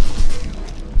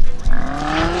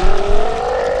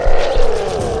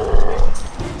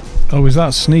 Oh, was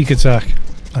that sneak attack?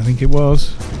 I think it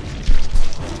was.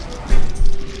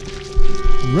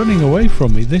 Running away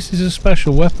from me. This is a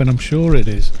special weapon, I'm sure it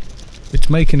is. It's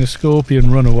making a scorpion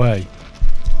run away.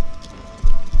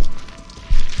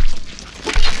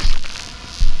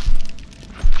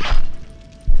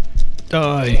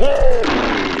 Die.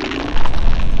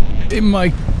 In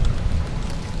my...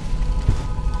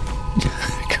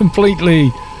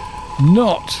 completely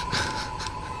not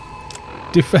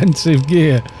defensive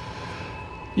gear.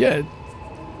 Yeah,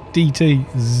 DT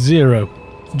 0.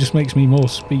 Just makes me more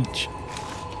speech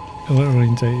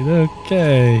orientated.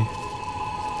 Okay.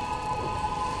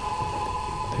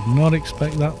 Did not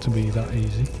expect that to be that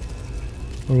easy.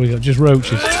 What do we got? Just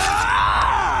roaches.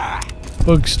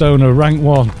 Bugstoner, rank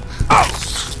 1.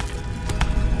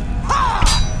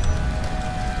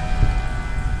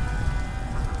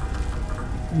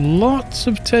 Lots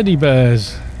of teddy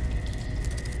bears.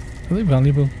 Are they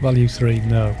valuable? Value 3,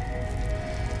 no.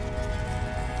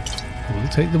 We'll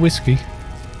take the whiskey.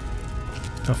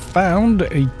 I found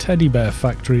a teddy bear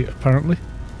factory, apparently.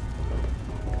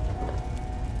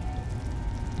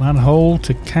 Manhole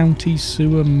to county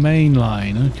sewer main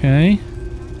line. Okay.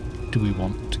 Do we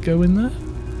want to go in there?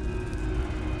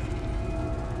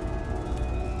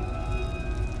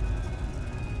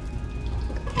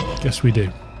 Guess we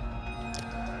do.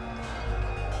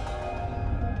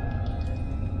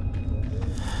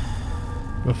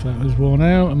 Rough that was worn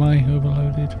out. Am I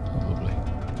overloaded? Probably.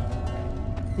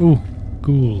 Ooh,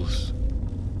 ghouls.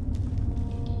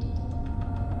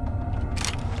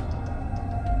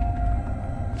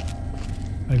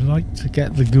 I like to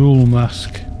get the ghoul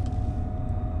mask.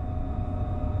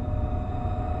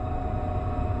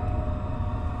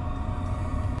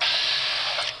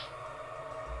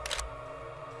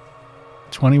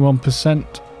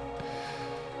 %,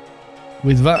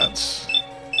 with VATs.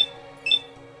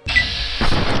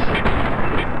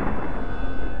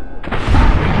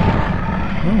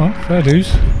 Oh, fair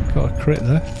dues. Got a crit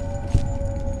there.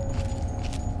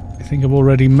 I think I've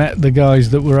already met the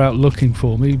guys that were out looking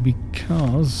for me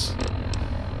because...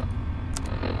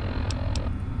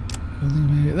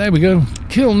 There we go.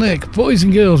 Kill Nick. Boys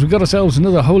and girls, we've got ourselves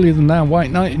another holier-than-thou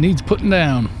white knight who needs putting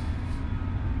down.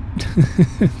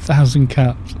 1,000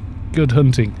 caps. Good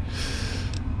hunting.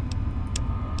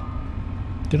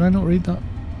 Did I not read that?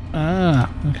 Ah,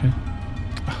 okay.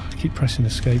 Oh, I keep pressing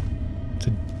escape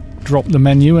to drop the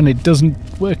menu and it doesn't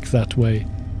work that way.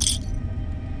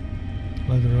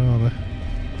 Leather armour.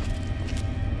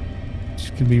 It's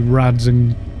going to be rads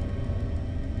and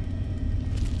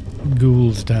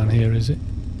ghouls down here, is it?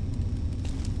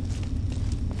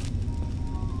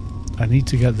 I need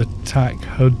to get the TAC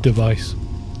HUD device.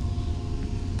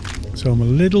 So I'm a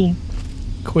little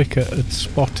quicker at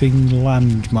spotting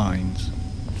landmines.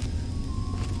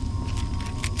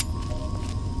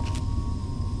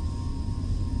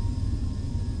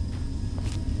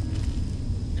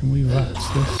 Can we rats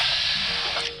this?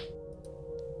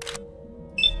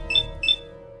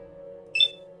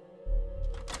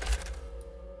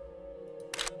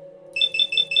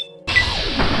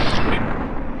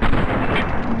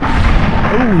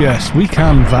 Oh yes, we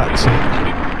can VATS it.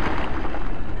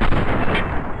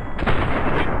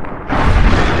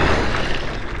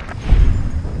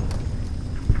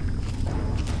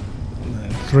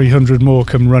 300 more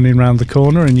come running round the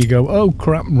corner and you go, oh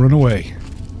crap, and run away.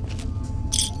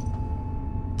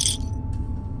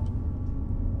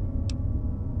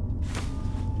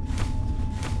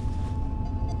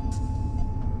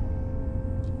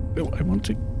 No, I want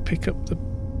to pick up the...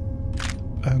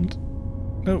 And...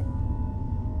 No.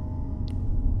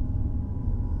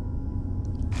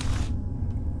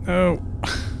 No.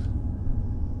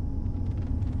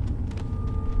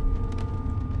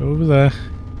 Over there.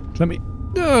 Let me...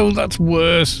 No, that's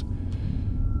worse.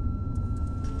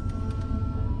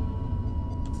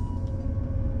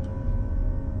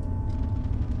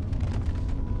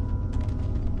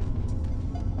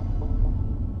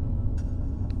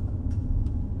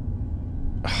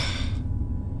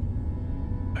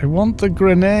 I want the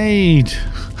grenade.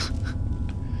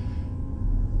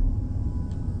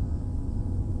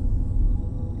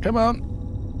 Come on.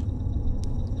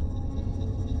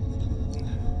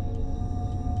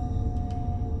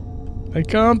 I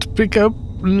can't pick up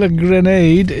the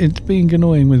grenade. It's being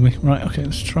annoying with me. Right, okay,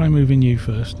 let's try moving you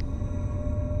first.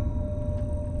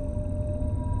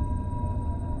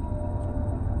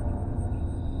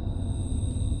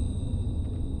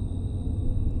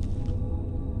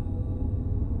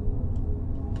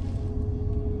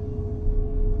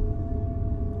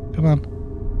 Come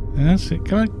on. That's it.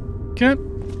 Come on. Come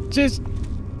on. Just...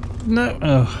 No.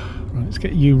 Oh. Right, let's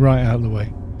get you right out of the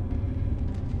way.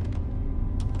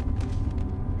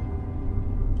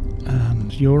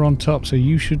 And you're on top, so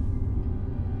you should...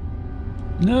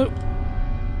 No.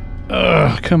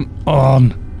 Ugh, come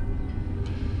on.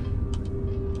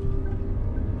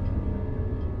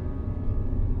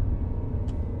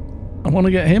 I want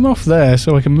to get him off there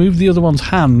so I can move the other one's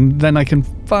hand, then I can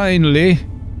finally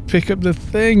pick up the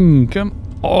thing. Come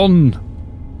on.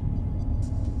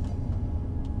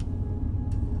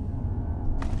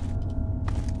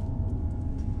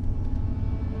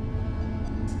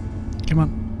 Come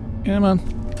on. Come on.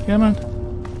 Come on.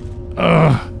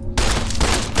 Ugh.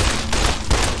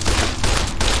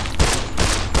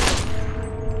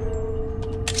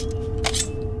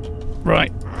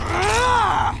 Right.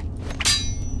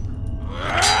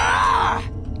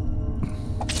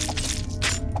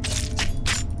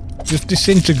 Just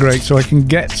disintegrate so I can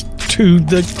get to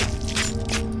the...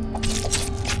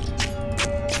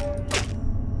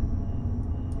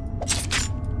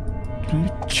 Can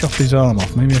you chop his arm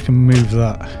off? Maybe I can move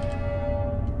that.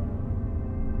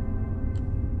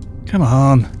 Come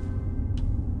on.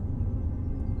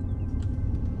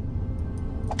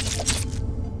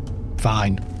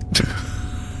 Fine.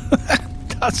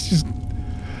 That's just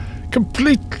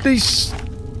completely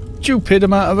stupid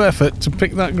amount of effort to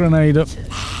pick that grenade up.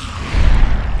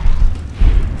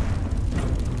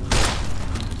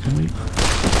 Can we?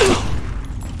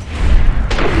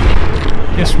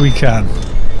 Yes, we can.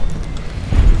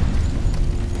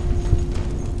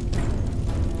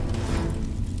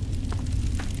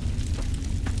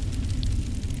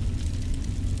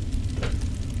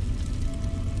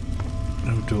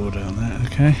 No door down there,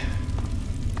 okay.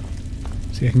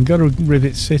 See, I can go to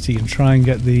Rivet City and try and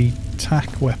get the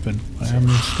tack weapon. I haven't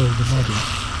installed the module.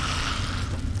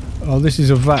 Oh, this is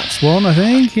a VATS one, I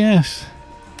think, yes.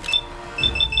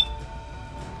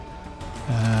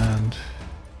 And...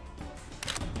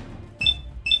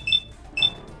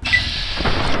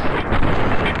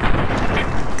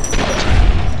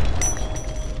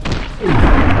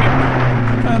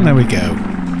 and there we go.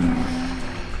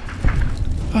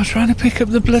 I was trying to pick up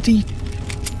the bloody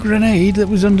grenade that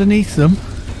was underneath them.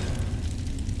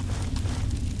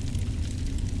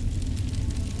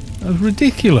 That was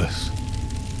ridiculous.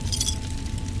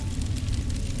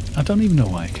 I don't even know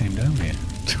why I came down here.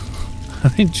 I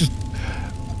think just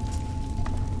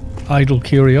idle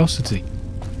curiosity,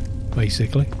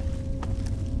 basically.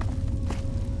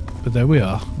 But there we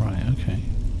are. Right, okay.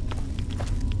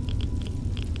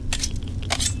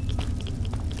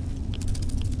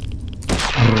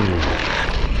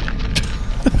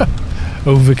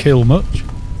 Overkill much?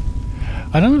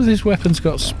 I don't know if this weapon's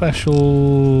got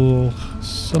special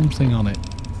something on it.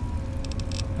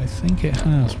 I think it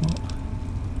has. What?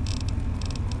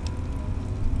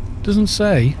 Doesn't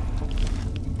say.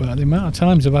 But the amount of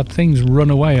times I've had things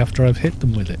run away after I've hit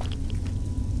them with it.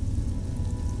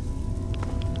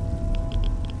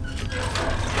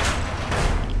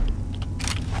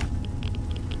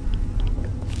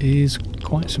 Is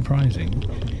quite surprising.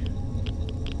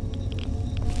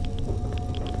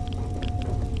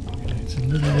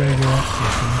 Little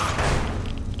radioactive.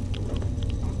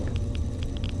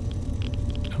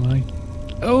 Am I?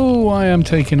 Oh, I am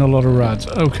taking a lot of rads.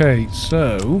 Okay,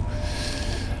 so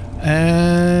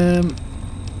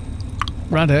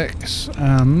Rad-X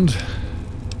and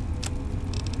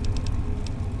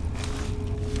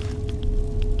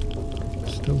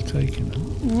still taking them.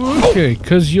 Okay,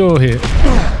 because you're here.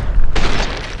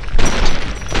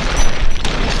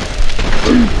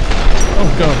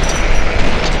 Oh god.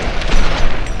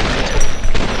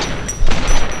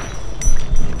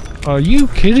 Are you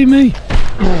kidding me?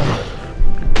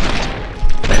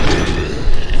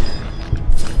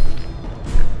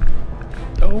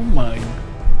 Oh my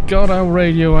god, how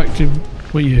radioactive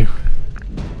were you?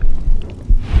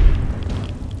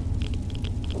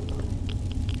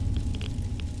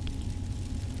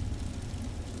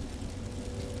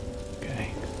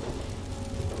 Okay.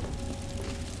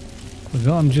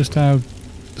 Forgotten just how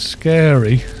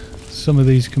scary some of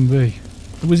these can be.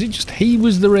 Was it just he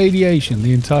was the radiation?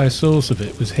 The entire source of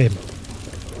it was him?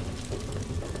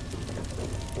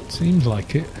 Seems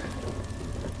like it.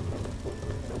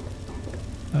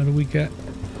 How do we get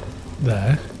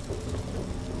there?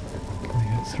 Can we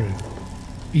get through?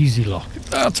 Easy lock.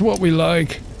 That's what we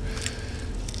like.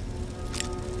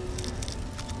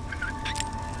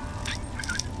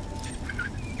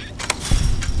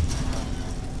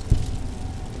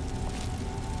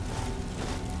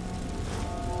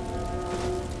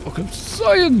 Book of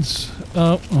Science!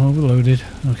 Oh, overloaded.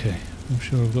 Okay, I'm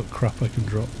sure I've got crap I can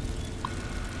drop.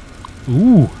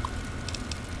 Ooh!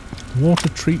 Water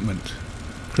treatment.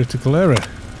 Critical error.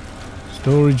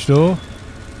 Storage door.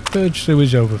 Purge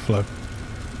sewage overflow.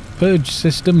 Purge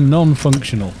system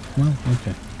non-functional. Well,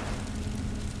 okay.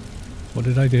 What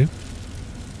did I do?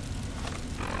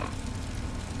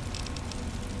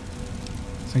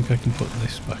 I think I can put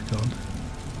this back on.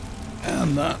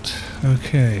 And that.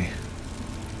 Okay.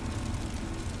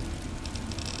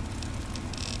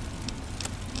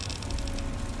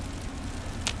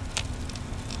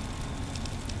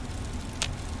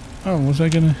 Oh, was I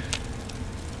gonna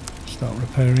start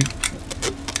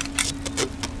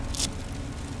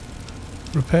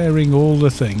repairing all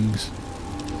the things?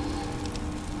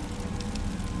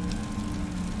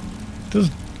 Does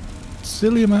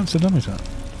silly amounts of damage that.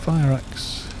 Fire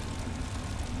axe.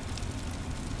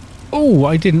 Oh,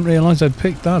 I didn't realise I'd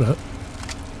picked that up.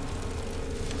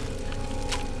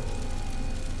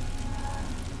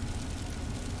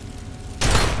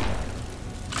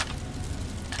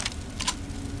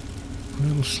 A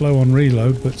little slow on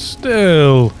reload, but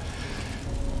still,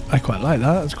 I quite like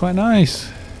that. That's quite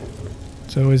nice.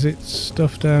 So is it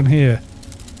stuff down here?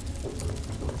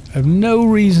 I have no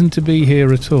reason to be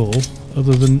here at all,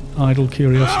 other than idle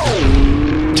curiosity.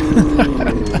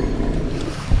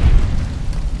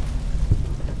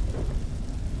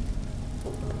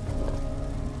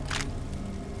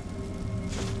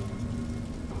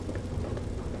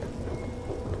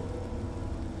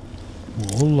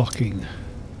 Wall locking.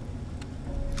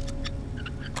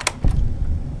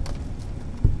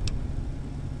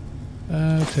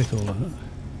 Take all of it.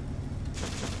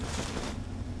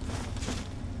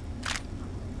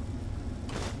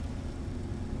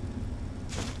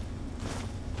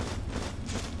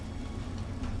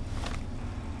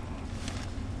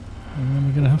 And then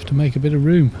we're going to have to make a bit of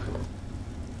room.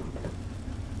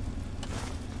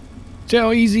 See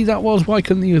how easy that was? Why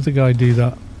couldn't the other guy do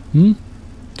that?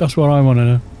 That's what I want to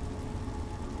know.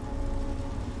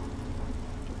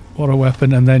 What a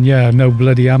weapon, and then yeah, no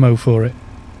bloody ammo for it.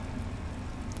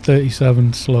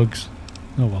 37 slugs.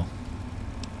 Oh well.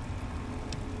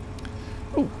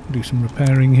 Oh, do some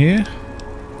repairing here.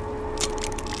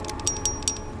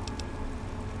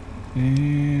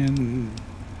 And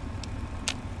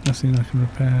nothing I can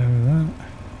repair with that.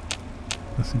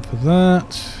 Nothing for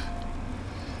that.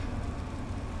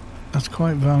 That's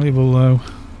quite valuable though.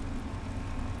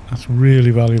 That's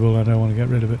really valuable. I don't want to get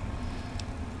rid of it.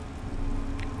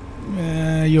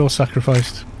 You're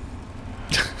sacrificed.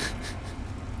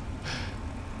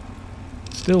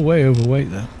 Still way overweight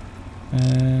though.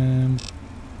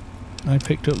 I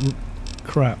picked up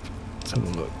crap. Let's have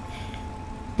a look.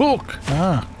 Book!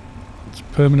 Ah! It's a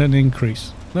permanent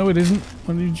increase. No it isn't.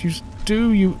 What did you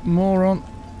do, you moron?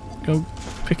 Go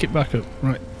pick it back up.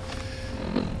 Right.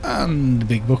 And the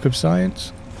big book of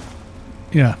science.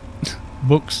 Yeah.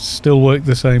 Books still work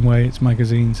the same way. It's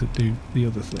magazines that do the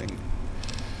other thing.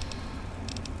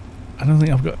 I don't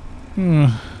think I've got...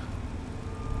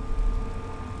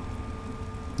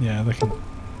 Yeah, they can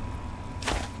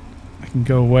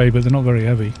go away, but they're not very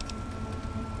heavy.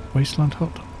 Wasteland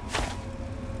hot dog.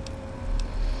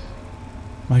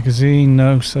 Magazine,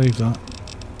 no, save that.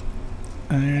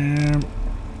 I'm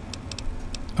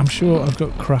sure I've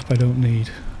got crap I don't need.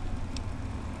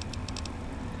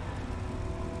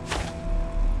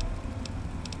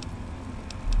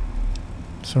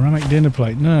 Ceramic dinner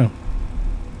plate, no.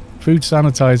 Food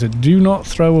sanitizer, do not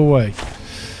throw away.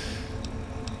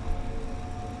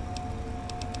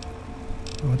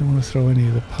 Oh, I don't want to throw any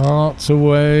of the parts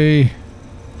away.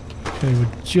 Okay, we're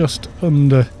just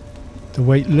under the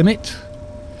weight limit.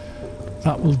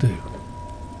 That will do.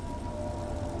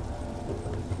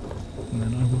 And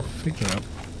then I will figure out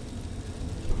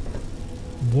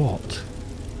what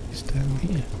is down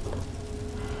here?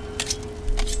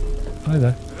 Hi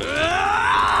there.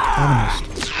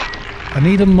 Honest. I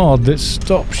need a mod that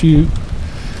stops you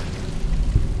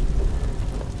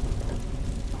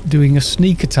doing a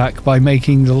sneak attack by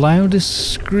making the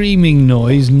loudest screaming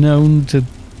noise known to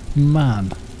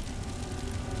man.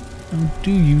 How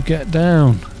do you get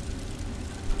down?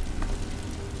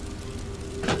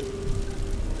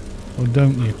 Or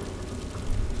don't you?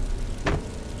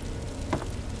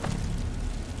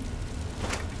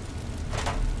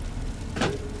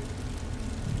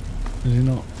 Is it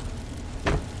not?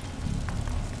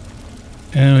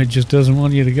 Oh, it just doesn't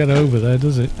want you to get over there,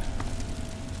 does it?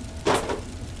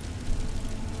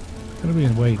 Gotta be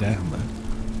a way down there.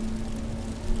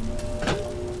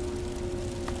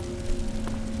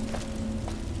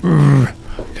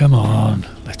 Come on,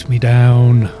 let me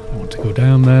down. I want to go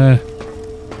down there.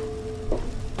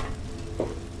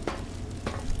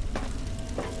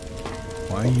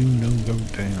 Why you no go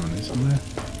down, isn't there?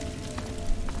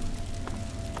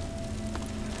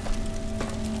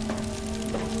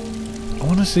 I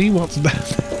want to see what's down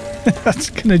there.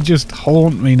 That's gonna just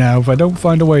haunt me now if I don't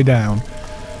find a way down.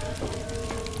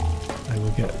 I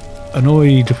will get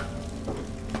annoyed.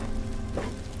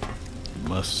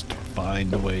 Must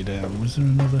find a way down. Was there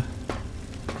another?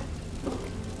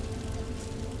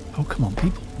 Oh, come on,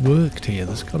 people worked here.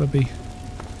 There's got to be.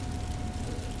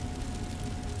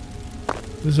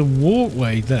 There's a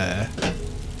walkway there.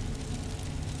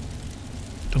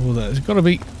 Door there. There's got to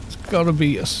be. There's got to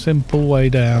be a simple way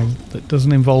down that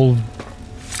doesn't involve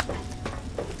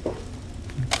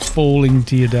falling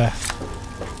to your death.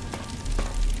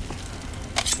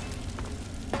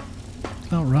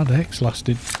 That Rad X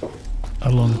lasted a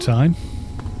long time.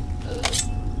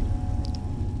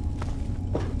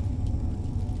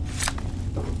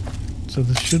 So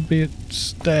there should be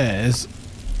stairs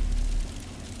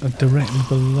directly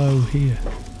below here.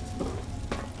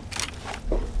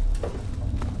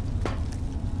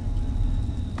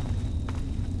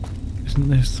 Isn't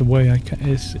this the way I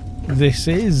came? This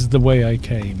is the way I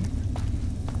came.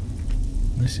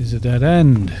 This is a dead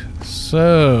end.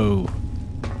 So...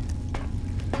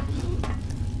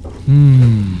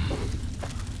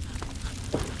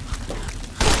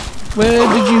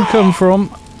 Where did you come from?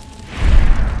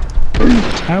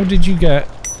 How did you get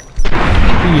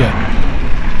here?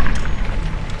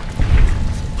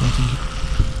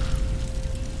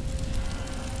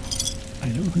 I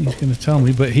don't think he's going to tell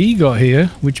me, but he got here,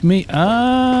 which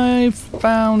I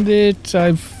found it.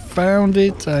 I found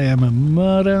it. I am a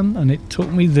moron, and it took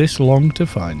me this long to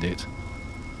find it.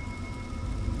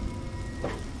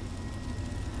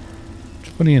 It's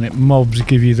funny, innit? Mobs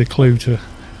give you the clue to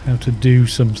how to do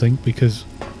something because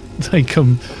they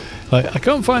come. Like, I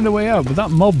can't find a way out, but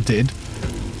that mob did.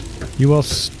 You are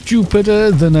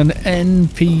stupider than an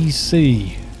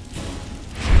NPC.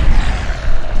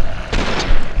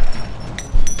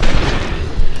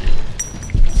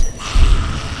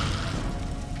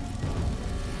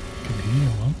 Can hear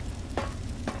one.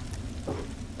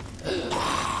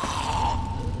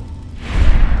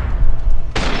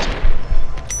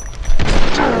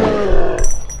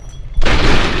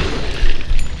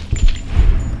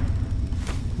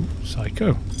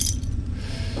 Psycho.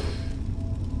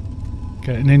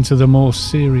 Getting into the more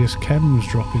serious chems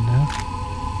dropping now.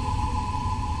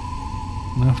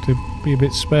 I have to be a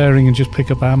bit sparing and just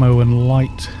pick up ammo and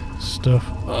light stuff.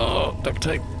 Oh, duct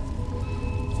tape.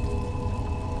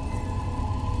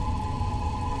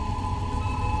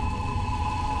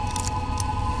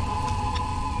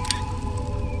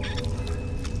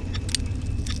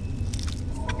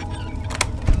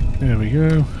 There we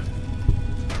go.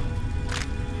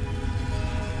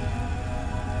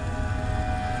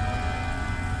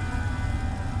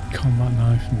 Combat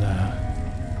knife there.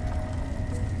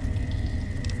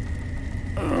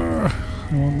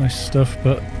 I want this stuff,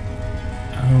 but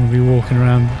I don't want to be walking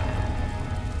around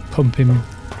pumping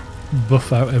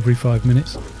buff out every 5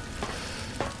 minutes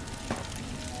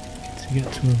to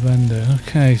get to a vendor.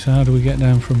 Okay, so how do we get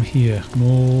down from here?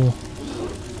 More.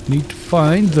 Need to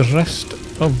find the rest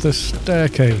of the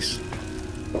staircase.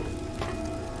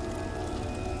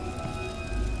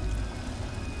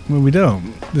 Well, we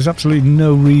don't. There's absolutely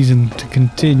no reason to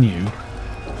continue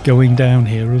going down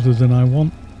here other than I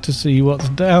want to see what's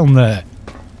down there.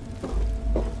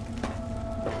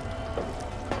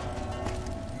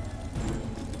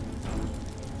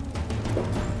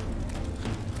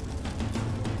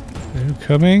 They're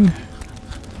coming.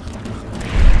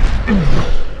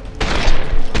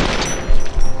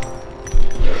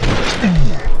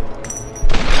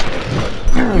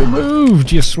 You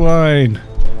moved, you swine.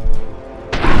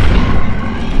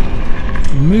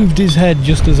 moved his head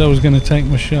just as I was going to take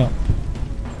my shot.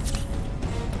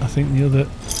 I think the other...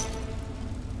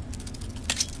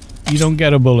 You don't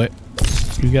get a bullet.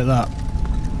 You get that.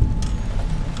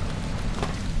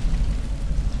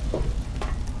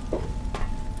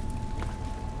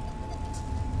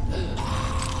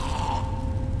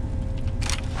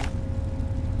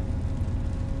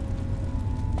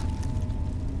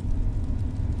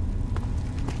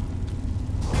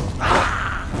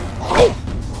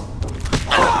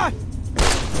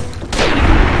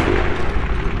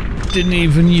 Didn't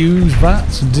even use that.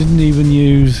 Didn't even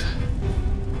use...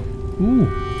 Ooh,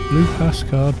 blue pass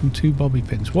card and 2 bobby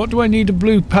pins. What do I need a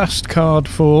blue pass card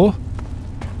for?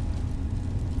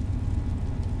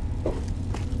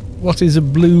 What is a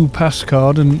blue pass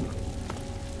card, and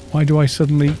why do I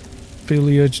suddenly feel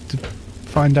the urge to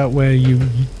find out where you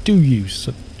do use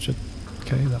such a...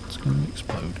 Okay, that's going to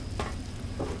explode.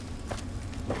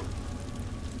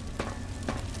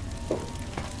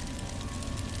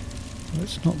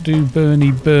 Let's not do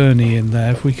Bernie in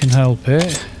there if we can help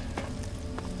it.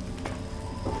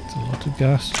 It's a lot of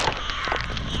gas.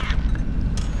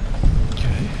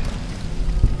 Okay.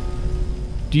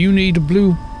 Do you need a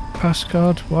blue pass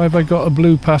card? Why have I got a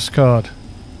blue pass card?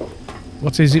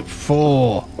 What is it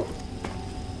for?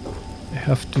 I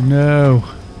have to know.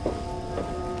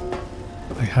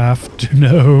 I have to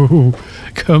know.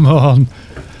 Come on.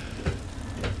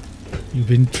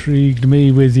 You've intrigued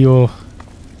me with your...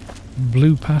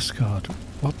 blue pass card.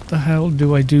 What the hell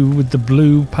do I do with the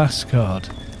blue pass card?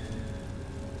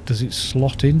 Does it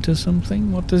slot into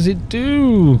something? What does it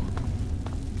do?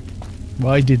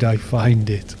 Why did I find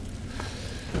it?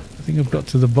 I think I've got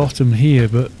to the bottom here,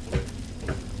 but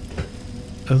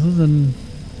other than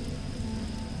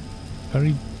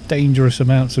very dangerous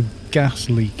amounts of gas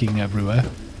leaking everywhere,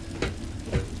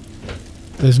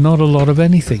 there's not a lot of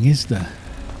anything, is there?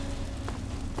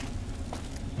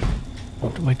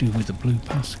 What do I do with the blue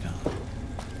pass card?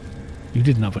 You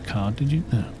didn't have a card, did you?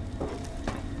 No.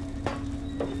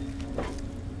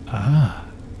 Ah.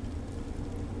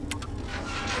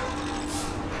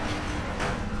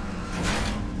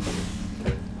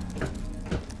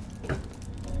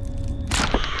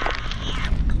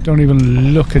 Don't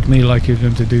even look at me like you're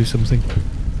going to do something.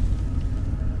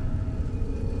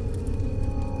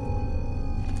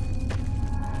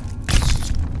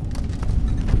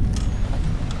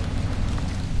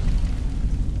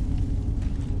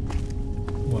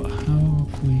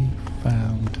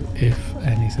 If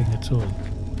anything at all.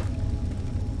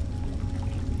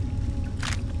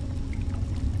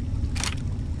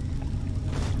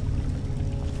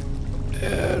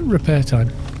 Repair time.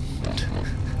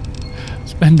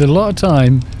 Spend a lot of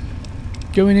time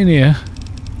going in here.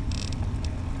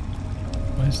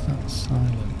 Where's that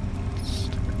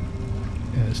silenced?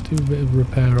 Yeah, let's do a bit of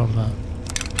repair on that.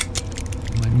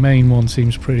 My main one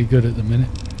seems pretty good at the minute.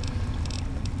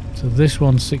 So this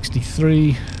one's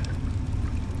 63.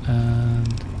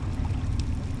 And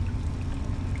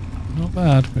not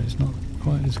bad, but it's not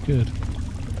quite as good.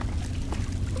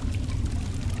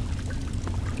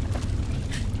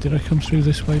 Did I come through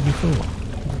this way before? I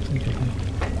don't think I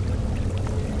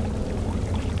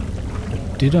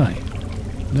did. Did I?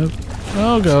 Nope.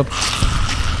 Oh god.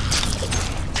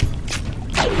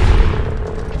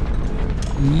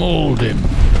 Mauled him.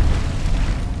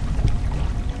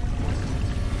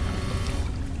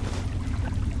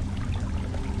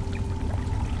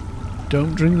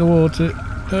 Don't drink the water.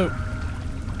 No.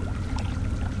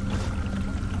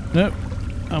 No.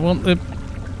 I want the...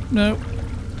 No.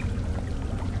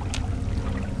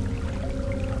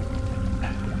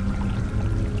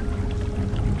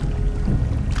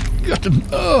 Got him.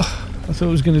 Oh, I thought it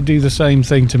was going to do the same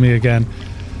thing to me again.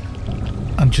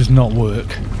 And just not work.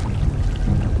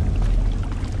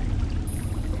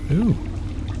 Ooh.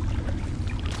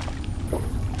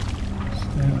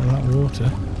 Stay out of that water.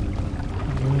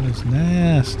 It's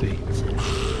nasty.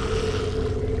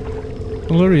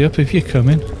 Well, hurry up if you're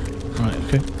coming. Right,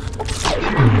 okay.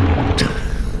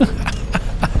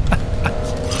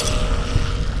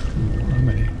 How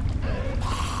many?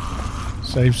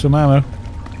 Save some ammo.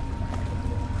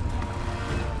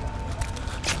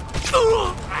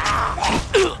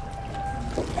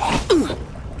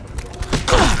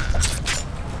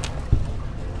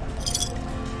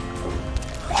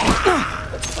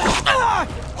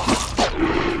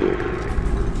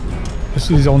 This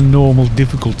is on normal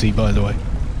difficulty, by the way.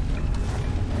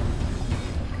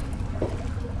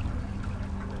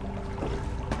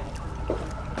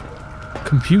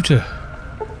 Computer.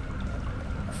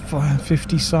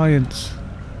 50 science.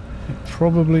 It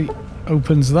probably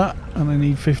opens that, and I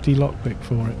need 50 lockpick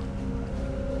for it.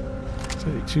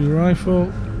 32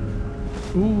 rifle.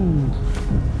 Ooh.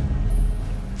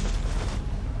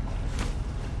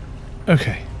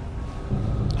 Okay.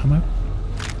 Ammo.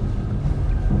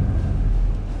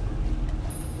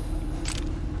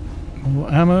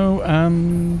 More ammo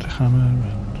and hammer and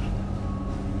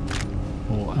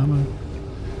more ammo.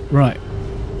 Right.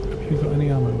 Have you got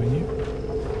any ammo in you?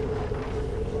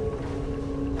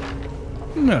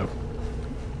 No.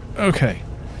 Okay.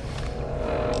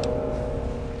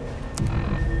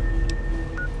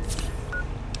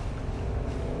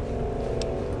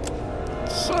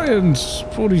 Science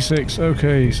 46.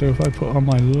 Okay, so if I put on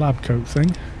my lab coat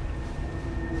thing.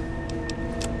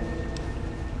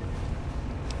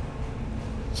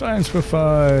 Science for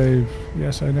 5.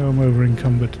 Yes, I know I'm over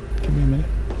encumbered. Give me a minute.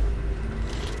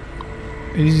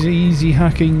 Is easy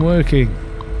hacking working?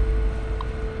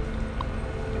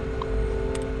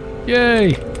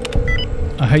 Yay!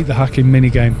 I hate the hacking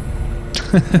minigame.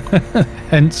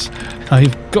 Hence,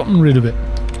 I've gotten rid of it.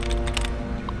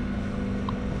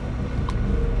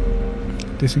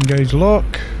 Disengage lock.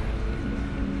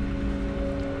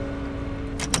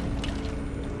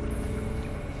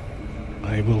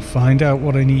 I will find out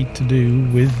what I need to do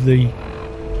with the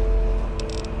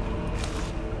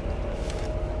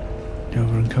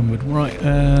over encumbered. Right,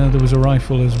 there was a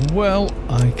rifle as well.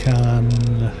 I can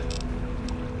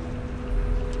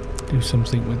do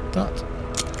something with that.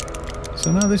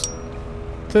 So now this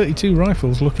 32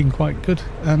 rifle's looking quite good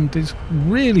and is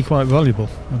really quite valuable.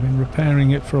 I've been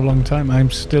repairing it for a long time. I'm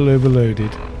still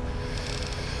overloaded.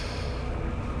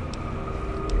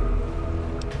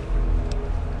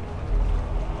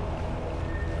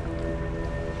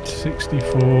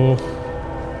 $64.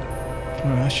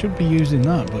 Well, I should be using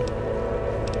that, but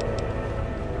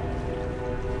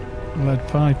lead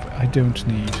pipe I don't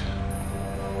need.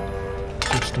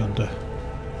 Just under.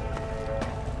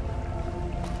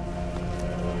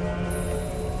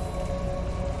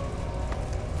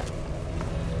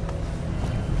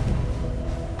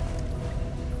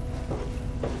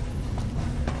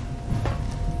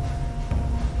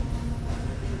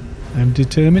 I'm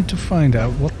determined to find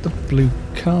out what the blue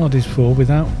card is for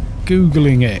without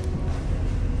Googling it.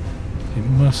 It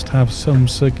must have some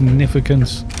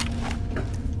significance.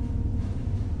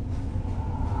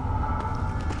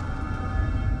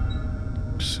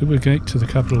 Sewer gate to the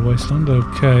capital wasteland,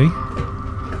 okay.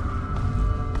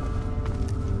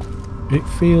 It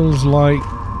feels like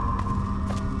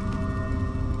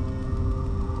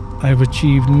I've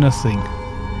achieved nothing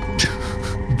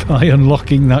by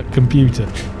unlocking that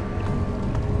computer.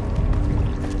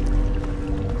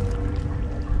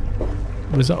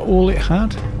 Was that all it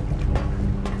had?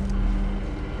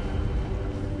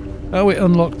 Oh, it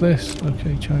unlocked this.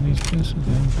 Okay, Chinese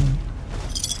person.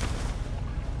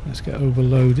 Let's get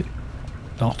overloaded.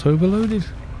 Not overloaded?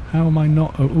 How am I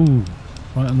not? Oh, ooh,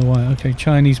 right on the wire. Okay,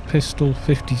 Chinese pistol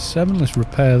 57. Let's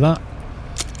repair that.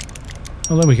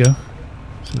 Oh, there we go.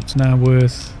 So it's now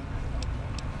worth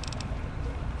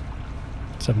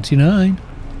 79.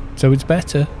 So it's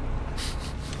better.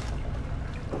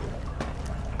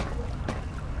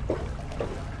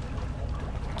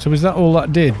 So is that all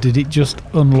that did? Did it just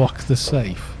unlock the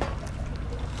safe?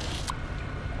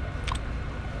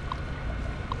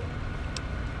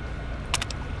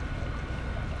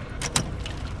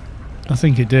 I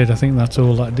think it did. I think that's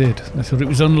all that did. I thought it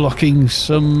was unlocking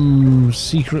some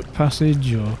secret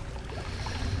passage or...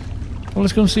 Well,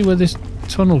 let's go and see where this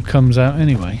tunnel comes out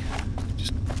anyway.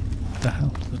 Just... the hell?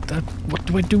 What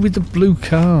do I do with the blue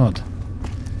card?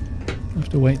 I have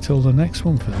to wait till the next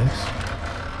one for this.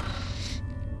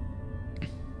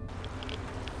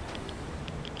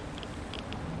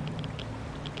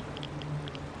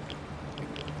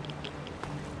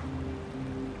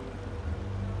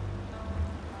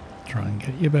 Try and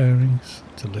get your bearings.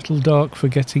 It's a little dark for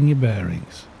getting your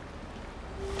bearings.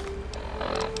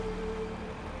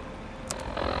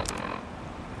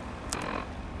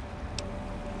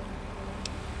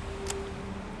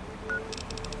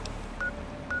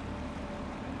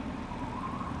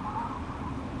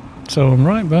 So I'm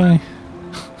right by.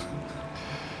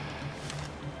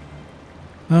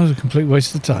 That was a complete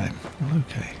waste of time.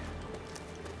 Okay.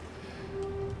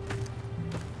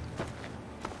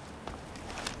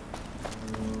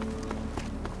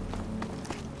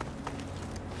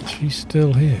 She's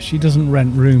still here. She doesn't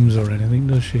rent rooms or anything,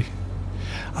 does she?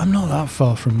 I'm not that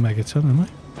far from Megaton, am I?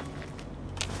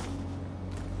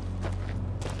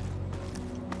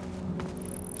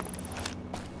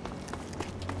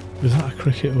 Is that a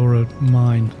cricket or a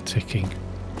mine ticking?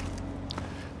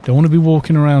 Don't want to be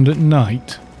walking around at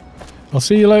night. I'll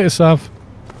see you later, Sav.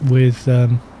 With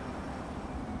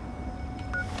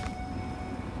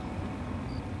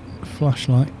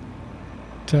flashlight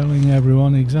telling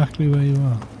everyone exactly where you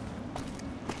are.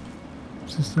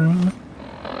 Is this the right way?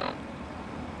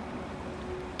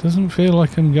 Doesn't feel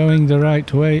like I'm going the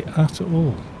right way at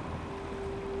all.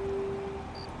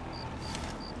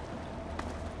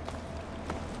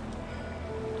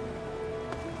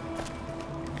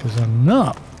 Because I'm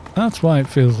not. That's why it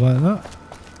feels like that.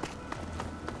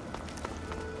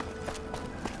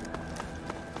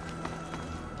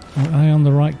 Am I on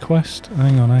the right quest?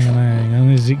 Hang on.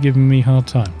 Is it giving me a hard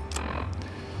time?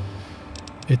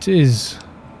 It is.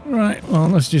 Right, well,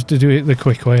 let's just do it the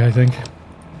quick way, I think.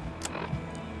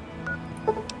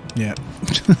 Yeah.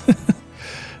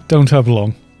 Don't have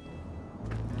long.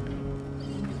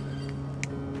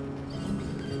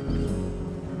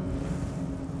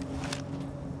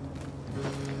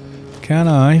 Can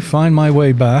I find my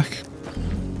way back?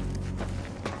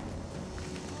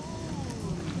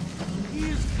 He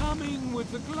is coming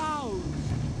with the clouds,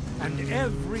 and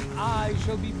every eye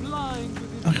shall be blind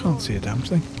with his I can't see a damn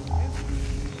thing. Every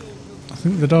ear shall I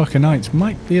think the darker nights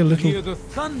might be a hear little the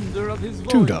thunder of his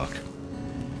voice. too dark.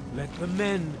 Let the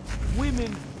men,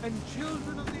 women, and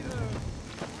children of the earth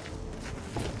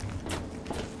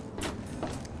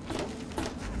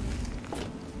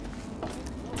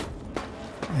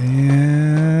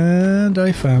And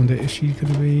I found it. Is she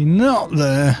going to be not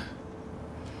there?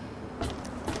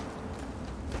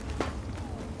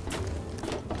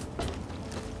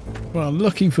 Well,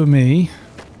 lucky for me,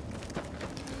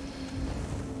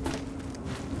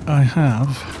 I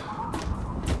have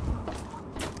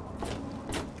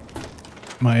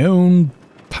my own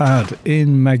pad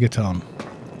in Megaton.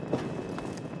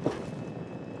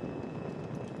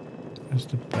 Where's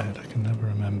the bed? I can never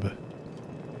remember.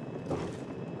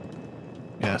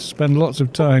 Yeah, spend lots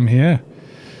of time here.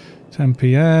 10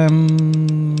 PM.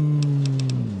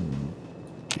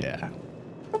 Yeah.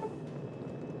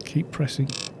 Keep pressing.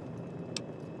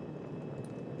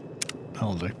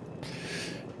 I'll do.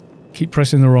 Keep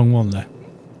pressing the wrong one there.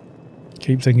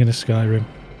 Keep thinking of Skyrim.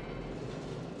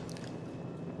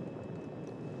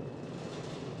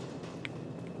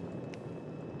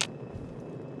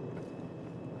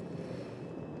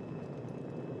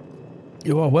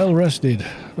 You are well rested.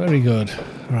 Very good.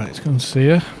 Right, let's go and see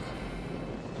her.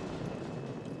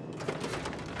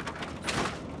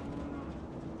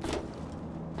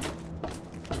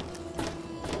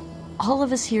 All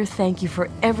of us here thank you for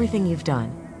everything you've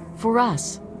done. For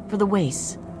us, for the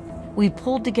Wastes. We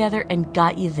pulled together and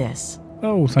got you this.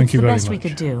 Oh, thank you very much. It's the best we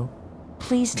could do.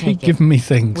 Please Keep take it. giving me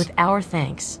things. With our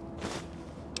thanks.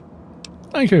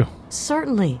 Thank you.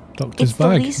 Certainly. Doctor's It's the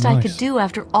bag. least I Nice. could do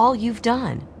after all you've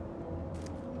done.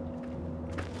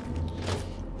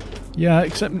 Yeah,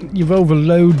 except you've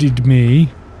overloaded me.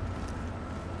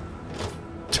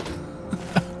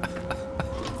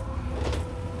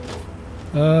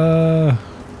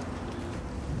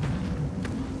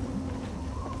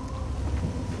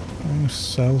 I'm gonna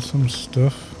sell some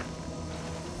stuff.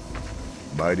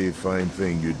 Mighty fine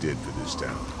thing you did for this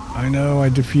town. I know I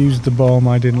defused the bomb.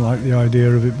 I didn't like the idea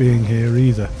of it being here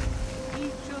either.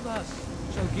 each of us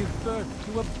shall give birth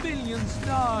to 1,000,000,000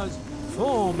 stars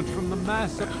formed from the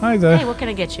mass of... Hi there. Hey, what can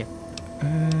I get you?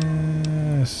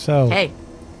 Sell. Hey,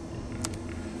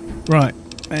 Right.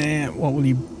 What will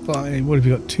you buy? What have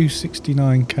you got?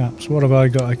 269 caps. What have I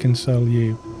got I can sell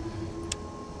you?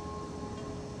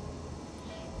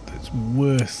 That's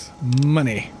worth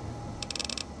money.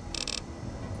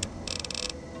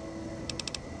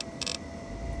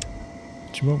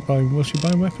 She won't buy. Will she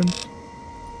buy weapons?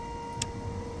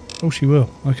 Oh, she will.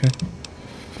 Okay.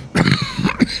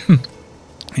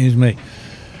 Here's me.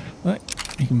 Right.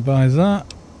 You can buy that.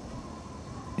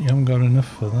 You haven't got enough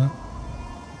for that.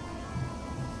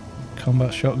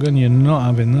 Combat shotgun, you're not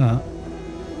having that.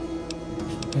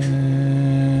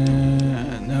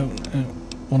 No.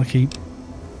 Want to keep.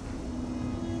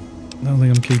 Don't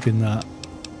think I'm keeping that.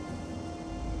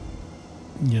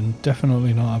 You're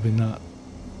definitely not having that.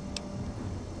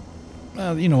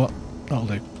 Well, you know what? That'll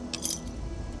do.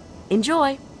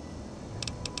 enjoy.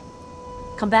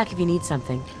 Come back if you need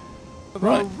something.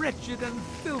 Right. A wretched and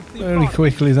filthy Very body.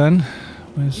 quickly then.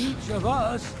 Where's... Each of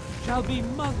us shall be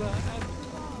mother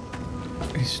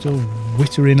and He's still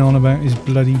whittering on about his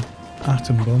bloody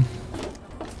atom bomb.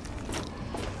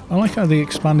 I like how they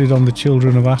expanded on the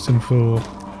children of Atom for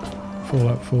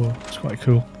Fallout 4. It's quite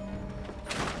cool.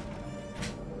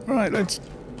 Right, let's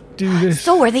do this.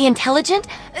 So are they intelligent?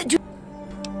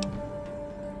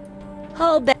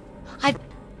 Oh,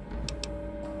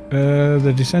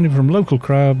 They're descended from local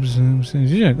crabs. And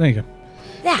yeah, there you go.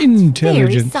 That's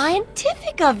Intelligence. very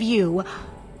scientific of you.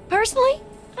 Personally,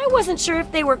 I wasn't sure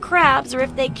if they were crabs or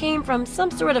if they came from some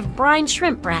sort of brine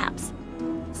shrimp, perhaps.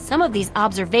 Some of these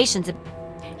observations of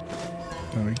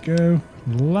There we go.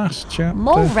 Last chapter.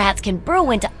 mole rats can burrow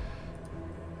into...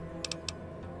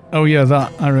 Oh yeah,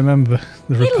 that I remember.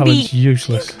 The It'll repellent's be-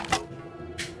 useless.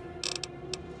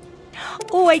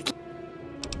 Oh,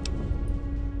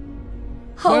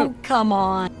 Oh, Well- come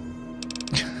on.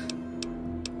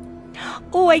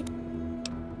 Oh,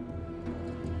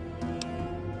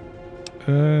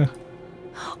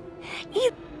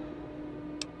 You-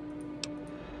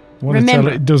 Want to tell Remember-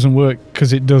 it doesn't work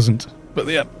because it doesn't. But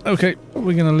yeah, okay,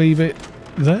 we're going to leave it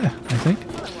there, I think.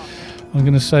 I'm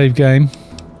going to save game,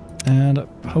 and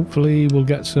hopefully we'll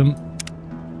get some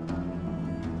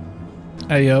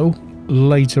AO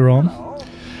later on.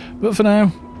 But for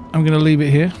now, I'm going to leave it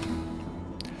here,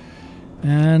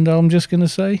 and I'm just going to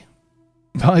say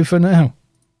bye for now.